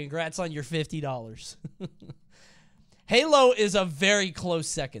 Congrats on your $50. Halo is a very close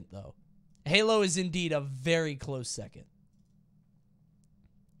second, though. Halo is indeed a very close second.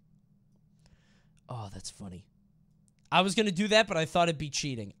 Oh, that's funny. I was going to do that, but I thought it'd be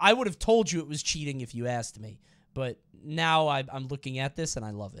cheating. I would have told you it was cheating if you asked me. But now I'm looking at this, and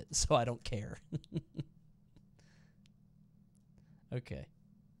I love it, so I don't care. Okay.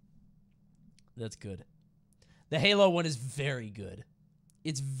 That's good. The Halo one is very good.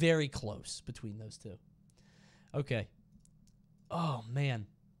 It's very close between those two. Okay. Oh, man.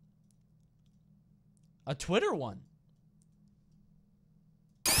 A Twitter one.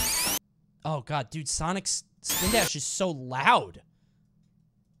 Oh, God, dude, Sonic's spin dash is so loud.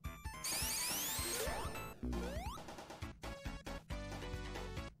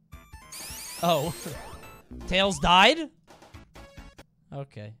 Oh. Tails died?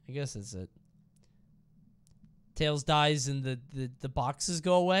 Okay, I guess that's it. Tails dies and the boxes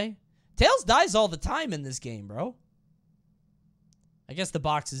go away? Tails dies all the time in this game, bro. I guess the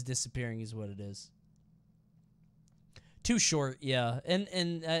box is disappearing is what it is. Too short, yeah.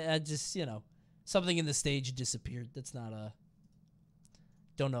 And I just, you know, something in the stage disappeared. That's not a...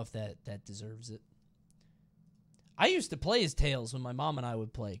 don't know if that deserves it. I used to play as Tails when my mom and I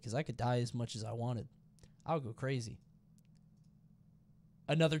would play because I could die as much as I wanted. I would go crazy.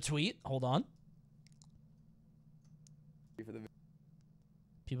 Another tweet. Hold on.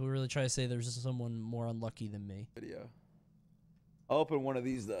 People really try to say there's someone more unlucky than me. Video. I'll open one of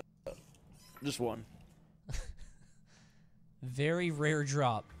these, though. Just one. Very rare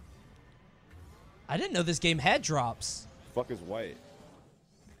drop. I didn't know this game had drops. Fuck is white.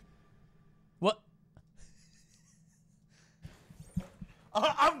 What?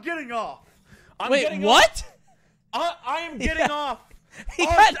 I'm getting off. Wait, what? I am getting off. He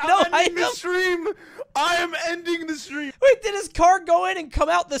had no I'm ending the stream. I am ending the stream. Wait, did his car go in and come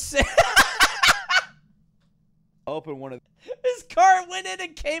out the same? Open one of his car went in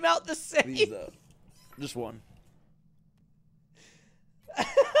and came out the same. these. Just one.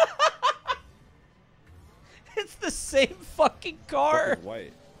 It's the same fucking car. Fuck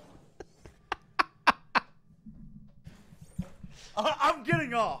white. I'm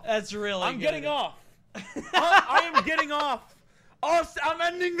getting off. That's really I'm good. getting off. I am getting off. Oh, I'm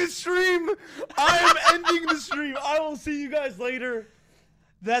ending the stream. I am ending the stream. I will see you guys later.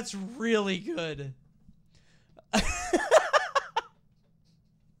 That's really good.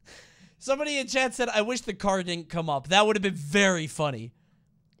 Somebody in chat said, I wish the car didn't come up. That would have been very funny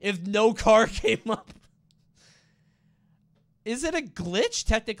if no car came up. Is it a glitch?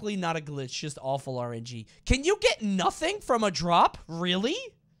 Technically not a glitch, just awful RNG. Can you get nothing from a drop? Really?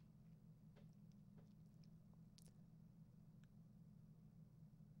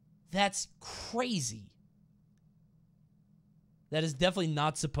 That's crazy. That is definitely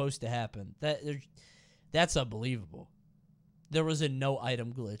not supposed to happen. That's unbelievable. There was a no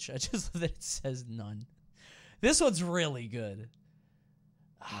item glitch. I just love that it says none. This one's really good.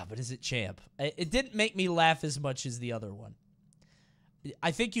 But is it champ? It didn't make me laugh as much as the other one.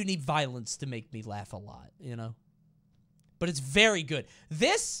 I think you need violence to make me laugh a lot, you know? But it's very good.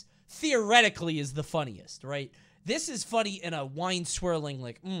 This, theoretically, is the funniest, right? This is funny in a wine-swirling,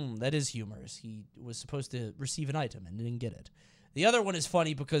 like, that is humorous. He was supposed to receive an item and didn't get it. The other one is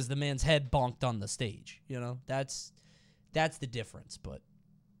funny because the man's head bonked on the stage, you know? That's the difference, but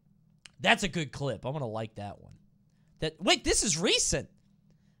that's a good clip. I'm going to like that one. Wait, this is recent.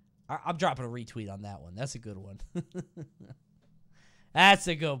 I'm dropping a retweet on that one. That's a good one. That's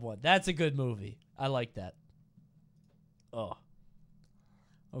a good one. That's a good movie. I like that. Oh.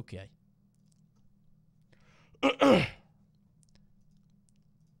 Okay.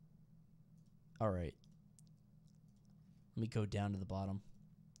 All right. Let me go down to the bottom.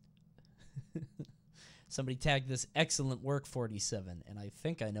 Somebody tagged this excellent work 47, and I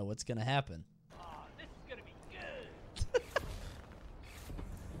think I know what's going to happen. Oh, this is going to be good.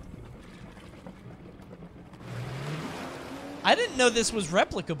 I didn't know this was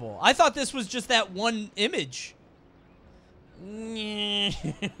replicable. I thought this was just that one image.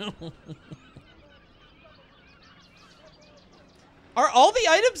 Are all the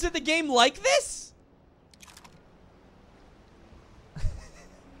items in the game like this?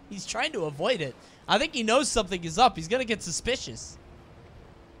 He's trying to avoid it. I think he knows something is up. He's going to get suspicious.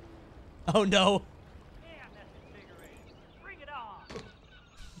 Oh, no. Bring it on.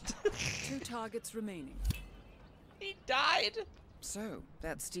 2 targets remaining. He died. So,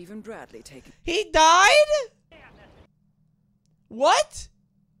 that's Stephen Bradley taking... He died? What?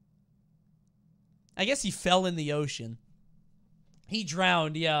 I guess he fell in the ocean. He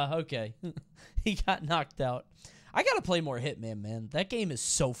drowned. Yeah, okay. He got knocked out. I gotta play more Hitman, man. That game is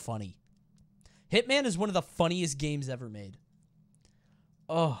so funny. Hitman is one of the funniest games ever made.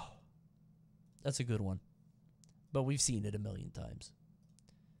 Oh. That's a good one. But we've seen it a million times.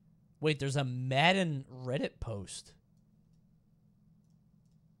 Wait, there's a Madden Reddit post.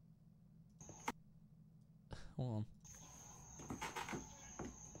 Hold on.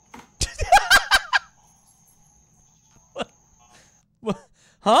 What?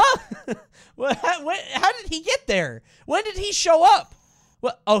 Huh? How did he get there? When did he show up?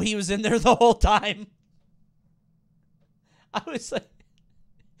 What? Oh, he was in there the whole time. I was like,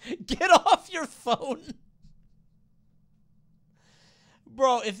 get off your phone.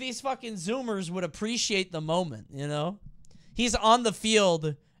 Bro, if these fucking Zoomers would appreciate the moment, you know? He's on the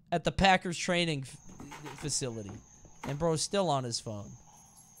field at the Packers training facility. And bro's still on his phone.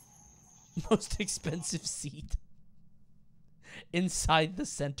 Most expensive seat. Inside the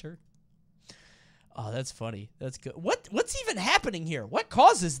center. Oh, that's funny. That's good. What's even happening here? What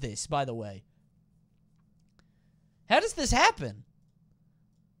causes this, by the way? How does this happen?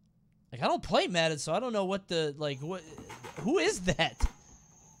 Like, I don't play Madden, so I don't know what the, like, what... Who is that?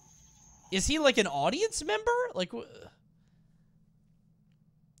 Is he, like, an audience member? Like,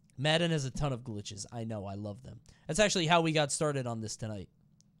 Madden has a ton of glitches. I know. I love them. That's actually how we got started on this tonight.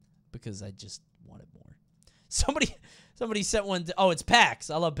 Because I just wanted more. Somebody sent one. Oh, it's Pax.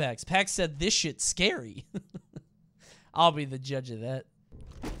 I love Pax. Pax said this shit's scary. I'll be the judge of that.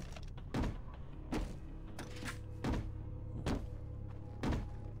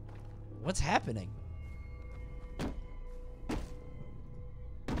 What's happening?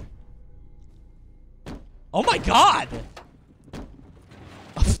 Oh my god!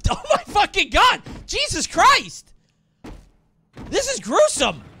 Oh my fucking god! Jesus Christ! This is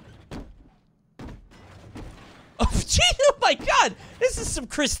gruesome! Oh, gee, oh my god! This is some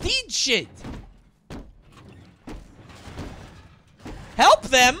Christine shit! Help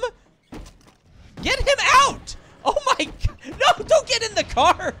them! Get him out! Oh my god! No, don't get in the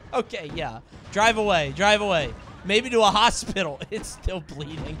car! Okay, yeah. Drive away, drive away. Maybe to a hospital. It's still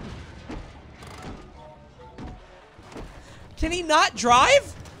bleeding. Can he not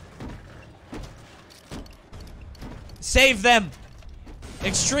drive? Save them.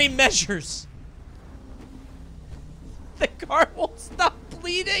 Extreme measures. The car won't stop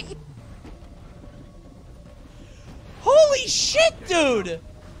bleeding. Holy shit, dude.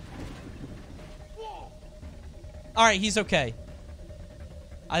 All right, he's okay.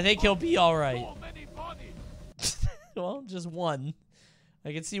 I think he'll be all right. Well, just one.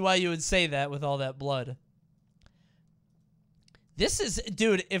 I can see why you would say that with all that blood. This is,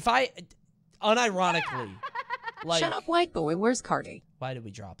 dude, if I, unironically, like... Shut up, white boy. Where's Cardi? Why did we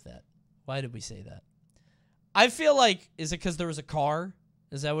drop that? Why did we say that? I feel like, is it because there was a car?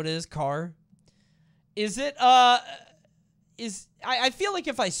 Is that what it is? Car? Is it, I feel like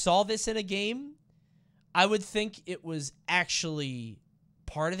if I saw this in a game, I would think it was actually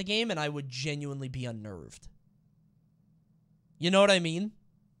part of the game and I would genuinely be unnerved. You know what I mean?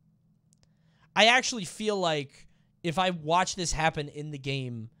 I actually feel like if I watch this happen in the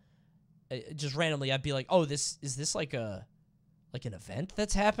game, just randomly, I'd be like, "Oh, is this like an event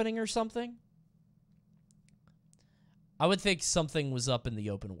that's happening or something?" I would think something was up in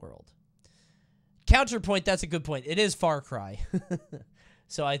the open world. Counterpoint, that's a good point. It is Far Cry.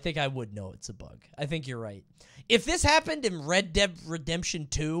 So I think I would know it's a bug. I think you're right. If this happened in Red Dead Redemption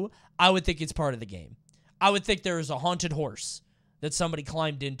 2, I would think it's part of the game. I would think there was a haunted horse that somebody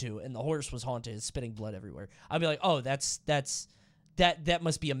climbed into, and the horse was haunted, it's spitting blood everywhere. I'd be like, oh, that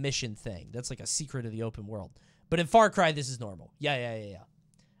must be a mission thing. That's like a secret of the open world. But in Far Cry, this is normal. Yeah.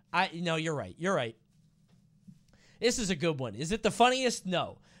 No, you're right. You're right. This is a good one. Is it the funniest?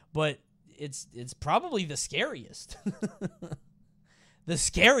 No, but it's probably the scariest. The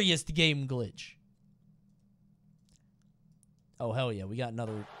scariest game glitch. Oh hell yeah, we got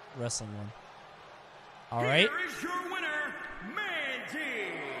another wrestling one. All right. Here is your winner,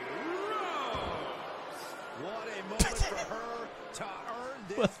 Mandy Rose. What a moment for her to earn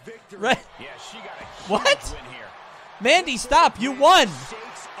this victory. Right. Yeah, she got a huge What? win here. Mandy, stop! You won.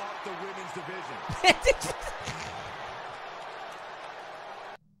 Shakes up the women's division.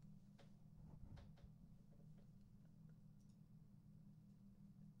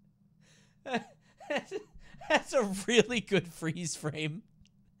 That's a really good freeze frame.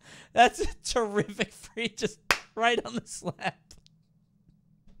 That's a terrific freeze, just right on the slap.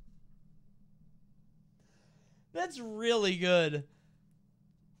 That's really good.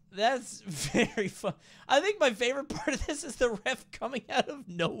 That's very fun. I think my favorite part of this is the ref coming out of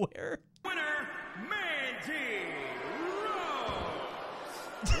nowhere. Winner, Mandy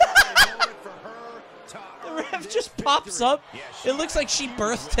Rose. What a moment for her to The earn ref this just pops victory. up. Yeah, It looks like she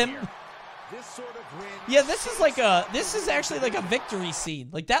birthed him. This sort of win. Yeah, this is actually like a victory scene.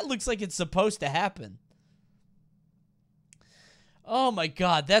 Like, that looks like it's supposed to happen. Oh my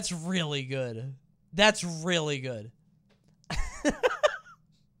god, that's really good. That's really good.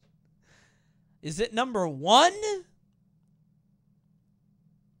 Is it number 1?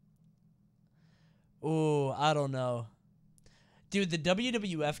 Ooh, I don't know. Dude, the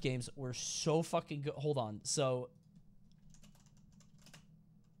WWF games were so fucking good. Hold on. So,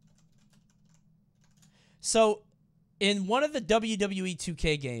 in one of the WWE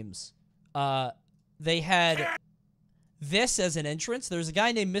 2K games, they had this as an entrance. There's a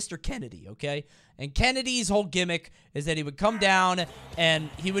guy named Mr. Kennedy, okay? And Kennedy's whole gimmick is that he would come down and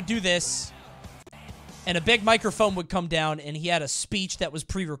he would do this, and a big microphone would come down, and he had a speech that was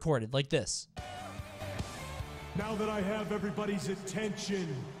pre-recorded, like this. Now that I have everybody's attention.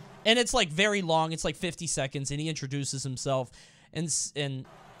 And it's like very long. It's like 50 seconds, and he introduces himself, and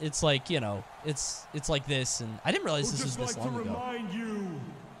it's like, you know, it's like this, and I didn't realize this was this long ago. Just like to remind you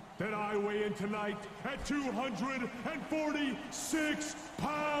that I weigh in tonight at 246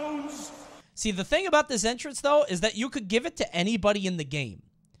 pounds. See, the thing about this entrance, though, is that you could give it to anybody in the game.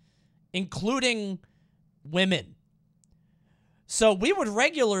 including women. So we would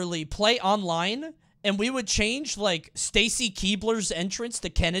regularly play online, and we would change, like, Stacy Keebler's entrance to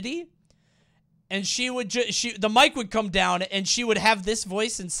Kennedy, and she would the mic would come down, and she would have this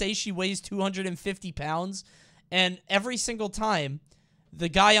voice and say she weighs 250 pounds, and every single time, the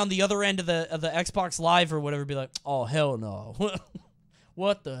guy on the other end of the Xbox Live or whatever would be like, oh, hell no.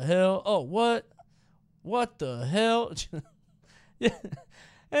 What the hell? Oh, what? What the hell?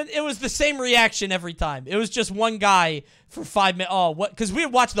 And it was the same reaction every time. It was just one guy for 5 minutes. Oh, what? Because we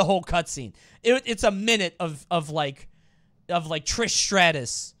would watch the whole cutscene. It's a minute of Trish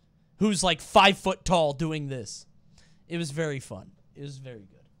Stratus, who's like 5 foot tall, doing this. It was very fun. It was very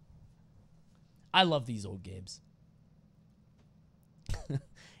good. I love these old games.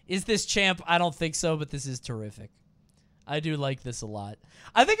 Is this champ? I don't think so, but this is terrific. I do like this a lot.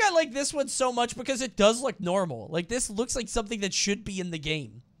 I think I like this one so much because it does look normal. Like, this looks like something that should be in the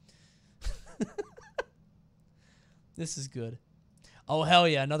game. This is good. Oh, hell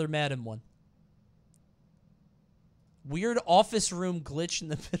yeah. Another Madden one. Weird office room glitch in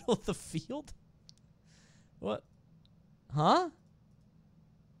the middle of the field? What? Huh?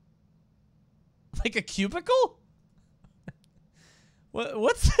 Like a cubicle?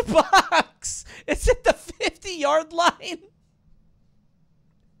 What's the box? It's at the 50-yard line.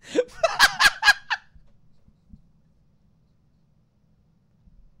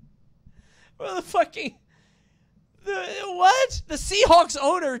 Well, what? The Seahawks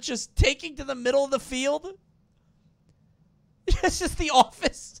owner just taking to the middle of the field? It's just the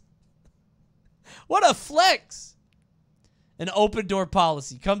office. What a flex. An open door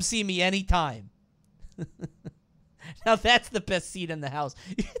policy. Come see me anytime. Now that's the best seat in the house.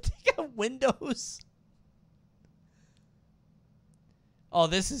 You got windows. Oh,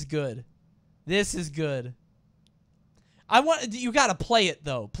 this is good. This is good. You gotta play it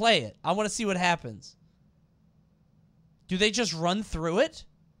though. Play it. I want to see what happens. Do they just run through it?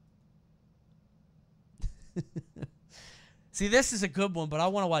 See, this is a good one, but I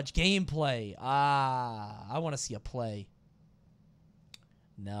want to watch gameplay. I want to see a play.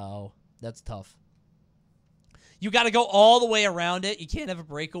 No, that's tough. You got to go all the way around it. You can't have a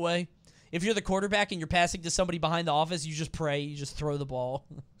breakaway. If you're the quarterback and you're passing to somebody behind the office, you just pray. You just throw the ball.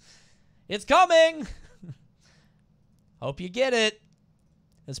 It's coming. Hope you get it.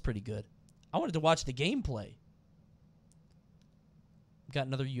 That's pretty good. I wanted to watch the gameplay. Got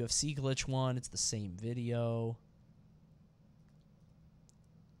another UFC glitch one. It's the same video.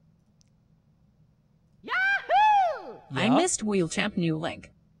 Yahoo! Yeah? I missed WheelChamp new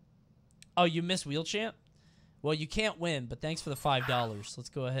link. Oh, you missed WheelChamp? Well, you can't win, but thanks for the $5. Let's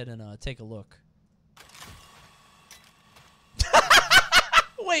go ahead and take a look.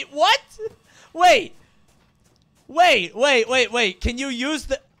 Wait, what? Wait. Can you use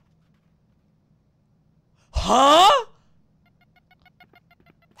the... Huh?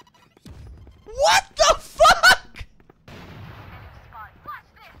 What the fuck?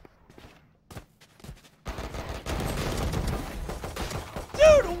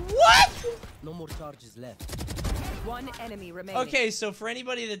 Dude, what? No more charges left. One enemy remaining. Okay, so for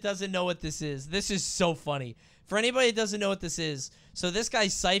anybody that doesn't know what this is so funny. For anybody that doesn't know what this is, so this guy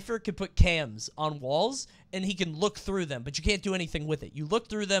Cypher can put cams on walls, and he can look through them, but you can't do anything with it. You look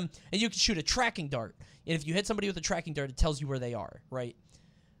through them, and you can shoot a tracking dart. And if you hit somebody with a tracking dart, it tells you where they are, right?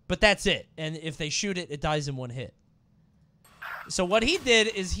 But that's it. And if they shoot it, it dies in one hit. So what he did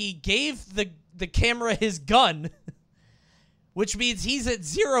is he gave the camera his gun, which means he's at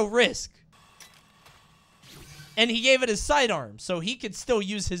 0 risk. And he gave it his sidearm, so he could still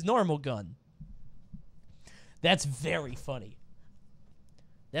use his normal gun. That's very funny.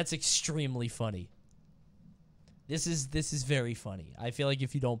 That's extremely funny. This is very funny. I feel like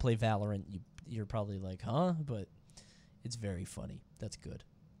if you don't play Valorant, you're probably like, huh? But it's very funny. That's good.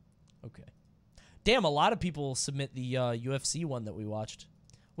 Okay. Damn, a lot of people submit the UFC one that we watched,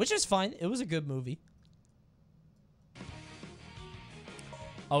 which is fine. It was a good movie.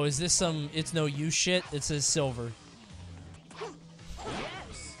 Oh, is this some It's No Use shit? It says silver.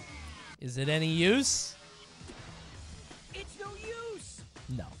 Yes. Is it any use? It's no use.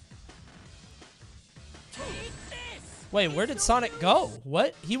 No. Take this. Wait, where did Sonic go?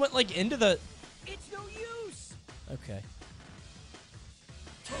 What? He went like into the... It's no use. Okay.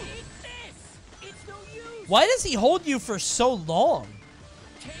 Take this. It's no use. Why does he hold you for so long?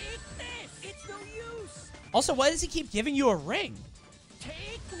 Take this. It's no use. Also, why does he keep giving you a ring?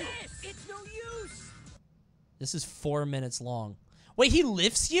 Take this. It's no use. This is 4 minutes long. Wait, he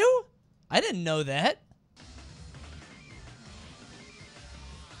lifts you? I didn't know that.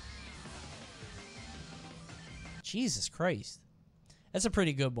 Jesus Christ. That's a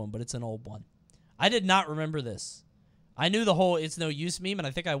pretty good one, but it's an old one. I did not remember this. I knew the whole "it's no use" meme, and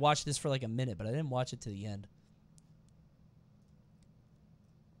I think I watched this for like a minute, but I didn't watch it to the end.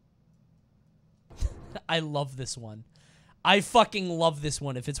 I love this one. I fucking love this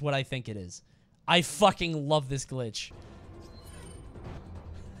one if it's what I think it is. I fucking love this glitch.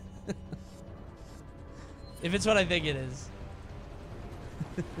 If it's what I think it is.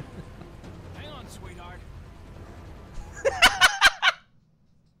 Hang on, sweetheart.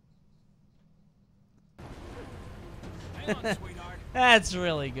 Hang on, sweetheart. That's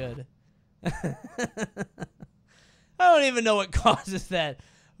really good. I don't even know what causes that.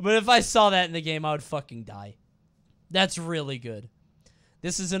 But if I saw that in the game, I would fucking die. That's really good.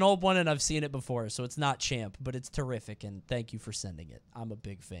 This is an old one, and I've seen it before, so it's not champ, but it's terrific, and thank you for sending it. I'm a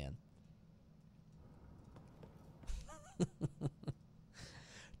big fan.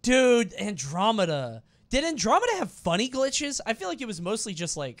 Dude, Andromeda. Did Andromeda have funny glitches? I feel like it was mostly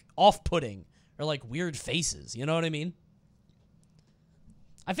just, like, off-putting or, like, weird faces. You know what I mean?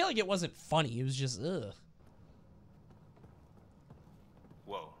 I feel like it wasn't funny. It was just, ugh.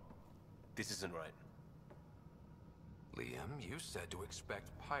 Whoa. This isn't right. Liam, you said to expect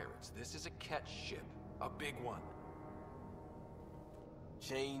pirates. This is a catch ship. A big one.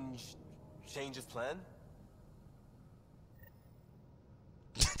 Change of plan?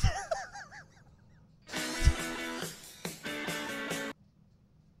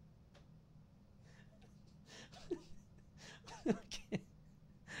 Okay.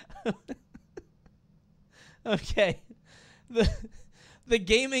 Okay. The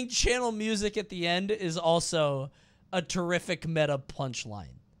gaming channel music at the end is also a terrific meta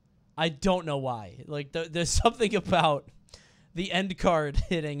punchline. I don't know why. Like, there's something about the end card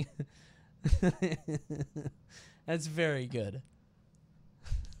hitting. That's very good.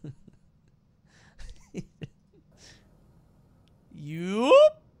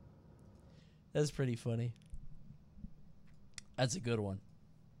 Yup. That's pretty funny. That's a good one.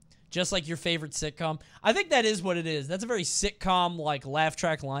 Just like your favorite sitcom. I think that is what it is. That's a very sitcom, like, laugh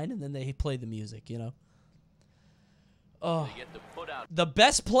track line, and then they play the music, you know? Oh. The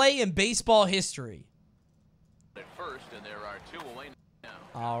best play in baseball history. At first, and there are 2 away now.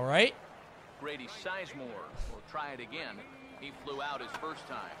 All right. Grady Sizemore will try it again. He flew out his first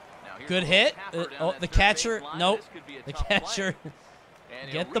time. Now, good hit. Oh, the catcher. Nope. The catcher.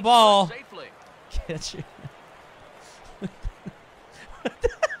 Get the ball. Catcher.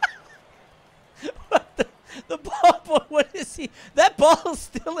 The ball, what is he? That ball is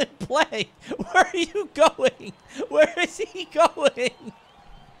still in play. Where are you going? Where is he going?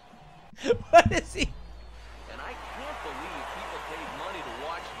 What is he? And I can't believe people paid money to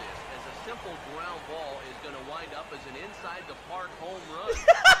watch this, as a simple ground ball is going to wind up as an inside the park home run.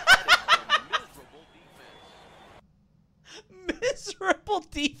 That is a miserable defense. Miserable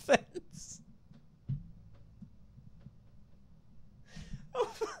defense.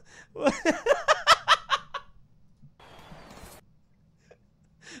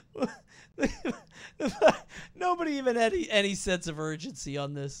 Nobody even had any sense of urgency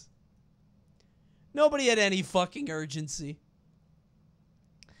on this. Nobody had any fucking urgency.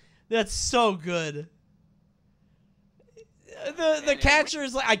 That's so good. The catcher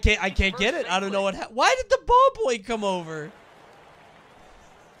is like, I can't get it. I don't know what happened. Why did the ball boy come over?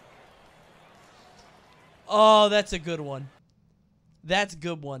 Oh, that's a good one. That's a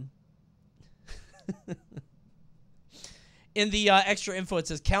good one. In the extra info, it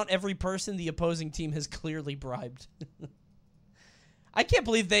says, count every person the opposing team has clearly bribed. I can't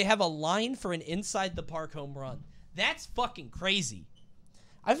believe they have a line for an inside the park home run. That's fucking crazy.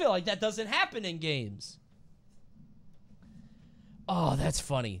 I feel like that doesn't happen in games. Oh, that's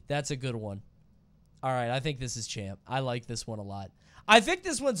funny. That's a good one. All right, I think this is champ. I like this one a lot. I think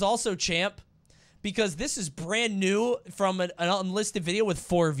this one's also champ because this is brand new from an unlisted video with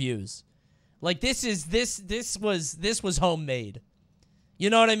 4 views. Like, this was homemade. You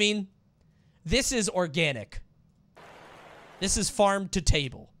know what I mean? This is organic. This is farm to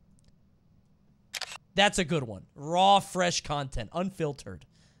table. That's a good one. Raw, fresh content. Unfiltered.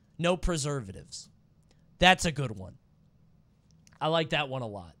 No preservatives. That's a good one. I like that one a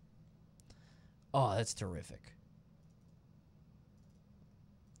lot. Oh, that's terrific.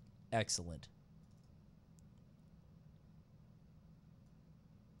 Excellent.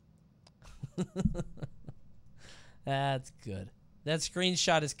 That's good. That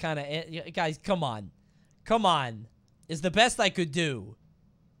screenshot is kind of... Guys, come on. Come on. It's the best I could do.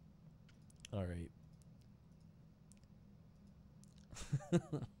 All right.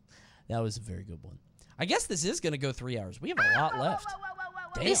 That was a very good one. I guess this is going to go 3 hours. We have a lot left.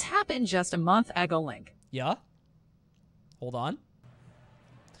 Damn. This happened just a month ago, Link. Yeah? Hold on.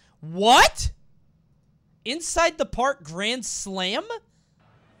 What? Inside the park grand slam?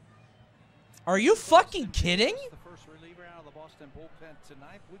 Are you fucking kidding? The first reliever out of the Boston bullpen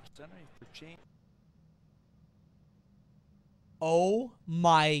tonight. Which center for change? Oh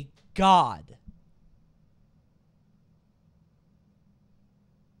my God.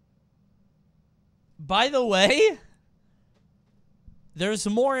 By the way, there's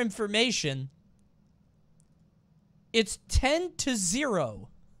more information. It's 10-0.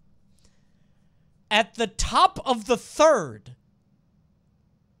 At the top of the third.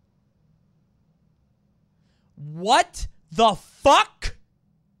 What the fuck?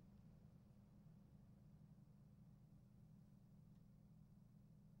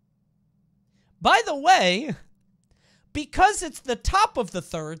 By the way, because it's the top of the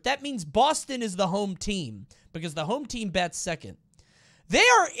third, that means Boston is the home team, because the home team bats second. They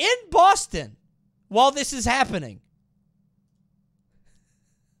are in Boston while this is happening.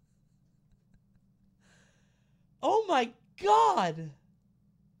 Oh my God.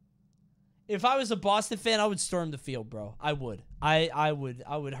 If I was a Boston fan, I would storm the field, bro. I would. I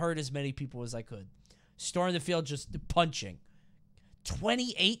would hurt as many people as I could. Storm the field, just punching.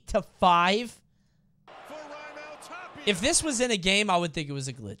 28-5. If this was in a game, I would think it was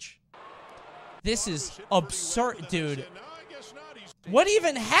a glitch. This is absurd, dude. What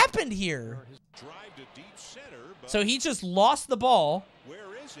even happened here? So he just lost the ball.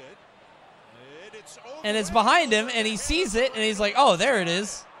 And it's behind him, and he sees it, and he's like, oh, there it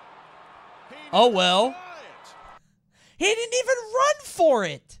is. Oh, well. He didn't even run for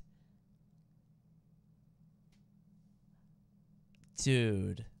it.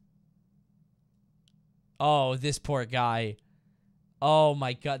 Dude. Oh, this poor guy. Oh,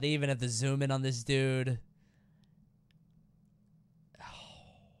 my God. They even have to zoom in on this dude.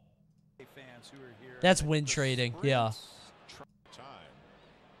 That's win trading. Yeah.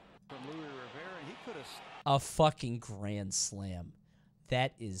 A fucking grand slam.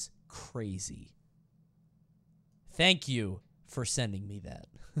 That is crazy. Thank you for sending me that.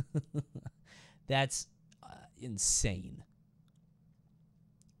 That's insane.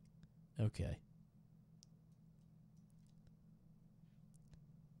 Okay.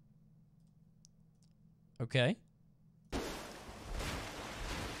 Okay.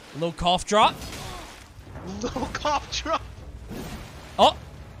 Low cough drop. Low cough drop. Oh.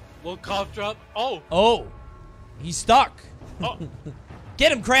 Low cough drop. Oh. Oh. He's stuck. Oh.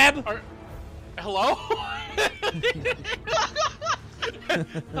 Get him, Crab. Hello?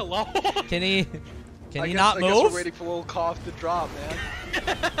 Hello? Can he I not guess move? we're waiting for a little cough to drop, man.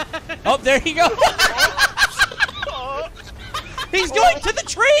 Oh, there he goes. He's going to the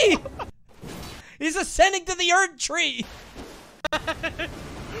tree. He's ascending to the earth tree.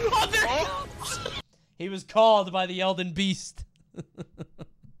 Oh, there he goes. He was called by the Elden Beast.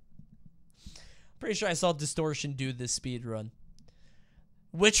 Pretty sure I saw Distortion do this speed run.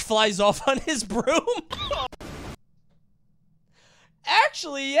 Witch flies off on his broom.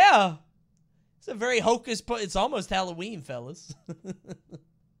 Actually, yeah. It's a very hocus pocus. It's almost Halloween, fellas.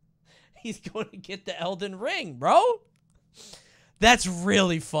 He's going to get the Elden Ring, bro. That's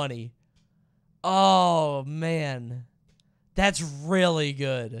really funny. Oh, man. That's really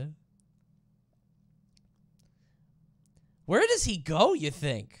good. Where does he go, you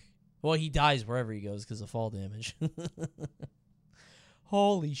think? Well, he dies wherever he goes because of fall damage.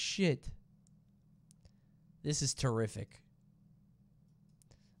 Holy shit. This is terrific.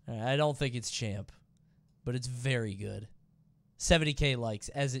 I don't think it's champ, but it's very good. 70K likes,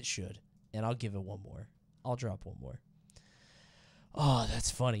 as it should. And I'll give it one more. I'll drop one more. Oh,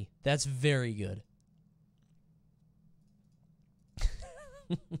 that's funny. That's very good.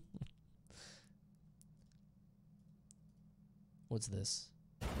 What's this?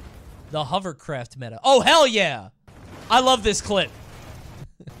 The hovercraft meta. Oh, hell yeah! I love this clip.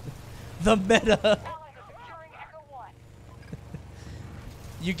 The meta.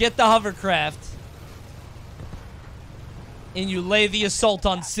 You get the hovercraft, and you lay the assault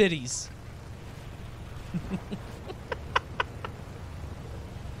on cities.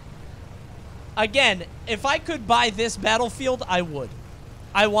 Again, if I could buy this battlefield, I would.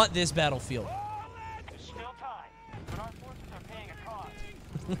 I want this battlefield. There's still time, but our forces are paying a cost.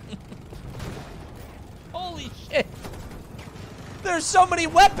 Holy shit. There's so many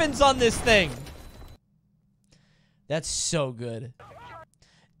weapons on this thing. That's so good.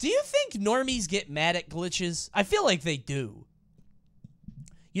 Do you think normies get mad at glitches? I feel like they do.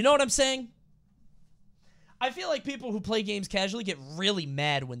 You know what I'm saying? I feel like people who play games casually get really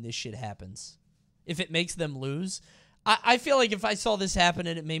mad when this shit happens. If it makes them lose. I feel like if I saw this happen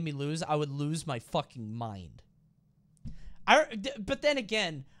and it made me lose, I would lose my fucking mind. But then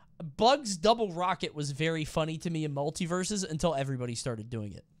again, Bugs double rocket was very funny to me in multiverses until everybody started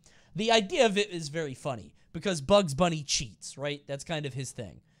doing it. The idea of it is very funny because Bugs Bunny cheats, right? That's kind of his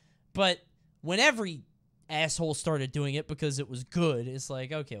thing. But when every asshole started doing it because it was good, it's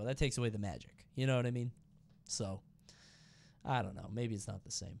like, okay, well, that takes away the magic. You know what I mean? So, I don't know. Maybe it's not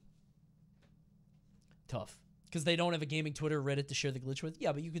the same. Tough. Because they don't have a gaming Twitter or Reddit to share the glitch with?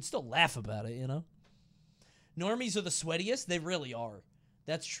 Yeah, but you could still laugh about it, you know? Normies are the sweatiest? They really are.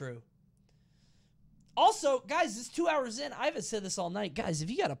 That's true. Also, guys, it's 2 hours in. I haven't said this all night. Guys, if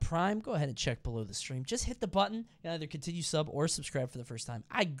you got a Prime, go ahead and check below the stream. Just hit the button and either continue sub or subscribe for the first time.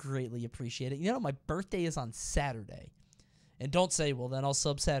 I greatly appreciate it. You know, my birthday is on Saturday. And don't say, well, then I'll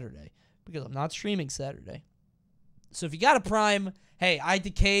sub Saturday. Because I'm not streaming Saturday. So if you got a Prime, hey, I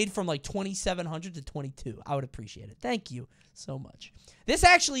decayed from like 2,700 to 22. I would appreciate it. Thank you so much. This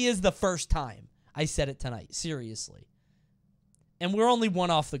actually is the first time I said it tonight. Seriously. And we're only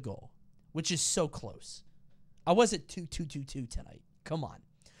one off the goal, which is so close. I was at 2,222 tonight. Come on.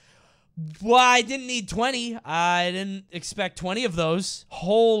 Well, I didn't need 20. I didn't expect 20 of those.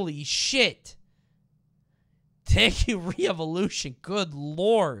 Holy shit. Thank you, Re-Evolution. Good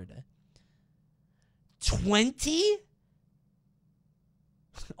Lord. 20?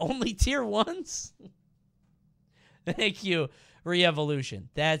 Only tier 1s? Thank you, Re-Evolution.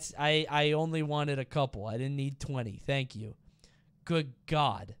 That's I only wanted a couple. I didn't need 20. Thank you. Good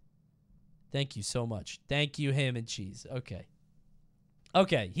God. Thank you so much. Thank you, ham and cheese. Okay.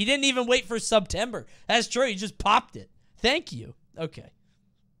 Okay. He didn't even wait for September. That's true. He just popped it. Thank you. Okay.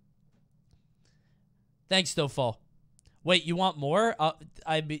 Thanks, Stowfall. Wait, you want more?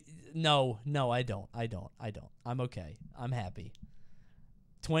 No, I don't. I'm okay. I'm happy.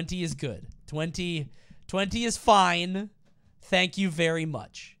 20 is good. 20 is fine. Thank you very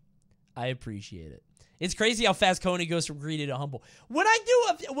much. I appreciate it. It's crazy how fast Coney goes from greedy to humble. When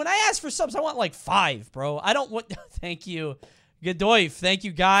I ask for subs, I want like 5, bro. I don't want... Thank you, Godoyf. Thank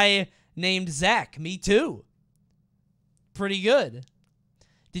you, guy named Zach. Me too. Pretty good.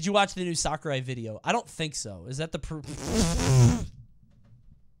 Did you watch the new Sakurai video? I don't think so. Is that the...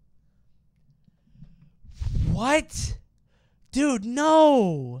 What? Dude,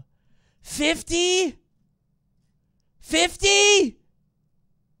 no. 50? 50?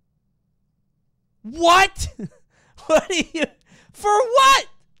 What? What are you... For what?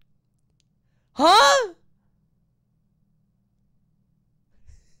 Huh?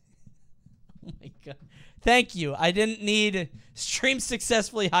 Oh my God. Thank you. I didn't need... Stream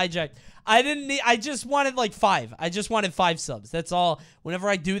successfully hijacked. I just wanted like 5. I just wanted 5 subs. That's all. Whenever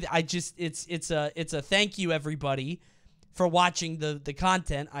I do that, it's a thank you, everybody, for watching the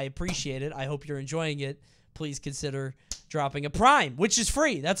content. I appreciate it. I hope you're enjoying it. Please consider dropping a Prime, which is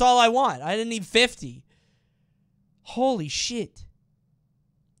free. That's all I want. I didn't need 50. Holy shit.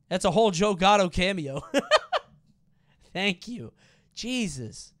 That's a whole Joe Gatto cameo. Thank you.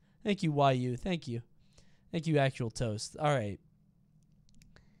 Jesus. Thank you, YU. Thank you. Thank you, Actual Toast. All right.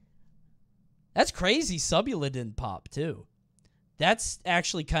 That's crazy Subula didn't pop, too. That's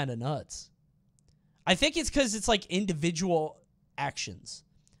actually kind of nuts. I think it's because it's, like, individual actions.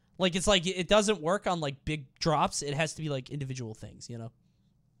 Like, it's like, it doesn't work on, like, big drops. It has to be, like, individual things, you know?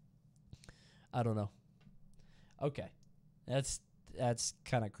 I don't know. Okay. That's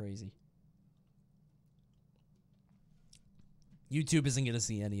kind of crazy. YouTube isn't going to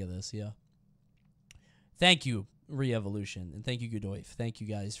see any of this, yeah. Thank you, Re-Evolution, and thank you, Godoyf. Thank you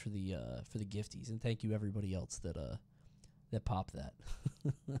guys for the gifties, and thank you everybody else that popped that.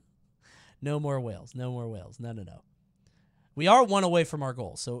 No more whales. No more whales. No. We are 1 away from our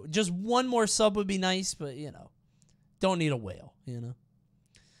goal, so just 1 more sub would be nice, but, you know, don't need a whale, you know?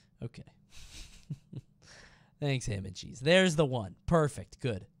 Okay. Thanks, ham and cheese. There's the 1. Perfect.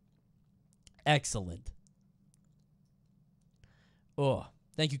 Good. Excellent. Oh,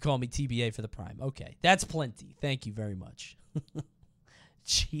 thank you, call me TBA for the Prime. Okay, that's plenty. Thank you very much.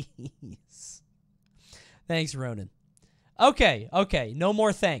 Jeez. Thanks, Ronan. Okay, no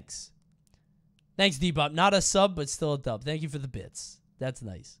more thanks. Thanks, Debop. Not a sub, but still a dub. Thank you for the bits. That's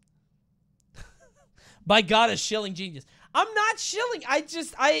nice. By God, a shilling genius. I'm not shilling.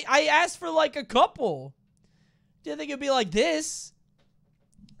 I asked for like a couple. Didn't think it'd be like this.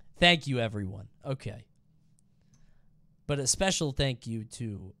 Thank you, everyone. Okay. But a special thank you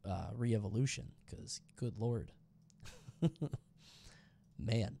to Re-Evolution, because good Lord.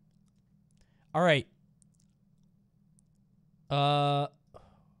 Man. All right.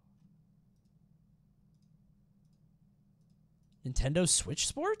 Nintendo Switch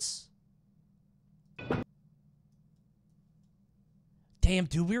Sports? Damn,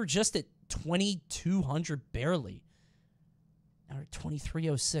 dude, we were just at 2,200 barely. Now All right,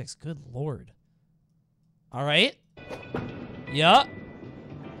 2306. Good lord. All right. Yeah.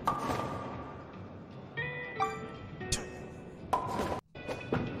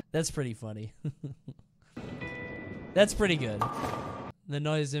 That's pretty funny. That's pretty good. The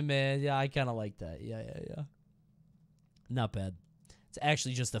noise in man. Yeah, I kind of like that. Yeah. Not bad. It's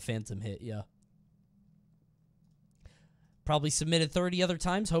actually just a phantom hit. Yeah. Probably submitted 30 other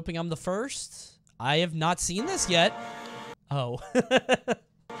times, hoping I'm the first. I have not seen this yet. Oh.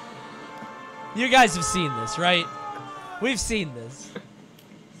 You guys have seen this, right? We've seen this.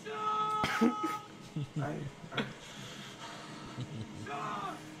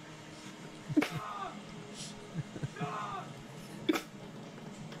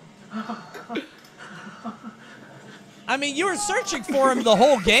 I mean, you were searching for him the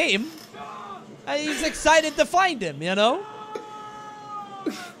whole game. He's excited to find him, you know?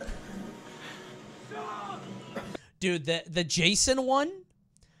 Dude, the Jason one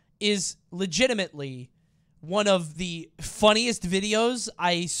is legitimately one of the funniest videos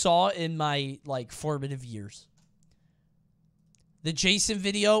I saw in my, like, formative years. The Jason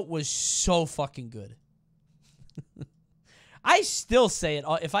video was so fucking good. I still say it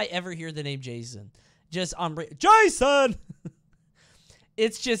if I ever hear the name Jason. Just on Jason!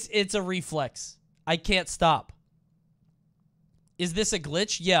 It's a reflex. I can't stop. Is this a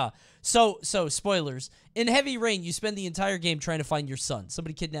glitch? Yeah. So spoilers. In Heavy Rain, you spend the entire game trying to find your son.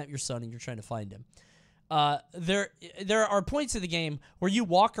 Somebody kidnapped your son and you're trying to find him. There are points in the game where you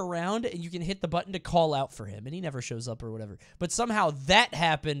walk around and you can hit the button to call out for him, and he never shows up or whatever. But somehow that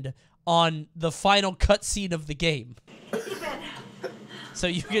happened on the final cutscene of the game. So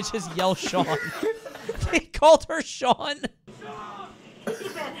you could just yell Sean. They called her Sean.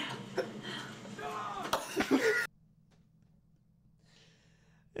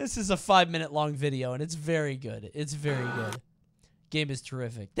 This is a 5-minute long video, and it's very good. It's very good. Game is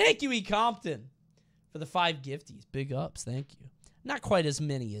terrific. Thank you, E. Compton, for the 5 gifties. Big ups. Thank you. Not quite as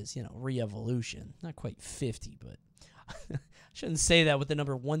many as, you know, Re-Evolution. Not quite 50, but I shouldn't say that with the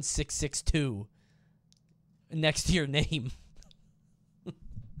number 1662 next to your name.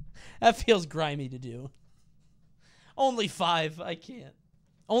 That feels grimy to do. Only 5. I can't.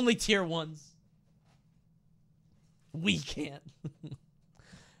 Only tier 1s. We can't.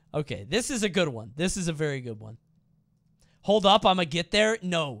 Okay, this is a good one. This is a very good one. Hold up, I'm gonna get there.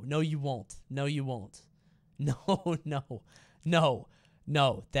 No, you won't. No, you won't. No.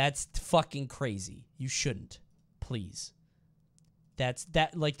 That's fucking crazy. You shouldn't. Please.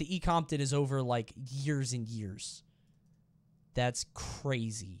 Like, the E. Compton is over, like, years and years. That's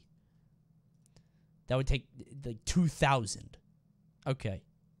crazy. That would take, like, 2,000. Okay.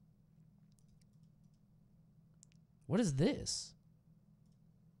 What is this?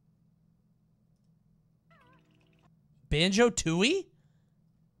 Banjo-Tooie?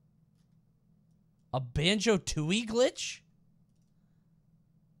 A Banjo-Tooie glitch?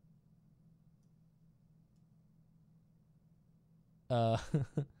 So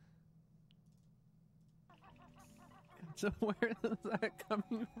where is that coming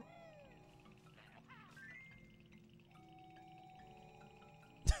from?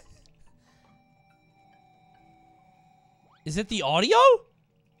 Is it the audio?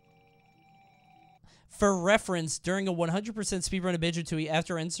 For reference, during a 100% speedrun of Banjo-Tooie,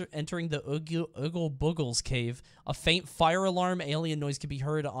 after entering the Oogle Boogles cave, a faint fire alarm alien noise could be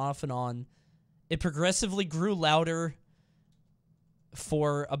heard off and on. It progressively grew louder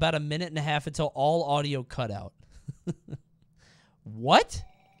for about 1.5 minutes until all audio cut out. What?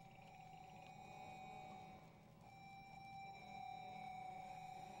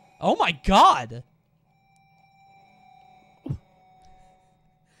 Oh my god!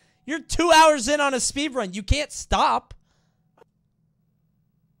 You're 2 hours in on a speedrun. You can't stop.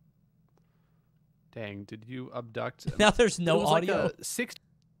 Dang, did you abduct him? Now there's no audio. Like a 6.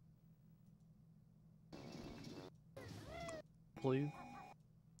 Please.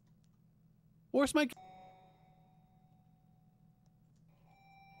 Where's my...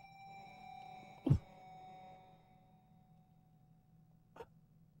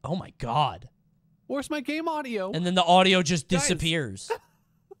 Oh my god. Where's my game audio? And then the audio just disappears.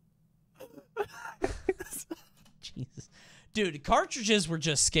 Jesus. Dude, cartridges were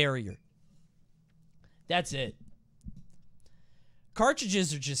just scarier. That's it.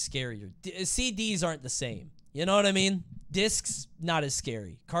 Cartridges are just scarier. CDs aren't the same. You know what I mean? Discs, not as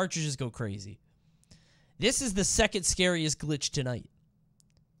scary. Cartridges go crazy. This is the second scariest glitch tonight.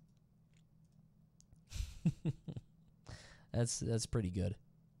 That's pretty good.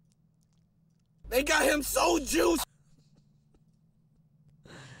 They got him so juiced.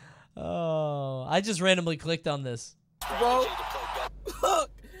 Oh, I just randomly clicked on this. Bro,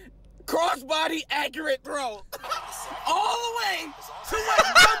 Look, crossbody accurate throw. All the way to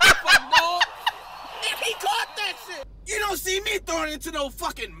West Wonderful, dog. And he caught that shit. You don't see me throwing into no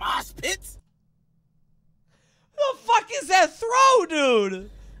fucking mosh pits. The fuck is that throw, dude?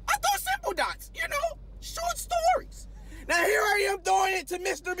 I throw simple dots, you know? Short stories. Now here I am throwing it to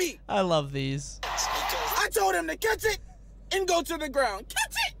Mr. B. I love these. I told him to catch it and go to the ground.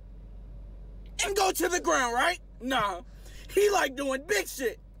 Catch it and go to the ground, right? Nah. He like doing big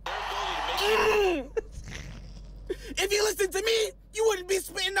shit. If you listen to me, you wouldn't be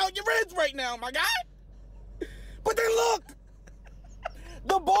spitting out your ribs right now, my guy. But then look,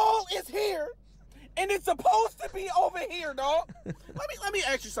 the ball is here, and it's supposed to be over here, dog. Let me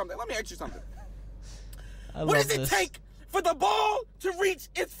ask you something. What does it take for the ball to reach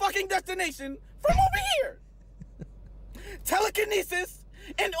its fucking destination from over here? Telekinesis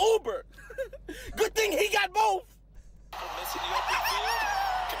and Uber. Good thing he got both.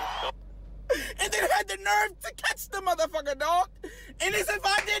 And then had the nerve to catch the motherfucker, dog. And as if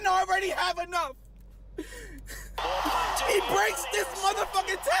I didn't already have enough. He breaks this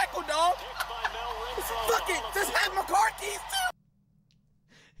motherfucking tackle, dog. Fuck it, just have my car keys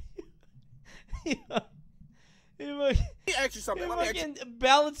too. Let me ask you something. He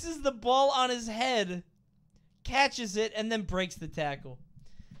balances the ball on his head, catches it, and then breaks the tackle.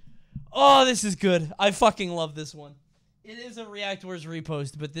 Oh, this is good. I fucking love this one. It is a React Wars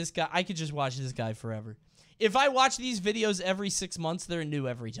repost, but this guy, I could just watch this guy forever. If I watch these videos every 6 months, they're new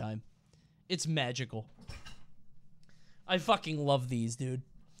every time. It's magical. I fucking love these, dude.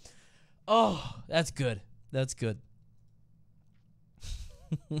 Oh, that's good. That's good.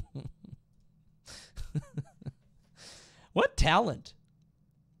 What talent?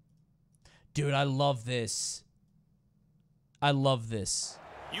 Dude, I love this. I love this.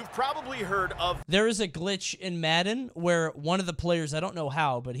 You've probably heard of... There is a glitch in Madden where one of the players, I don't know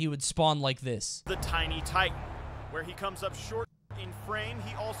how, but he would spawn like this. The Tiny Titan, where he comes up short in frame,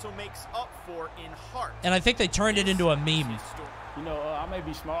 he also makes up for in heart. And I think they turned it into a meme. You know, I may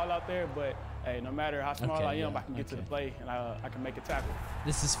be small out there, but hey, no matter how small I am, I can get to the play and I can make a tackle.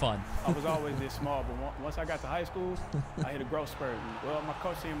 This is fun. I was always this small, but once I got to high school, I hit a growth spurt. Well, my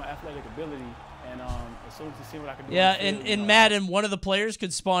coach seen my athletic ability, and as soon as he seen what I could do. Yeah, in Madden, one of the players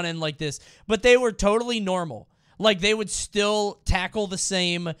could spawn in like this, but they were totally normal. Like, they would still tackle the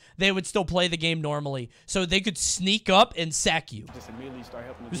same. They would still play the game normally. So they could sneak up and sack you. Just immediately start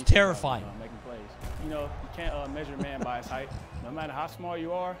helping the it was defense terrifying. Out, making plays. You know, you can't measure a man by his height. No matter how small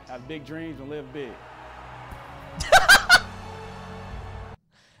you are, have big dreams and live big.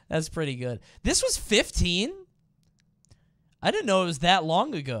 That's pretty good. This was 15? I didn't know it was that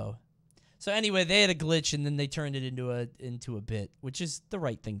long ago. So anyway, they had a glitch, and then they turned it into a bit, which is the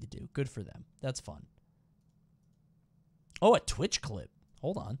right thing to do. Good for them. That's fun. Oh, a Twitch clip.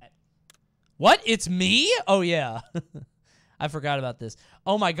 Hold on. What? It's me? Oh, yeah. I forgot about this.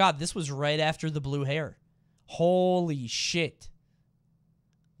 Oh, my God. This was right after the blue hair. Holy shit.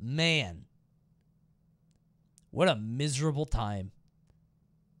 Man. What a miserable time.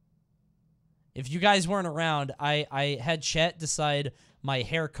 If you guys weren't around, I had chat decide my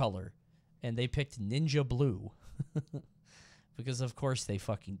hair color, and they picked Ninja Blue. Because, of course, they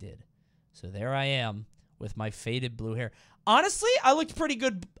fucking did. So there I am with my faded blue hair. Honestly, I looked pretty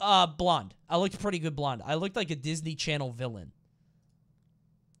good blonde. I looked like a Disney Channel villain.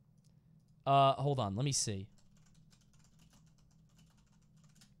 Hold on. Let me see.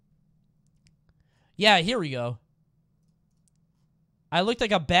 Yeah, here we go. I looked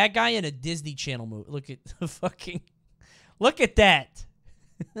like a bad guy in a Disney Channel movie. Look at the fucking... Look at that.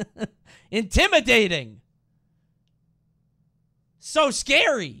 Intimidating. So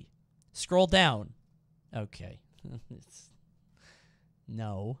scary. Scroll down. Okay.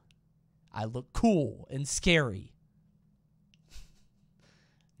 No. I look cool and scary.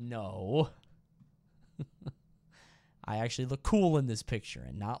 No. I actually look cool in this picture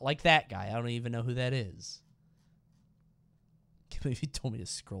and not like that guy. I don't even know who that is. Can't believe he told me to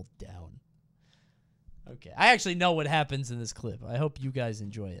scroll down. Okay. I actually know what happens in this clip. I hope you guys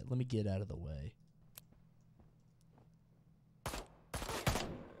enjoy it. Let me get out of the way.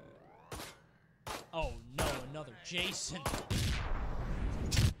 Oh no, another Jason.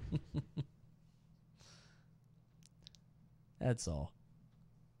 That's all.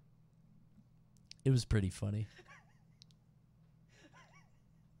 It was pretty funny.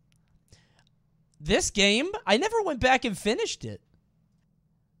 This game, I never went back and finished it.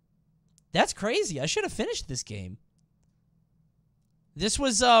 That's crazy. I should have finished this game. This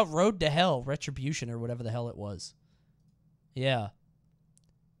was Road to Hell, Retribution, or whatever the hell it was. Yeah.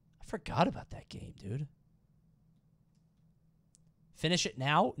 I forgot about that game, dude. Finish it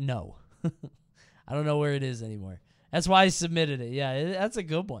now? No. I don't know where it is anymore. That's why I submitted it. Yeah, that's a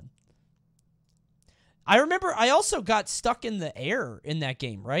good one. I remember I also got stuck in the air in that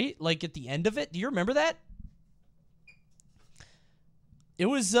game, right? Like at the end of it. Do you remember that? It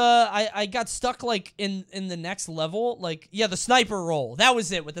was, I got stuck, like, in the next level. Like, yeah, the sniper roll. That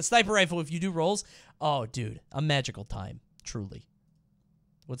was it. With the sniper rifle, if you do rolls. Oh, dude. A magical time. Truly.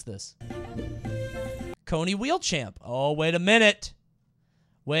 What's this? Coney WheelChamp. Oh, wait a minute.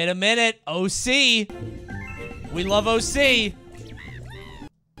 Wait a minute. OC. We love OC.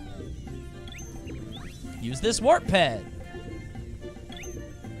 Use this warp pad.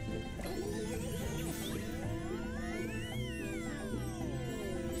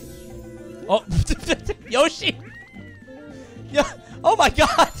 Oh, Yoshi. Yeah. Oh my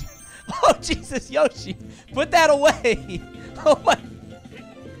God. Oh Jesus, Yoshi. Put that away. Oh my.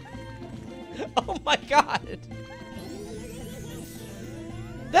 Oh my God.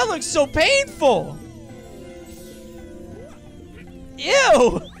 That looks so painful.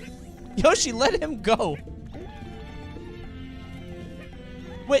 Ew. Yoshi, let him go.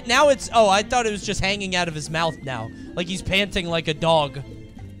 Wait, now it's... Oh, I thought it was just hanging out of his mouth now. Like he's panting like a dog.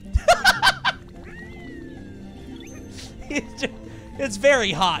 It's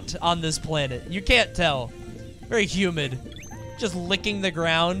very hot on this planet. You can't tell. Very humid. Just licking the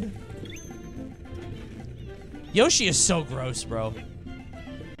ground. Yoshi is so gross, bro.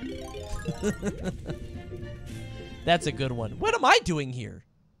 That's a good one. What am I doing here?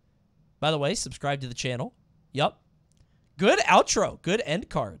 By the way, subscribe to the channel. Yup. Good outro. Good end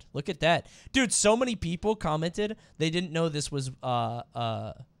card. Look at that. Dude, so many people commented they didn't know this was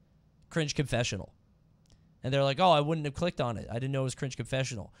Cringe Confessional. And they're like, oh, I wouldn't have clicked on it. I didn't know it was Cringe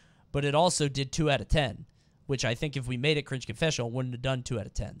Confessional. But it also did 2 out of 10, which I think if we made it Cringe Confessional, it wouldn't have done 2 out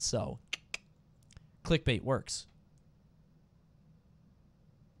of 10. So, clickbait works.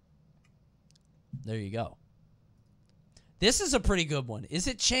 There you go. This is a pretty good one. Is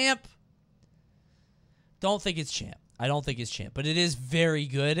it Champ? Don't think it's Champ. I don't think it's Champ. But it is very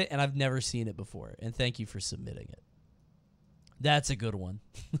good, and I've never seen it before. And thank you for submitting it. That's a good one.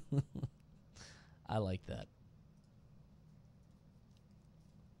 I like that.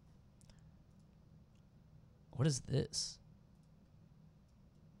 What is this?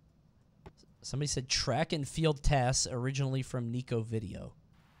 Somebody said track and field tasks originally from Nico Video.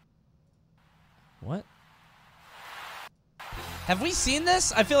 What? Have we seen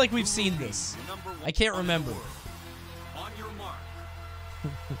this? I feel like we've seen this. I can't remember. On your mark.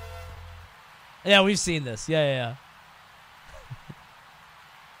 Yeah, we've seen this. Yeah.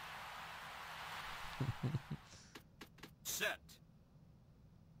 Set.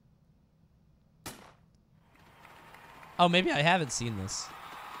 Oh, maybe I haven't seen this.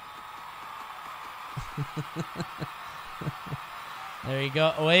 There you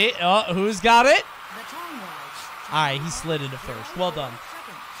go. Wait. Oh, who's got it? Alright, he slid into first. Well done.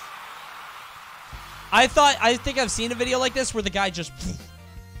 I think I've seen a video like this where the guy just...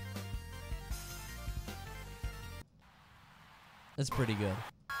 That's pretty good.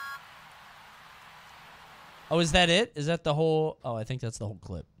 Oh, is that it? Is that the whole... Oh, I think that's the whole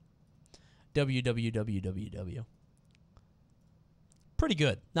clip. WWWWW. Pretty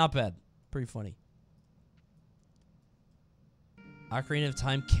good. Not bad. Pretty funny. Ocarina of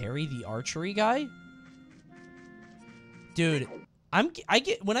Time carry the archery guy? Dude, I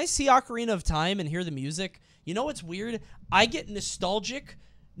get when I see Ocarina of Time and hear the music, you know what's weird? I get nostalgic,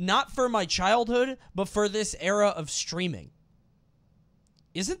 not for my childhood, but for this era of streaming.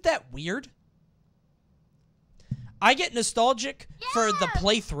 Isn't that weird? I get nostalgic for the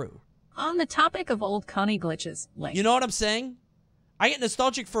playthrough. On the topic of old Coney glitches, like, you know what I'm saying? I get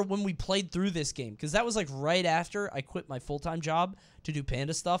nostalgic for when we played through this game, because that was like right after I quit my full-time job to do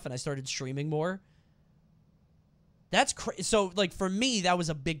Panda stuff and I started streaming more. That's crazy. So like for me, that was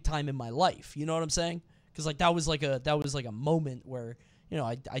a big time in my life. You know what I'm saying? Because like that was like a moment where, you know,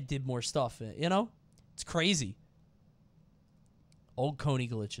 I did more stuff. You know, it's crazy. Old Coney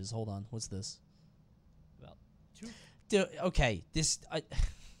glitches. Hold on, what's this? About 2. Dude, okay, this.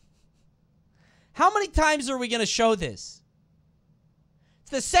 How many times are we gonna show this?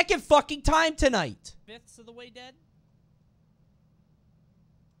 It's the second fucking time tonight. Fifths of the way dead.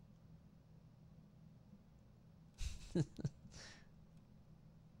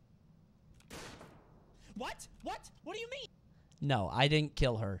 What? What do you mean? No, I didn't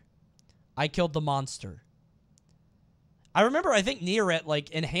kill her. I killed the monster. I remember, I think Neoret, like,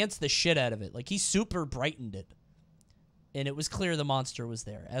 enhanced the shit out of it. Like, he super brightened it. And it was clear the monster was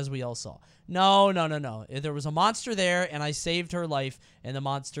there, as we all saw. No. There was a monster there, and I saved her life, and the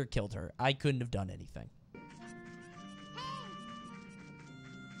monster killed her. I couldn't have done anything.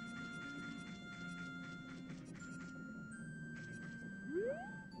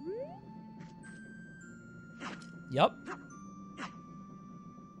 Yup.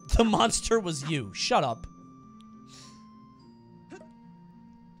 The monster was you. Shut up.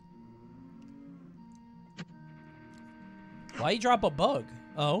 Why you drop a bug?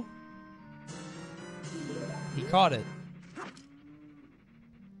 Oh. He caught it.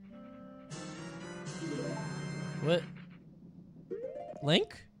 What?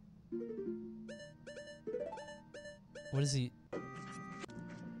 Link? What is he?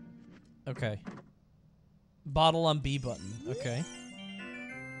 Okay. Bottle on B button. Okay.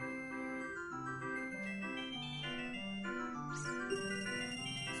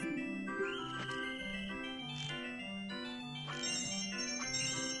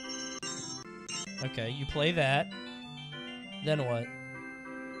 Okay, you play that. Then what?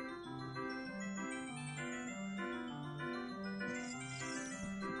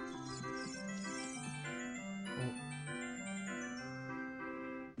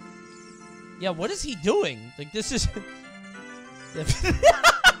 Yeah, what is he doing? Like, this is...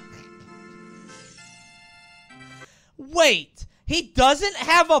 Wait! He doesn't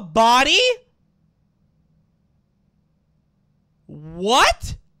have a body?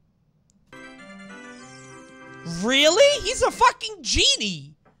 What? Really? He's a fucking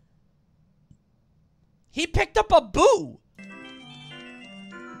genie! He picked up a boo!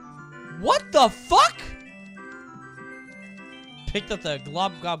 What the fuck? Picked up the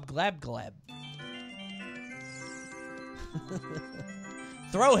glob glob glab glab.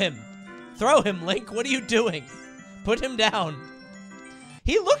 Throw him. Throw him, Link. What are you doing? Put him down.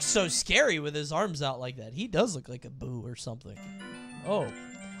 He looks so scary with his arms out like that. He does look like a boo or something. Oh.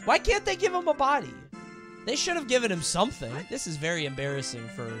 Why can't they give him a body? They should have given him something. This is very embarrassing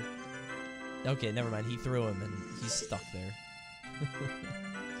for... Okay, never mind. He threw him and he's stuck there.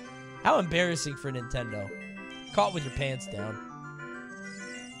 How embarrassing for Nintendo. Caught with your pants down.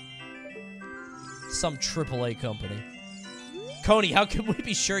 Some AAA company. Coney, how can we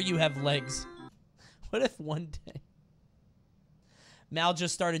be sure you have legs? What if one day Mal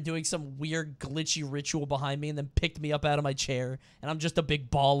just started doing some weird glitchy ritual behind me and then picked me up out of my chair and I'm just a big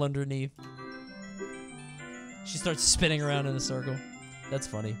ball underneath? She starts spinning around in a circle. That's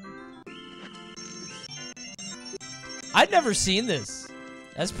funny. I've never seen this.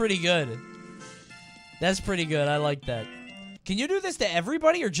 That's pretty good. That's pretty good. I like that. Can you do this to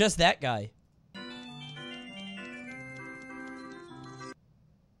everybody or just that guy?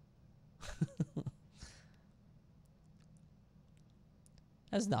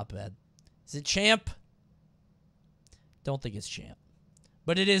 That's not bad. Is it Champ? Don't think it's Champ.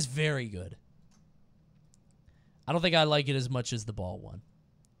 But it is very good. I don't think I like it as much as the ball one.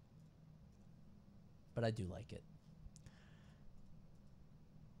 But I do like it.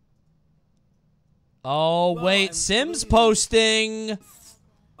 Oh, wait. Sims posting.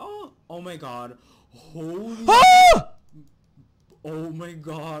 Oh my god. Holy. Ah! Oh my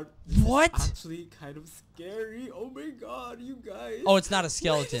god. What? This is actually kind of scary. Oh my god, you guys. Oh, it's not a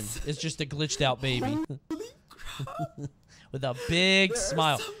skeleton. It's just a glitched out baby. Holy crap. With a big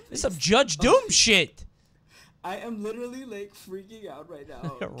smile. It's some Judge Doom shit. I am literally like freaking out right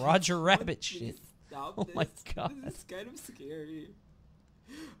now. Roger Rabbit shit. Oh my god. This is kind of scary.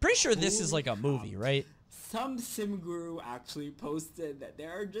 Pretty sure this is like a movie, right? Some sim guru actually posted that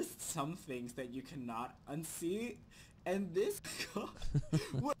there are just some things that you cannot unsee. And this, god,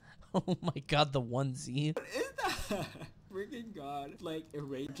 what oh my god, the onesie. What is that? Freaking god, like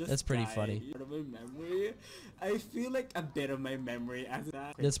erase just That's pretty funny. Out of my memory. I feel like a bit of my memory as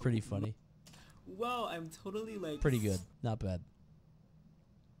that. That's pretty funny. Well, I'm totally like pretty good, not bad.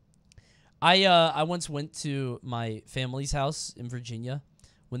 I once went to my family's house in Virginia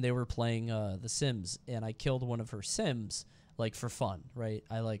when they were playing The Sims, and I killed one of her Sims like for fun, right?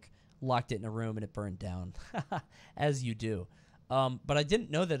 I like locked it in a room and it burned down, as you do. But I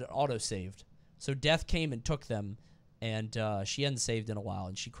didn't know that it auto-saved. So Death came and took them, and she hadn't saved in a while,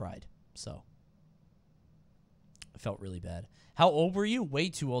 and she cried. So I felt really bad. How old were you? Way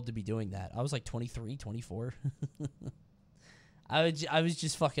too old to be doing that. I was like 23, 24. I was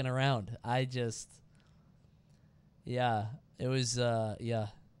just fucking around. Yeah, it was, yeah.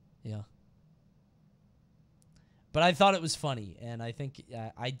 But I thought it was funny, and I think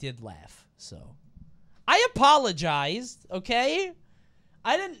I did laugh, so. I apologized, okay?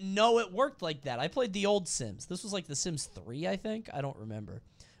 I didn't know it worked like that. I played the old Sims. This was like the Sims 3, I think. I don't remember.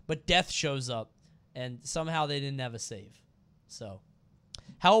 But Death shows up, and somehow they didn't have a save. So,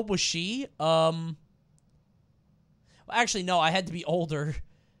 how old was she? Well, actually, no, I had to be older,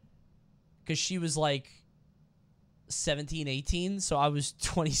 because she was like 17, 18, so I was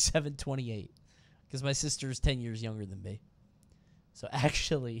 27, 28. Because my sister is 10 years younger than me. So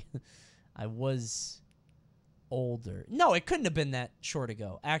actually, I was older. No, it couldn't have been that short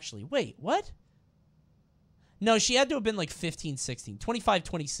ago. Actually, wait, what? No, she had to have been like 15, 16, 25,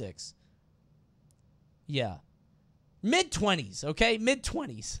 26. Yeah. Mid-20s, okay?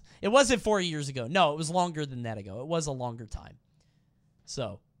 Mid-20s. It wasn't 4 years ago. No, it was longer than that ago. It was a longer time.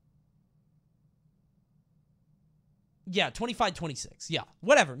 So. Yeah, 25, 26. Yeah,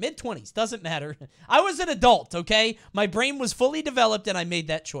 whatever. Mid-20s. Doesn't matter. I was an adult, okay? My brain was fully developed and I made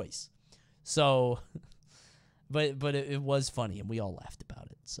that choice. So, but it was funny and we all laughed about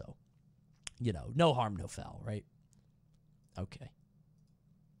it. So, you know, no harm, no foul, right? Okay.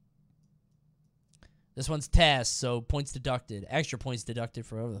 This one's task, so points deducted. Extra points deducted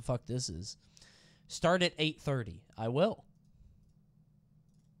for whatever the fuck this is. Start at 8:30. I will.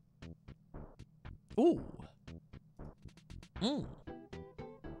 Ooh.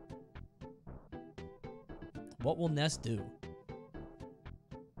 What will Ness do?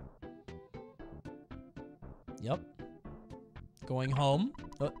 Yep. Going home.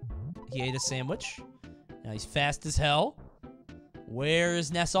 Oh, he ate a sandwich. Now he's fast as hell. Where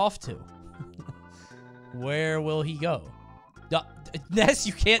is Ness off to? Where will he go? Ness,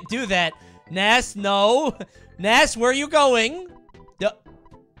 you can't do that. Ness, no. Ness, where are you going?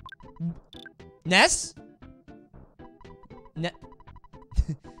 Ness?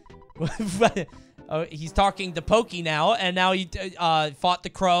 Oh, he's talking to Pokey now, and now he fought the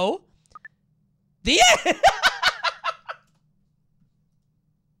crow. The end!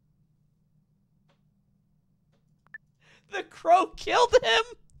 The crow killed him!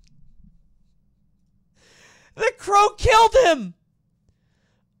 The crow killed him!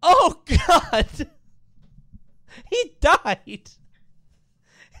 Oh, God! He died!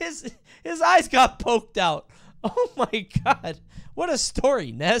 His eyes got poked out. Oh, my God. What a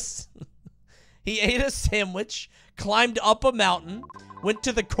story, Ness. He ate a sandwich, climbed up a mountain, went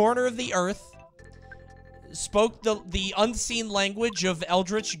to the corner of the earth, spoke the unseen language of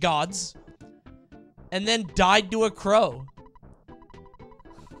eldritch gods, and then died to a crow.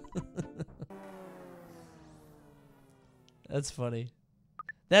 That's funny.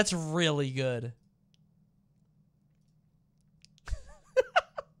 That's really good.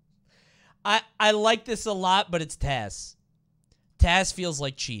 I like this a lot, but it's TAS. TAS feels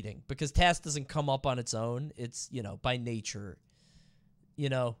like cheating because TAS doesn't come up on its own. It's, you know, by nature, you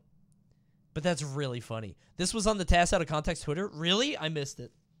know. But that's really funny. This was on the TAS Out of Context Twitter. Really? I missed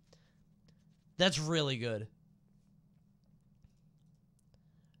it. That's really good.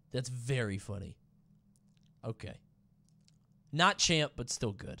 That's very funny. Okay. Not champ, but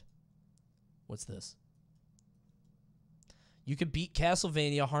still good. What's this? You could beat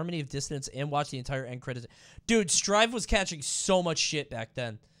Castlevania, Harmony of Dissonance, and watch the entire end credits. Dude, Strive was catching so much shit back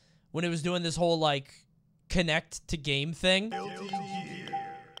then. When it was doing this whole, like, connect to game thing.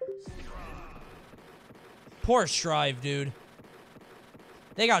 Poor Strive, dude.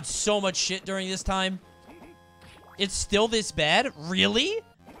 They got so much shit during this time. It's still this bad? Really?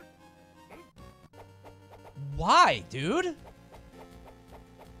 Why, dude?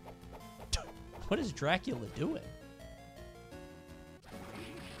 What is Dracula doing?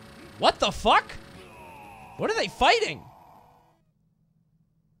 What the fuck? What are they fighting?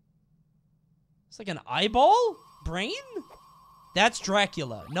 It's like an eyeball? Brain? That's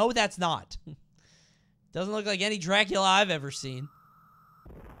Dracula. No, that's not. Doesn't look like any Dracula I've ever seen.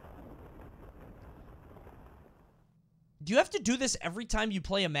 Do you have to do this every time you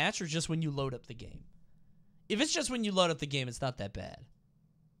play a match or just when you load up the game? If it's just when you load up the game, it's not that bad.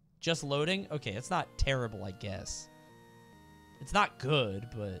 Just loading? Okay, it's not terrible, I guess. It's not good,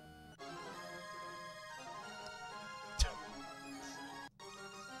 but...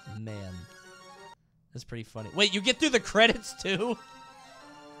 Man. That's pretty funny. Wait, you get through the credits, too?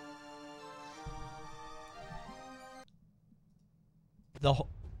 The whole...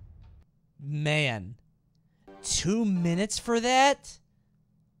 Man. 2 minutes for that?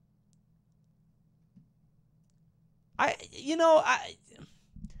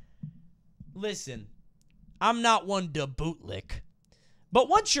 Listen, I'm not one to bootlick. But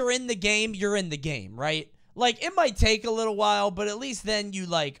once you're in the game, you're in the game, right? Like, it might take a little while, but at least then you,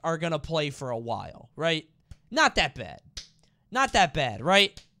 like, are gonna play for a while, right? Not that bad. Not that bad,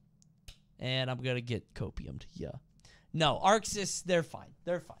 right? And I'm gonna get copiumed, yeah. No, Arxis, they're fine.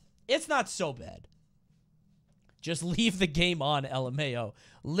 They're fine. It's not so bad. Just leave the game on, LMAO.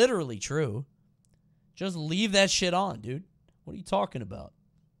 Literally true. Just leave that shit on, dude. What are you talking about?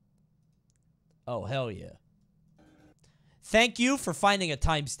 Oh, hell yeah. Thank you for finding a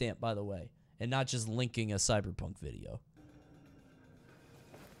timestamp, by the way, and not just linking a Cyberpunk video.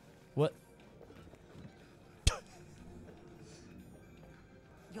 What?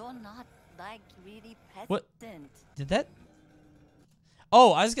 You're not like really What? present. Did that?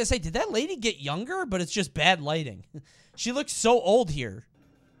 Oh, I was gonna say, did that lady get younger? But it's just bad lighting. She looks so old here,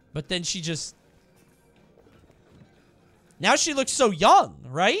 but then she just. Now she looks so young,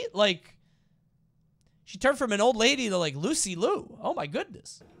 right? Like, she turned from an old lady to like Lucy Liu. Oh my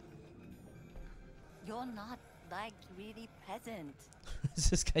goodness. You're not like really present. What is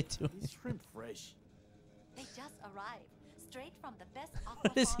this guy doing? Shrimp fresh. They just arrived straight from the best aqua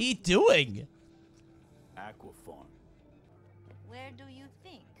What is farm he in the doing? Aqua farm. Where do you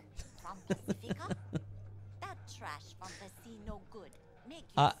think? From Pacifica? That trash from the sea no good. Make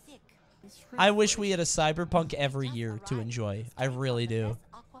you sick. I wish we had a Cyberpunk every year to enjoy. I really do.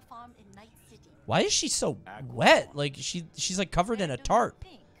 Aqua farm in Night City. Why is she so wet? Like she's like covered in a tarp.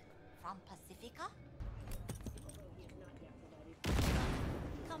 From Pacifica?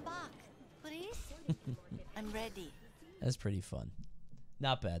 Come back, please. I'm ready. That's pretty fun.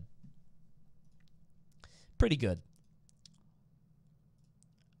 Not bad. Pretty good.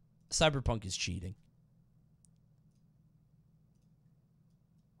 Cyberpunk is cheating.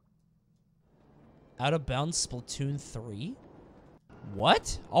 Out of Bounds Splatoon 3?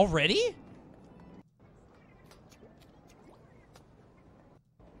 What? Already?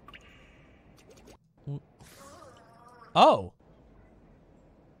 Oh.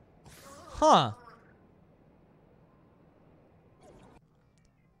 Huh.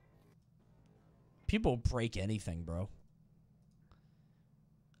 People break anything, bro.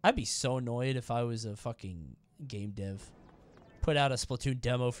 I'd be so annoyed if I was a fucking game dev. Put out a Splatoon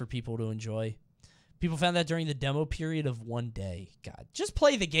demo for people to enjoy. People found that during the demo period of 1 day. God, just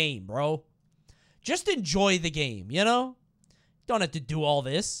play the game, bro. Just enjoy the game, you know? Don't have to do all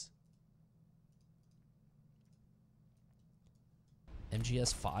this.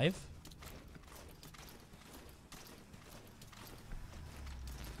 MGS 5?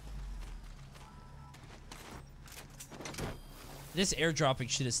 This airdropping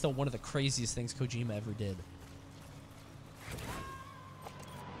shit is still one of the craziest things Kojima ever did.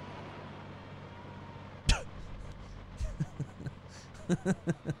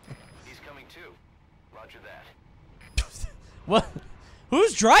 He's coming too. Roger that. What?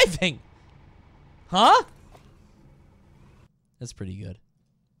 Who's driving? Huh? That's pretty good.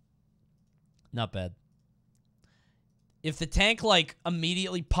 Not bad. If the tank, like,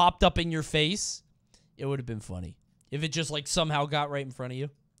 immediately popped up in your face, it would have been funny. If it just, like, somehow got right in front of you.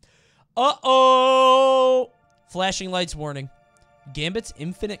 Uh-oh! Flashing lights warning. Gambit's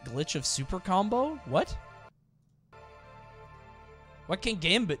infinite glitch of super combo? What? What can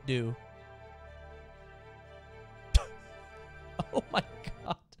Gambit do? Oh my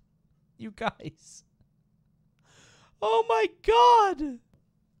god. You guys. Oh my god.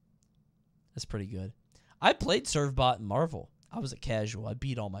 That's pretty good. I played Servbot in Marvel. I was a casual. I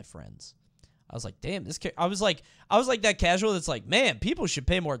beat all my friends. I was like, damn, this I was like that casual that's like, man, people should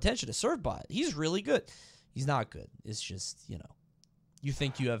pay more attention to Servbot. He's really good. He's not good. It's just, you know, you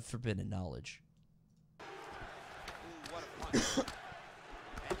think you have forbidden knowledge.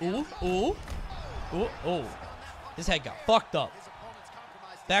 Ooh, ooh. Ooh, ooh. His head got fucked up.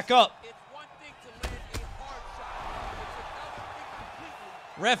 Back up.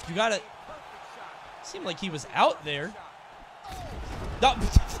 Ref, you gotta... Seemed like he was out there. No.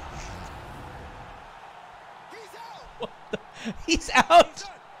 He's out.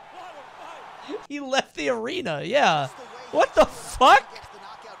 He left the arena. Yeah. What the fuck?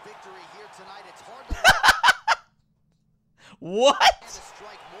 What?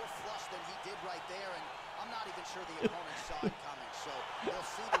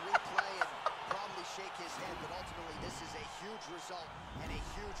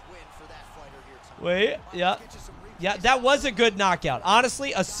 Wait, yeah. Yeah, that was a good knockout.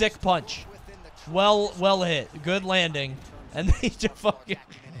 Honestly, a sick punch. Well hit. Good landing. And then he just fucking...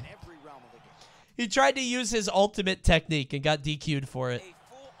 He tried to use his ultimate technique and got DQ'd for it.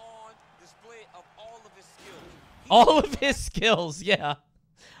 All of his skills, yeah.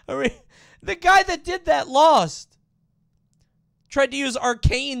 I mean, the guy that did that lost. Tried to use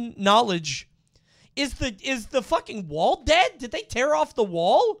arcane knowledge. Is the fucking wall dead? Did they tear off the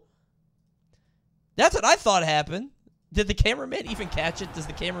wall? That's what I thought happened. Did the cameraman even catch it? Does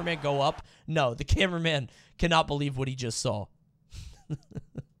the cameraman go up? No, the cameraman cannot believe what he just saw.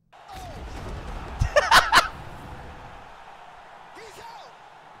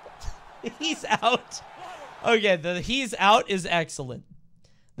 He's out. Okay, the he's out is excellent.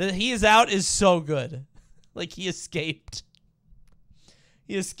 The he's out is so good. Like, he escaped.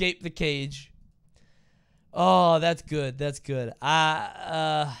 He escaped the cage. Oh, that's good. That's good.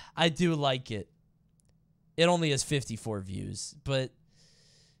 I do like it. It only has 54 views, but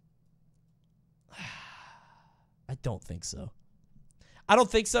I don't think so. I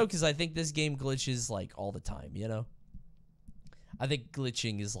don't think so because I think this game glitches like all the time, you know? I think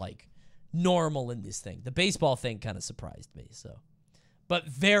glitching is like normal in this thing. The baseball thing kind of surprised me, so. But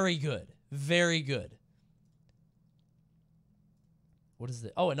very good. Very good. What is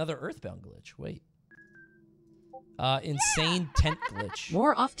it? Oh, another Earthbound glitch. Wait. Insane tent glitch.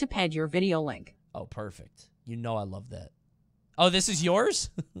 More off to pad your video link. Oh, perfect. You know I love that. Oh, this is yours?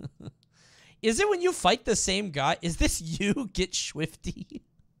 Is it when you fight the same guy? Is this you, Get Swifty?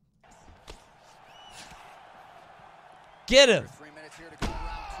 Get him. 3 minutes here to go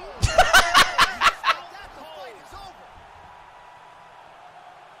round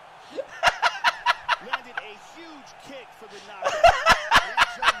 2. Landed a huge kick for the knockout.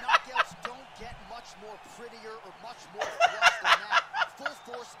 Joe, knockouts don't get much more prettier or much more flush than that.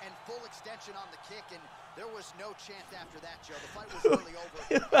 Full force and full extension on the kick, and there was no chance after that, Joe. The fight was really over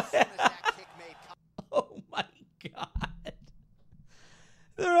as soon as that kick made contact. Oh my god.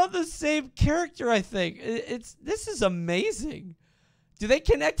 They're on the same character, I think. This is amazing. Do they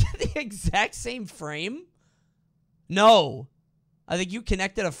connect to the exact same frame? No. I think you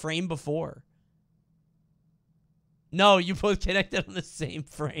connected a frame before. No, you both connected on the same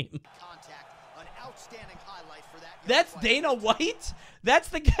frame. Contact, an outstanding highlight for that. That's Dana White? That's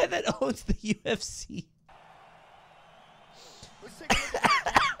the guy that owns the UFC. Let's take a look at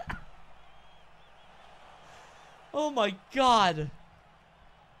that. Oh my god.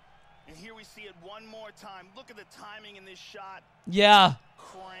 And here we see it one more time. Look at the timing in this shot. Yeah.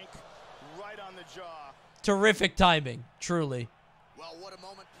 Crank right on the jaw. Terrific timing, truly. Well, what a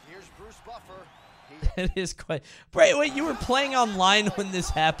moment. Here's Bruce Buffer. It is quite... Wait, you were playing online when this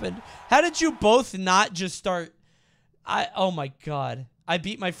happened? How did you both not just start... Oh my god. I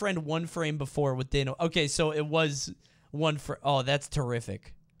beat my friend one frame before with Dana. Okay, so it was one frame. Oh, that's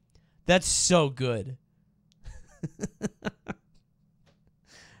terrific. That's so good.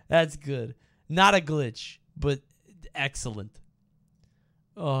 That's good. Not a glitch, but excellent.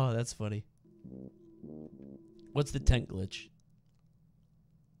 Oh, that's funny. What's the tent glitch?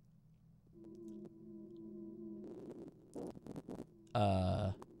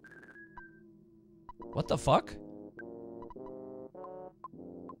 What the fuck?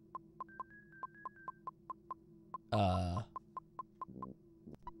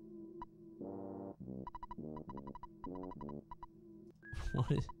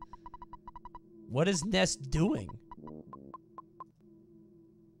 What is Nest doing?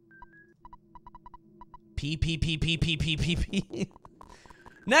 P.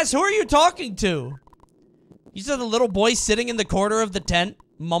 Ness, who are you talking to? You said the little boy sitting in the corner of the tent,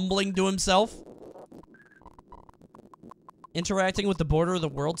 mumbling to himself? Interacting with the border of the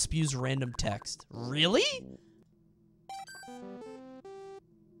world spews random text. Really?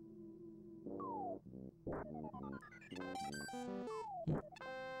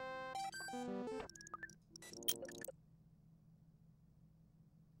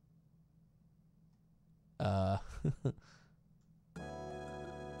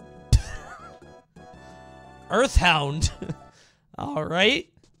 Earthhound. All right.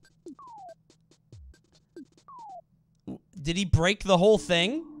 Did he break the whole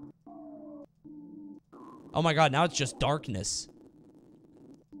thing? Oh my god, now it's just darkness.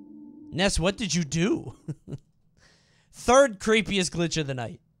 Ness, what did you do? Third creepiest glitch of the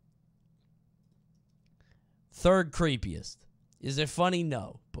night. Third creepiest. Is it funny?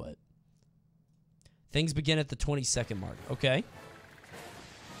 No, but things begin at the 20-second mark. Okay.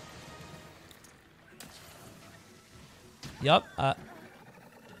 Yup. I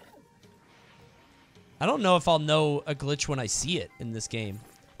don't know if I'll know a glitch when I see it in this game.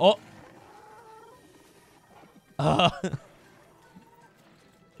 Oh.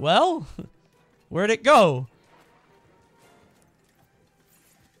 Well, where'd it go?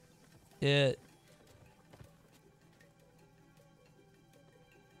 It...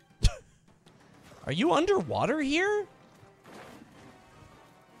 Are you underwater here?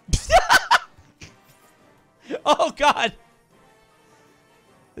 Oh, God.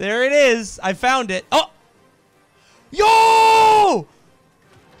 There it is. I found it. Oh! Yo!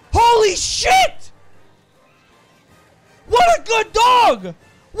 Holy shit! What a good dog!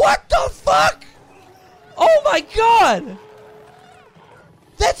 What the fuck? Oh, my God!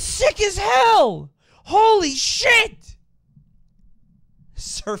 That's sick as hell! Holy shit!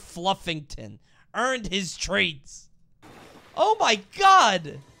 Sir Fluffington earned his traits. Oh, my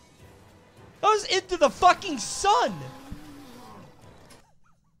God! I was into the fucking sun.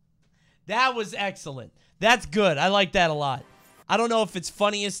 That was excellent. That's good. I like that a lot. I don't know if it's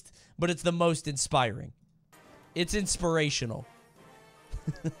funniest, but it's the most inspiring. It's inspirational.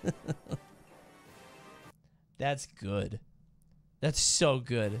 That's good. That's so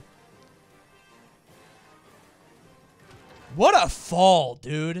good. What a fall,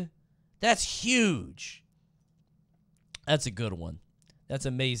 dude. That's huge. That's a good one. That's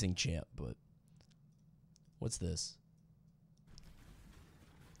amazing, champ, but what's this?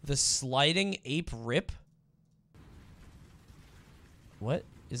 The sliding ape rip? What?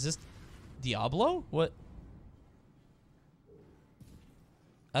 Is this Diablo? What?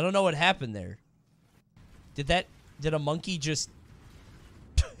 I don't know what happened there. Did a monkey just...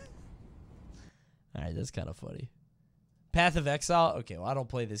 Alright, that's kind of funny. Path of Exile? Okay, well, I don't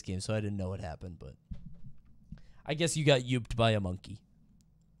play this game, so I didn't know what happened, but... I guess you got yooped by a monkey.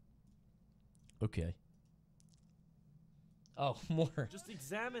 Okay. Oh, more. Just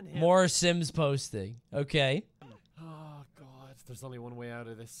examine him. More Sims posting. Okay. Oh, God. There's only one way out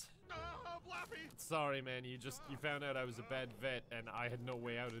of this. Sorry, man. You found out I was a bad vet, and I had no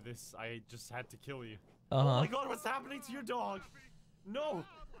way out of this. I just had to kill you. Uh-huh. Oh, my God. What's happening to your dog? No.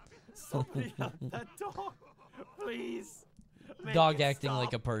 Somebody help that dog. Please. Make Dog it acting stop.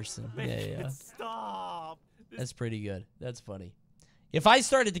 like a person. Make Yeah. it stop. That's pretty good. That's funny. If I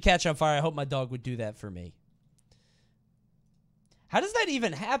started to catch on fire, I hope my dog would do that for me. How does that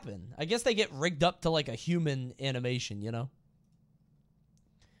even happen? I guess they get rigged up to like a human animation, you know?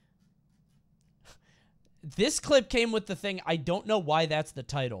 This clip came with the thing. I don't know why that's the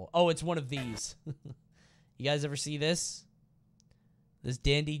title. Oh, it's one of these. You guys ever see this? This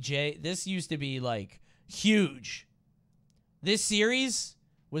Dandy J. This used to be like huge. This series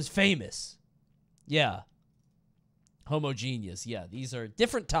was famous. Yeah. Homogeneous. Yeah, these are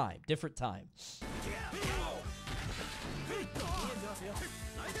different time. Different time.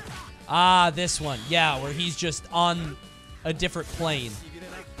 Ah, this one. Yeah, where he's just on a different plane.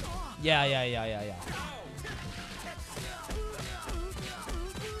 Yeah.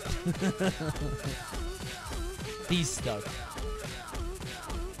 He's stuck.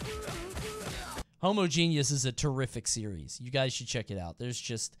 Homogeneous is a terrific series. You guys should check it out.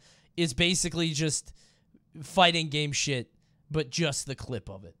 It's basically just fighting game shit, but just the clip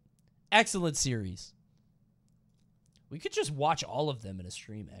of it. Excellent series. We could just watch all of them in a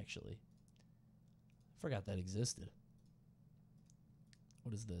stream, actually. Forgot that existed.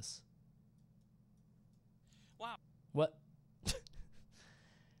 What is this? Wow. What?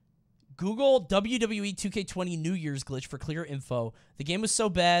 Google WWE 2K20 New Year's glitch for clear info. The game was so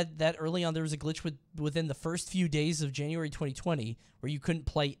bad that early on there was a glitch within the first few days of January 2020 where you couldn't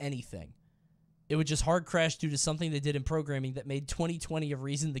play anything. It would just hard crash due to something they did in programming that made 2020 a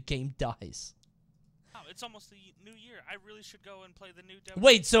reason the game dies. Wow, it's almost the new year. I really should go and play the new WWE.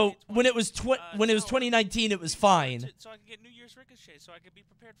 Wait, so when it was 2019, it was fine. So I can get New Year's Ricochet, so I can be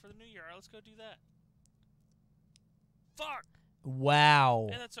prepared for the new year. All right, let's go do that. Fuck. Wow.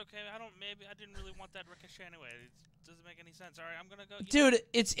 Yeah, that's okay. Maybe I didn't really want that Ricochet anyway. It doesn't make any sense. All right, I'm gonna go. Dude,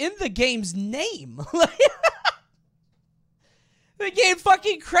 it's in the game's name. The game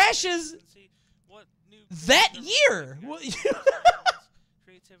fucking crashes that year.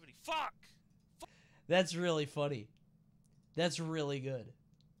 Creativity. Fuck. That's really funny. That's really good.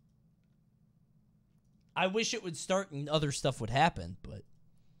 I wish it would start and other stuff would happen, but...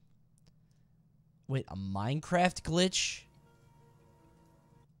 Wait, a Minecraft glitch?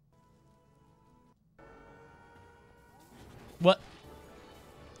 What?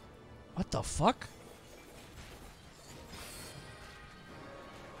 What the fuck?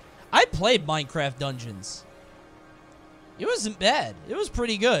 I played Minecraft Dungeons. It wasn't bad. It was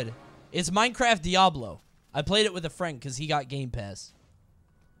pretty good. It's Minecraft Diablo. I played it with a friend because he got Game Pass.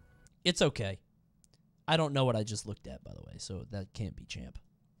 It's okay. I don't know what I just looked at, by the way, so that can't be champ.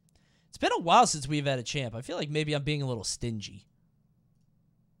 It's been a while since we've had a champ. I feel like maybe I'm being a little stingy.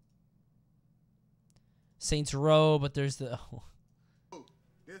 Saints Row, but there's the... Oh.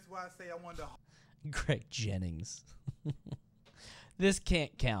 This is why I say I wanted to... Greg Jennings. This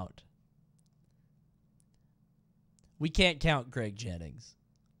can't count. We can't count Greg Jennings.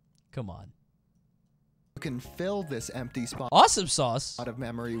 Come on. You can fill this empty spot Awesome Sauce out of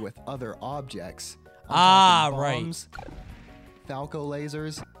memory with other objects. Right. Falco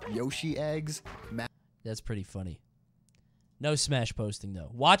lasers, Yoshi eggs. That's pretty funny. No Smash posting though.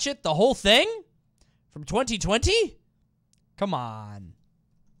 Watch it, the whole thing from 2020? Come on.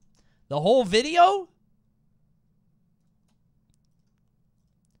 The whole video?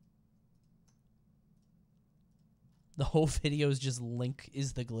 The whole video is just Link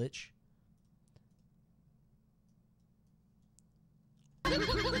is the glitch.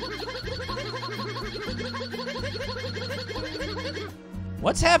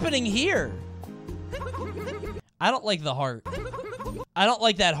 What's happening here? I don't like the heart. I don't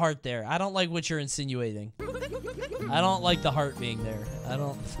like that heart there. I don't like what you're insinuating. I don't like the heart being there.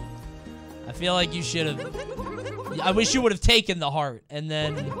 I feel like you should have... I wish you would have taken the heart, and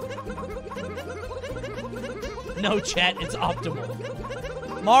then... No, chat, it's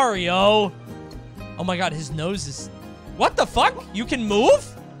optimal. Mario! Oh my god, his nose is... What the fuck? You can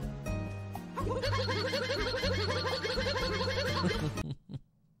move?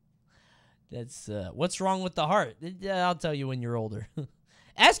 That's, what's wrong with the heart? Yeah, I'll tell you when you're older.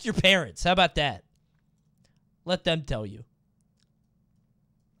 Ask your parents. How about that? Let them tell you.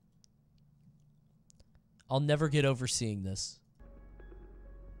 I'll never get over seeing this.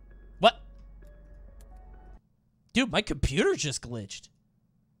 What? Dude, my computer just glitched.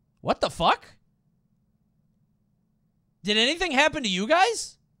 What the fuck? Did anything happen to you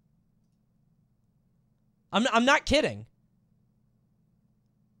guys? I'm not kidding.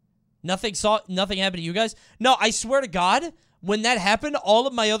 Nothing happened to you guys? No, I swear to God, when that happened, all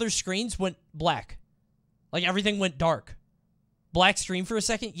of my other screens went black. Like, everything went dark. Black screen for a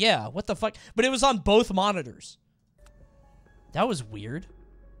second? Yeah, what the fuck? But it was on both monitors. That was weird.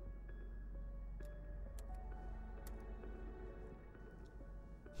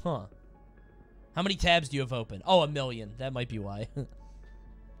 Huh. How many tabs do you have open? Oh, 1 million. That might be why.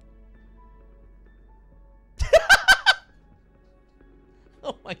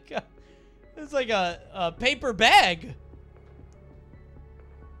 Oh my god. It's like a paper bag.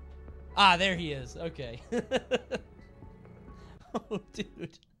 Ah, there he is. Okay. Oh,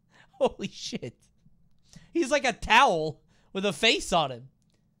 dude. Holy shit. He's like a towel with a face on him.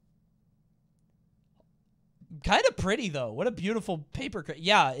 Kind of pretty, though. What a beautiful paper.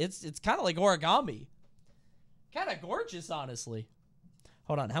 Yeah, it's kind of like origami. Kind of gorgeous, honestly.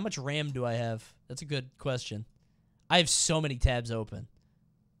 Hold on. How much RAM do I have? That's a good question. I have so many tabs open.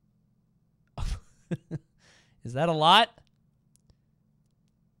 Is that a lot?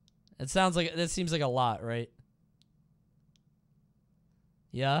 That seems like a lot, right?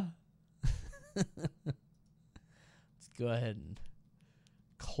 Yeah? Let's go ahead and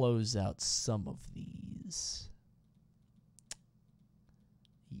close out some of these.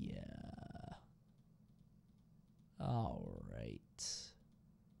 Yeah. All right.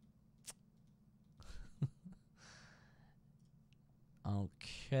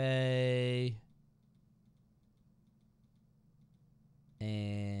 Okay.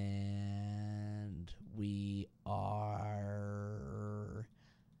 And we are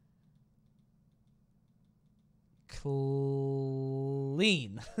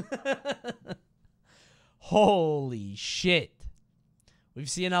clean. Holy shit. We've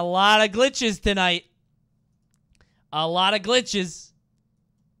seen a lot of glitches tonight. A lot of glitches.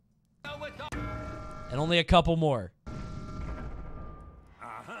 And only a couple more.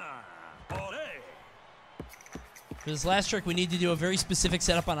 For this last trick, we need to do a very specific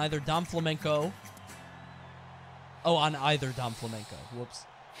setup on either Dom Flamenco. Oh, on either Dom Flamenco. Whoops.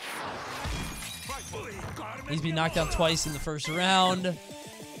 He's been knocked out twice in the first round.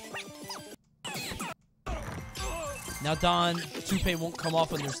 Now Don Toupee won't come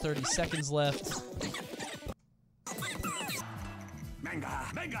off when there's 30 seconds left.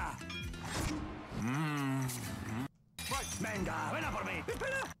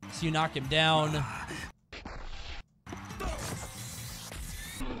 So you knock him down.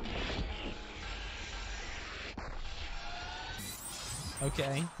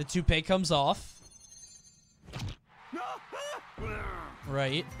 Okay, the toupee comes off.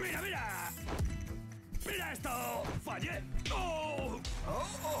 Right.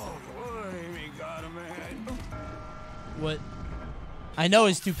 What? I know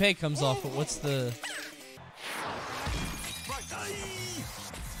his toupee comes off, but what's the...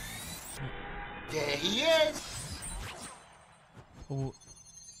 There he is. Oh.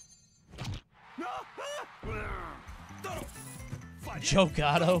 Joe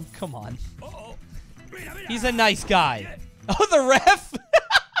Gatto, come on. He's a nice guy. Oh, the ref?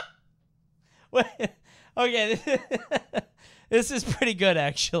 Wait, okay, this is pretty good,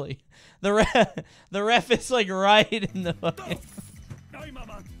 actually. The ref is like right in the fucking...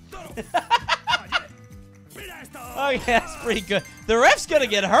 Okay, that's pretty good. The ref's gonna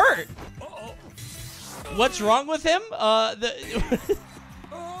get hurt. What's wrong with him?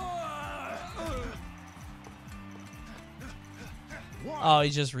 Oh,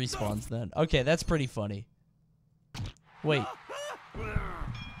 he just respawns then. Okay, that's pretty funny. Wait.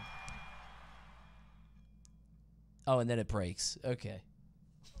 Oh, and then it breaks. Okay.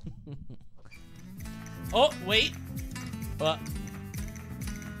 Oh, wait.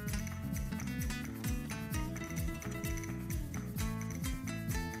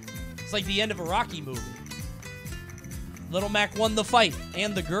 It's like the end of a Rocky movie. Little Mac won the fight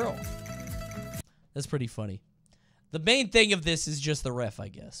and the girl. That's pretty funny. The main thing of this is just the ref, I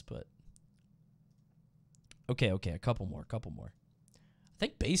guess, but... Okay, a couple more. I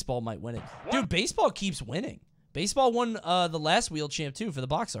think baseball might win it. Dude, baseball keeps winning. Baseball won the last wheel champ, too, for the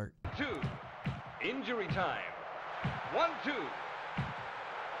box art. 2. Injury time. 1-2.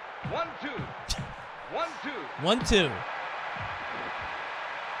 1-2. 1-2. 1-2.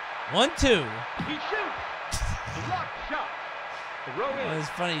 1-2. He shoots. Block shot. Throw in. Oh, it's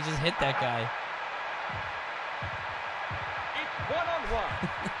funny. He just hit that guy. It's 1-on-1.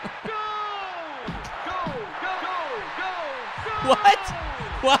 Go! What?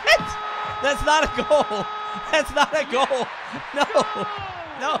 What? That's not a goal. That's not a goal. No.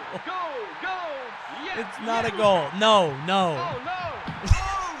 No. It's not a goal. No. Oh, no. Oh,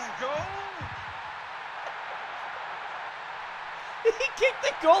 goal. He kicked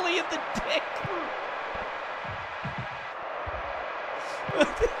the goalie in the dick.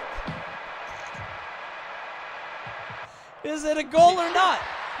 Is it a goal or not?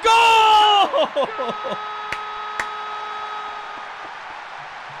 Goal!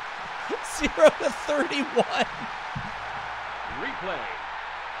 0-31. Replay.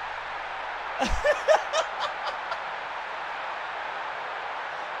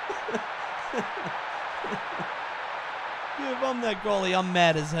 If I'm that goalie, I'm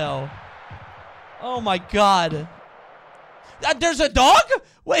mad as hell. Oh my god. There's a dog?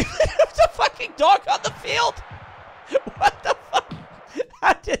 Wait, there's a fucking dog on the field? What the fuck?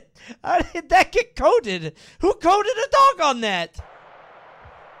 How did that get coded? Who coded a dog on that?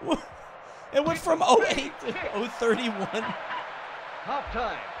 It went from 08 to 031. Half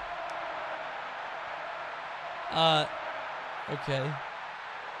time. Okay.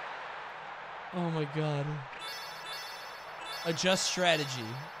 Oh my god. Adjust strategy.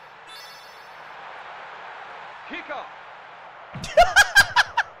 Kickoff.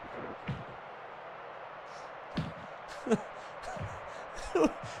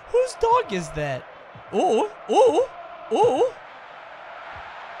 Whose dog is that? Ooh, ooh, ooh.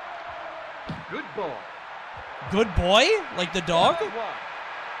 Good boy. Good boy? Like the dog?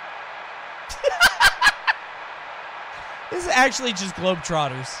 This is actually just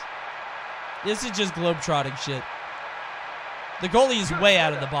Globetrotters. This is just Globetrotting shit. The goalie is way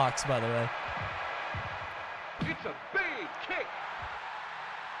out of the box, by the way. It's a big kick.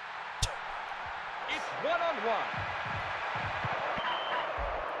 It's 1-on-1.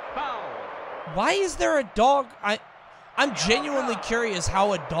 Foul. Why is there a dog? I'm genuinely curious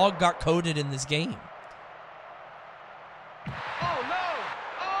how a dog got coded in this game. Oh no!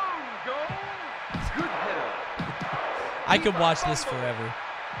 Oh, goal! Good header. I could watch this forever.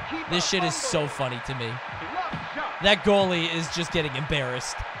 This shit is so funny to me. That goalie is just getting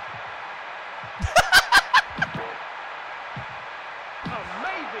embarrassed.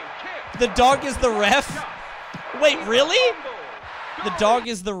 Amazing kick. The dog is the ref? Wait, really? The dog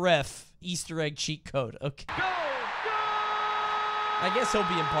is the ref. Easter egg cheat code. Okay. I guess he'll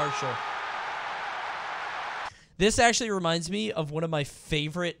be impartial. This actually reminds me of one of my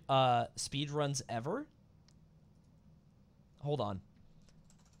favorite speed runs ever. Hold on.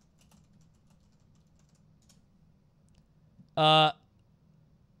 I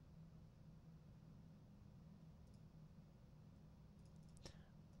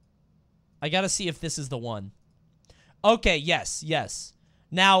gotta see if this is the one. Okay, yes.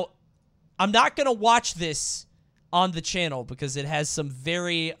 Now, I'm not gonna watch this on the channel because it has some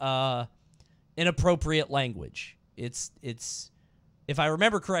very inappropriate language. It's if I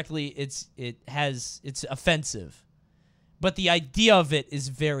remember correctly, it's offensive. But the idea of it is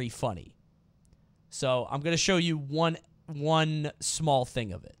very funny. So, I'm going to show you one small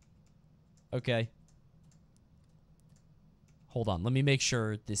thing of it. Okay? Hold on, let me make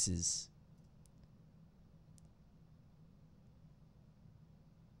sure this is...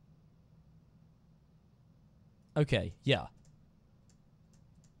 Okay, yeah.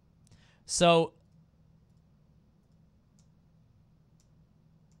 So...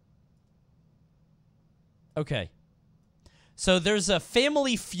 Okay. So there's a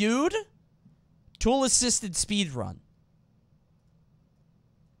Family Feud tool-assisted speedrun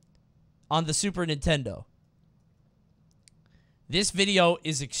on the Super Nintendo. This video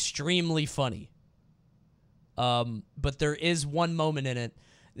is extremely funny. But there is one moment in it.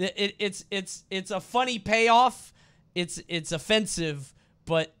 It's a funny payoff. It's offensive,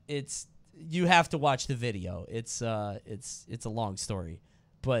 but you have to watch the video. It's a long story.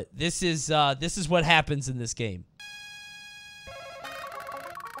 But this is what happens in this game.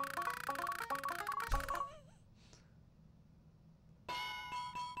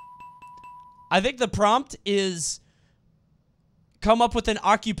 I think the prompt is come up with an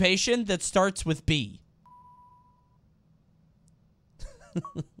occupation that starts with B.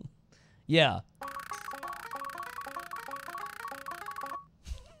 Yeah.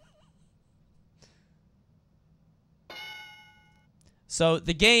 So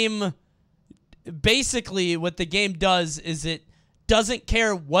the game, basically what the game does is it doesn't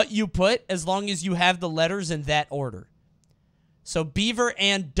care what you put as long as you have the letters in that order. So Beaver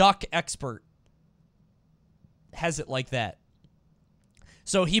and Duck Expert has it like that.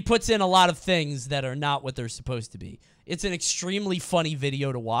 So he puts in a lot of things that are not what they're supposed to be. It's an extremely funny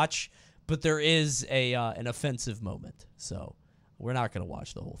video to watch, but there is an offensive moment. So we're not going to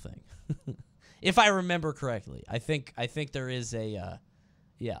watch the whole thing. If I remember correctly. I think there is a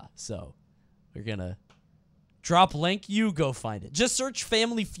yeah, so we're going to drop link. You go find it. Just search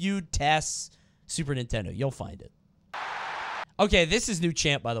Family Feud TAS Super Nintendo. You'll find it. Okay, this is new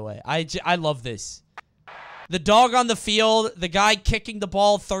champ, by the way. I love this. The dog on the field, the guy kicking the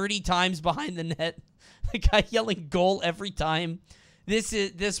ball 30 times behind the net, the guy yelling goal every time.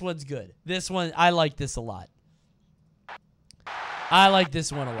 This one's good. This one, I like this a lot. I like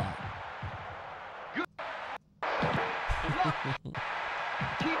this one a lot.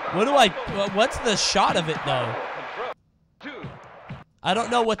 What's the shot of it though? I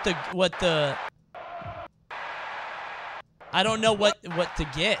don't know what I don't know what to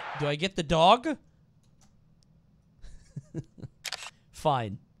get. Do I get the dog?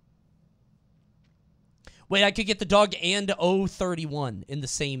 Fine. Wait, I could get the dog and 031 in the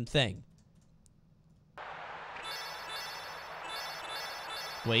same thing.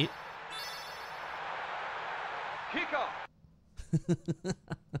 Wait. Kick off.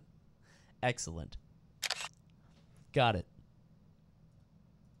 Excellent. Got it.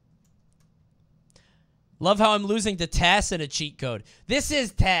 Love how I'm losing to TAS and a cheat code. This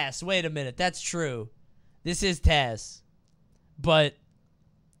is TAS. Wait a minute. That's true. This is TAS. But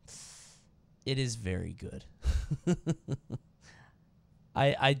it is very good.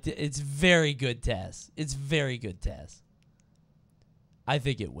 It's very good TAS. It's very good TAS. I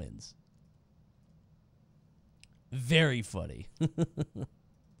think it wins. Very funny.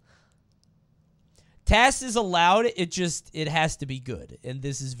 TAS is allowed. It has to be good. And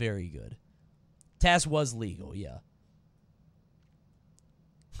this is very good. TAS was legal, yeah.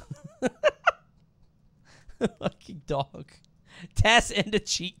 Fucking dog. TAS and a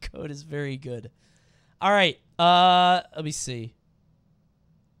cheat code is very good. All right. Let me see.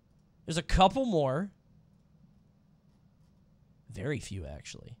 There's a couple more. Very few,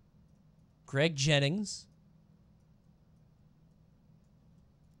 actually. Greg Jennings.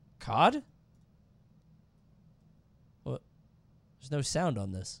 COD? What? There's no sound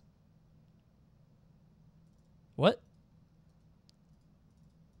on this. What?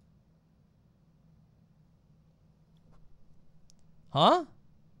 Huh?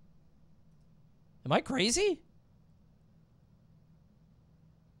 Am I crazy?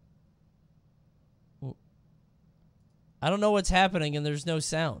 I don't know what's happening and there's no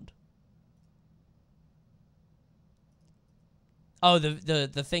sound. Oh,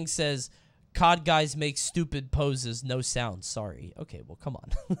 the thing says, COD guys make stupid poses, no sound. Sorry. Okay, well, come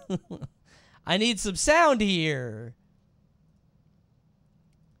on. I need some sound here.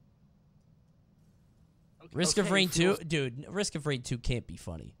 Risk of Rain 2? Dude, Risk of Rain 2 can't be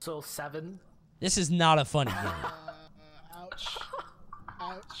funny. So 7? This is not a funny game. Ouch.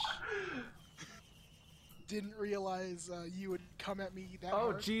 Ouch. Didn't realize you would come at me that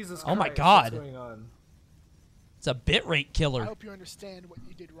hard. Jesus Oh my Christ, God. what's going on? It's a bitrate killer. I hope you understand what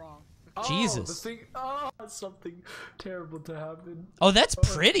you did wrong. Jesus. Something terrible to happen. Oh, that's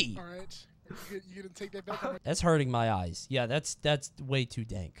pretty. All right. You gonna take that back? That's hurting my eyes. Yeah, that's way too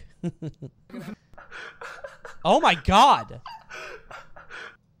dank. Oh my God.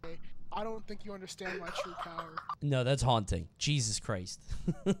 I don't think you understand my true power. No, that's haunting. Jesus Christ.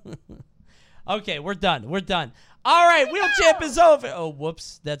 Okay, we're done. We're done. All right, Wheel Champ is over. Oh,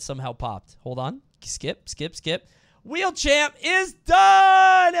 whoops. That somehow popped. Hold on. Skip. Wheel Champ is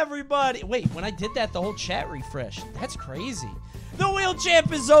done, everybody. Wait, when I did that, the whole chat refreshed. That's crazy. The Wheel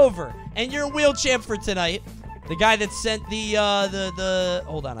Champ is over. And your Wheel Champ for tonight, the guy that sent the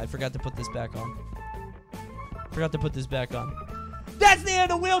hold on, I forgot to put this back on. That's the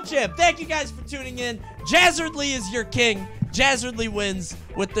end of Wheel Champ. Thank you guys for tuning in. Jazzardly is your king. Jazzardly wins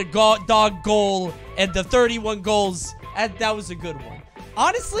with the dog goal and the 31 goals. And that was a good one.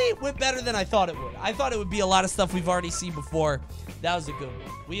 Honestly, it went better than I thought it would. I thought it would be a lot of stuff we've already seen before. That was a good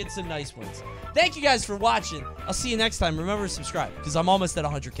one. We had some nice ones. Thank you guys for watching. I'll see you next time. Remember to subscribe because I'm almost at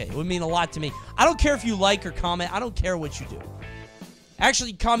 100K. It would mean a lot to me. I don't care if you like or comment. I don't care what you do.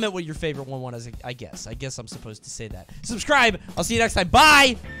 Actually, comment what your favorite one was, I guess. I guess I'm supposed to say that. Subscribe. I'll see you next time.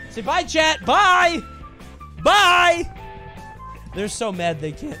 Bye. Say bye, chat. Bye. Bye. They're so mad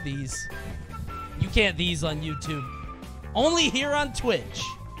they can't these. You can't these on YouTube. Only here on Twitch.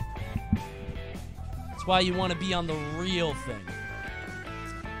 That's why you want to be on the real thing.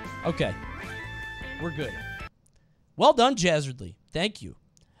 Okay. We're good. Well done, Jazzardly. Thank you.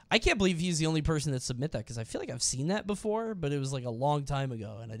 I can't believe he's the only person that submit that because I feel like I've seen that before, but it was like a long time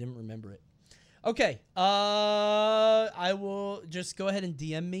ago and I didn't remember it. Okay. I will just go ahead and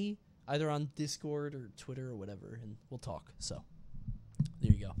DM me either on Discord or Twitter or whatever, and we'll talk. So,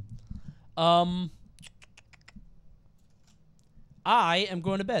 there you go. I am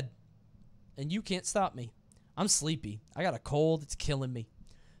going to bed, and you can't stop me. I'm sleepy. I got a cold. It's killing me.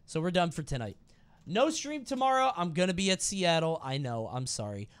 So we're done for tonight. No stream tomorrow. I'm going to be at Seattle. I know. I'm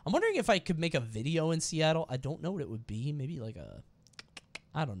sorry. I'm wondering if I could make a video in Seattle. I don't know what it would be. Maybe like a,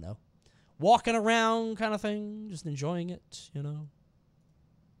 I don't know, walking around kind of thing. Just enjoying it, you know.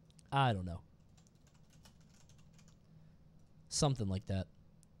 I don't know. Something like that.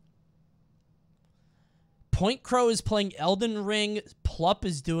 Point Crow is playing Elden Ring. Plup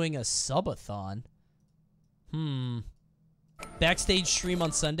is doing a subathon. Backstage stream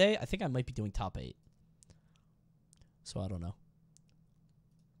on Sunday. I think I might be doing top 8. So I don't know.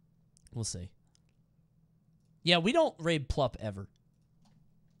 We'll see. Yeah, we don't raid Plup ever.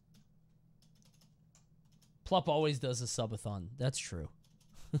 Plup always does a subathon. That's true.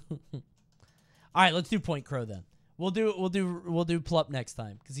 All right, let's do Point Crow then. We'll do Plup next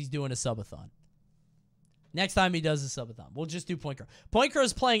time because he's doing a subathon. Next time he does a subathon, we'll just do Point Crow. Point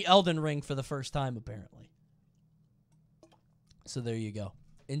Crow's playing Elden Ring for the first time apparently. So there you go.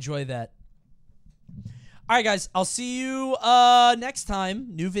 Enjoy that. All right, guys. I'll see you next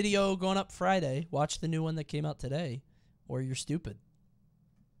time. New video going up Friday. Watch the new one that came out today, or you're stupid.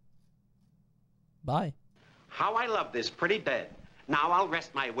 Bye. How I love this pretty bed. Now I'll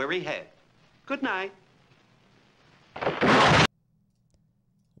rest my weary head. Good night.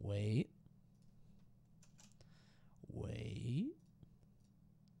 Wait.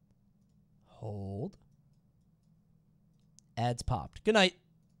 Hold. Ads popped. Good night.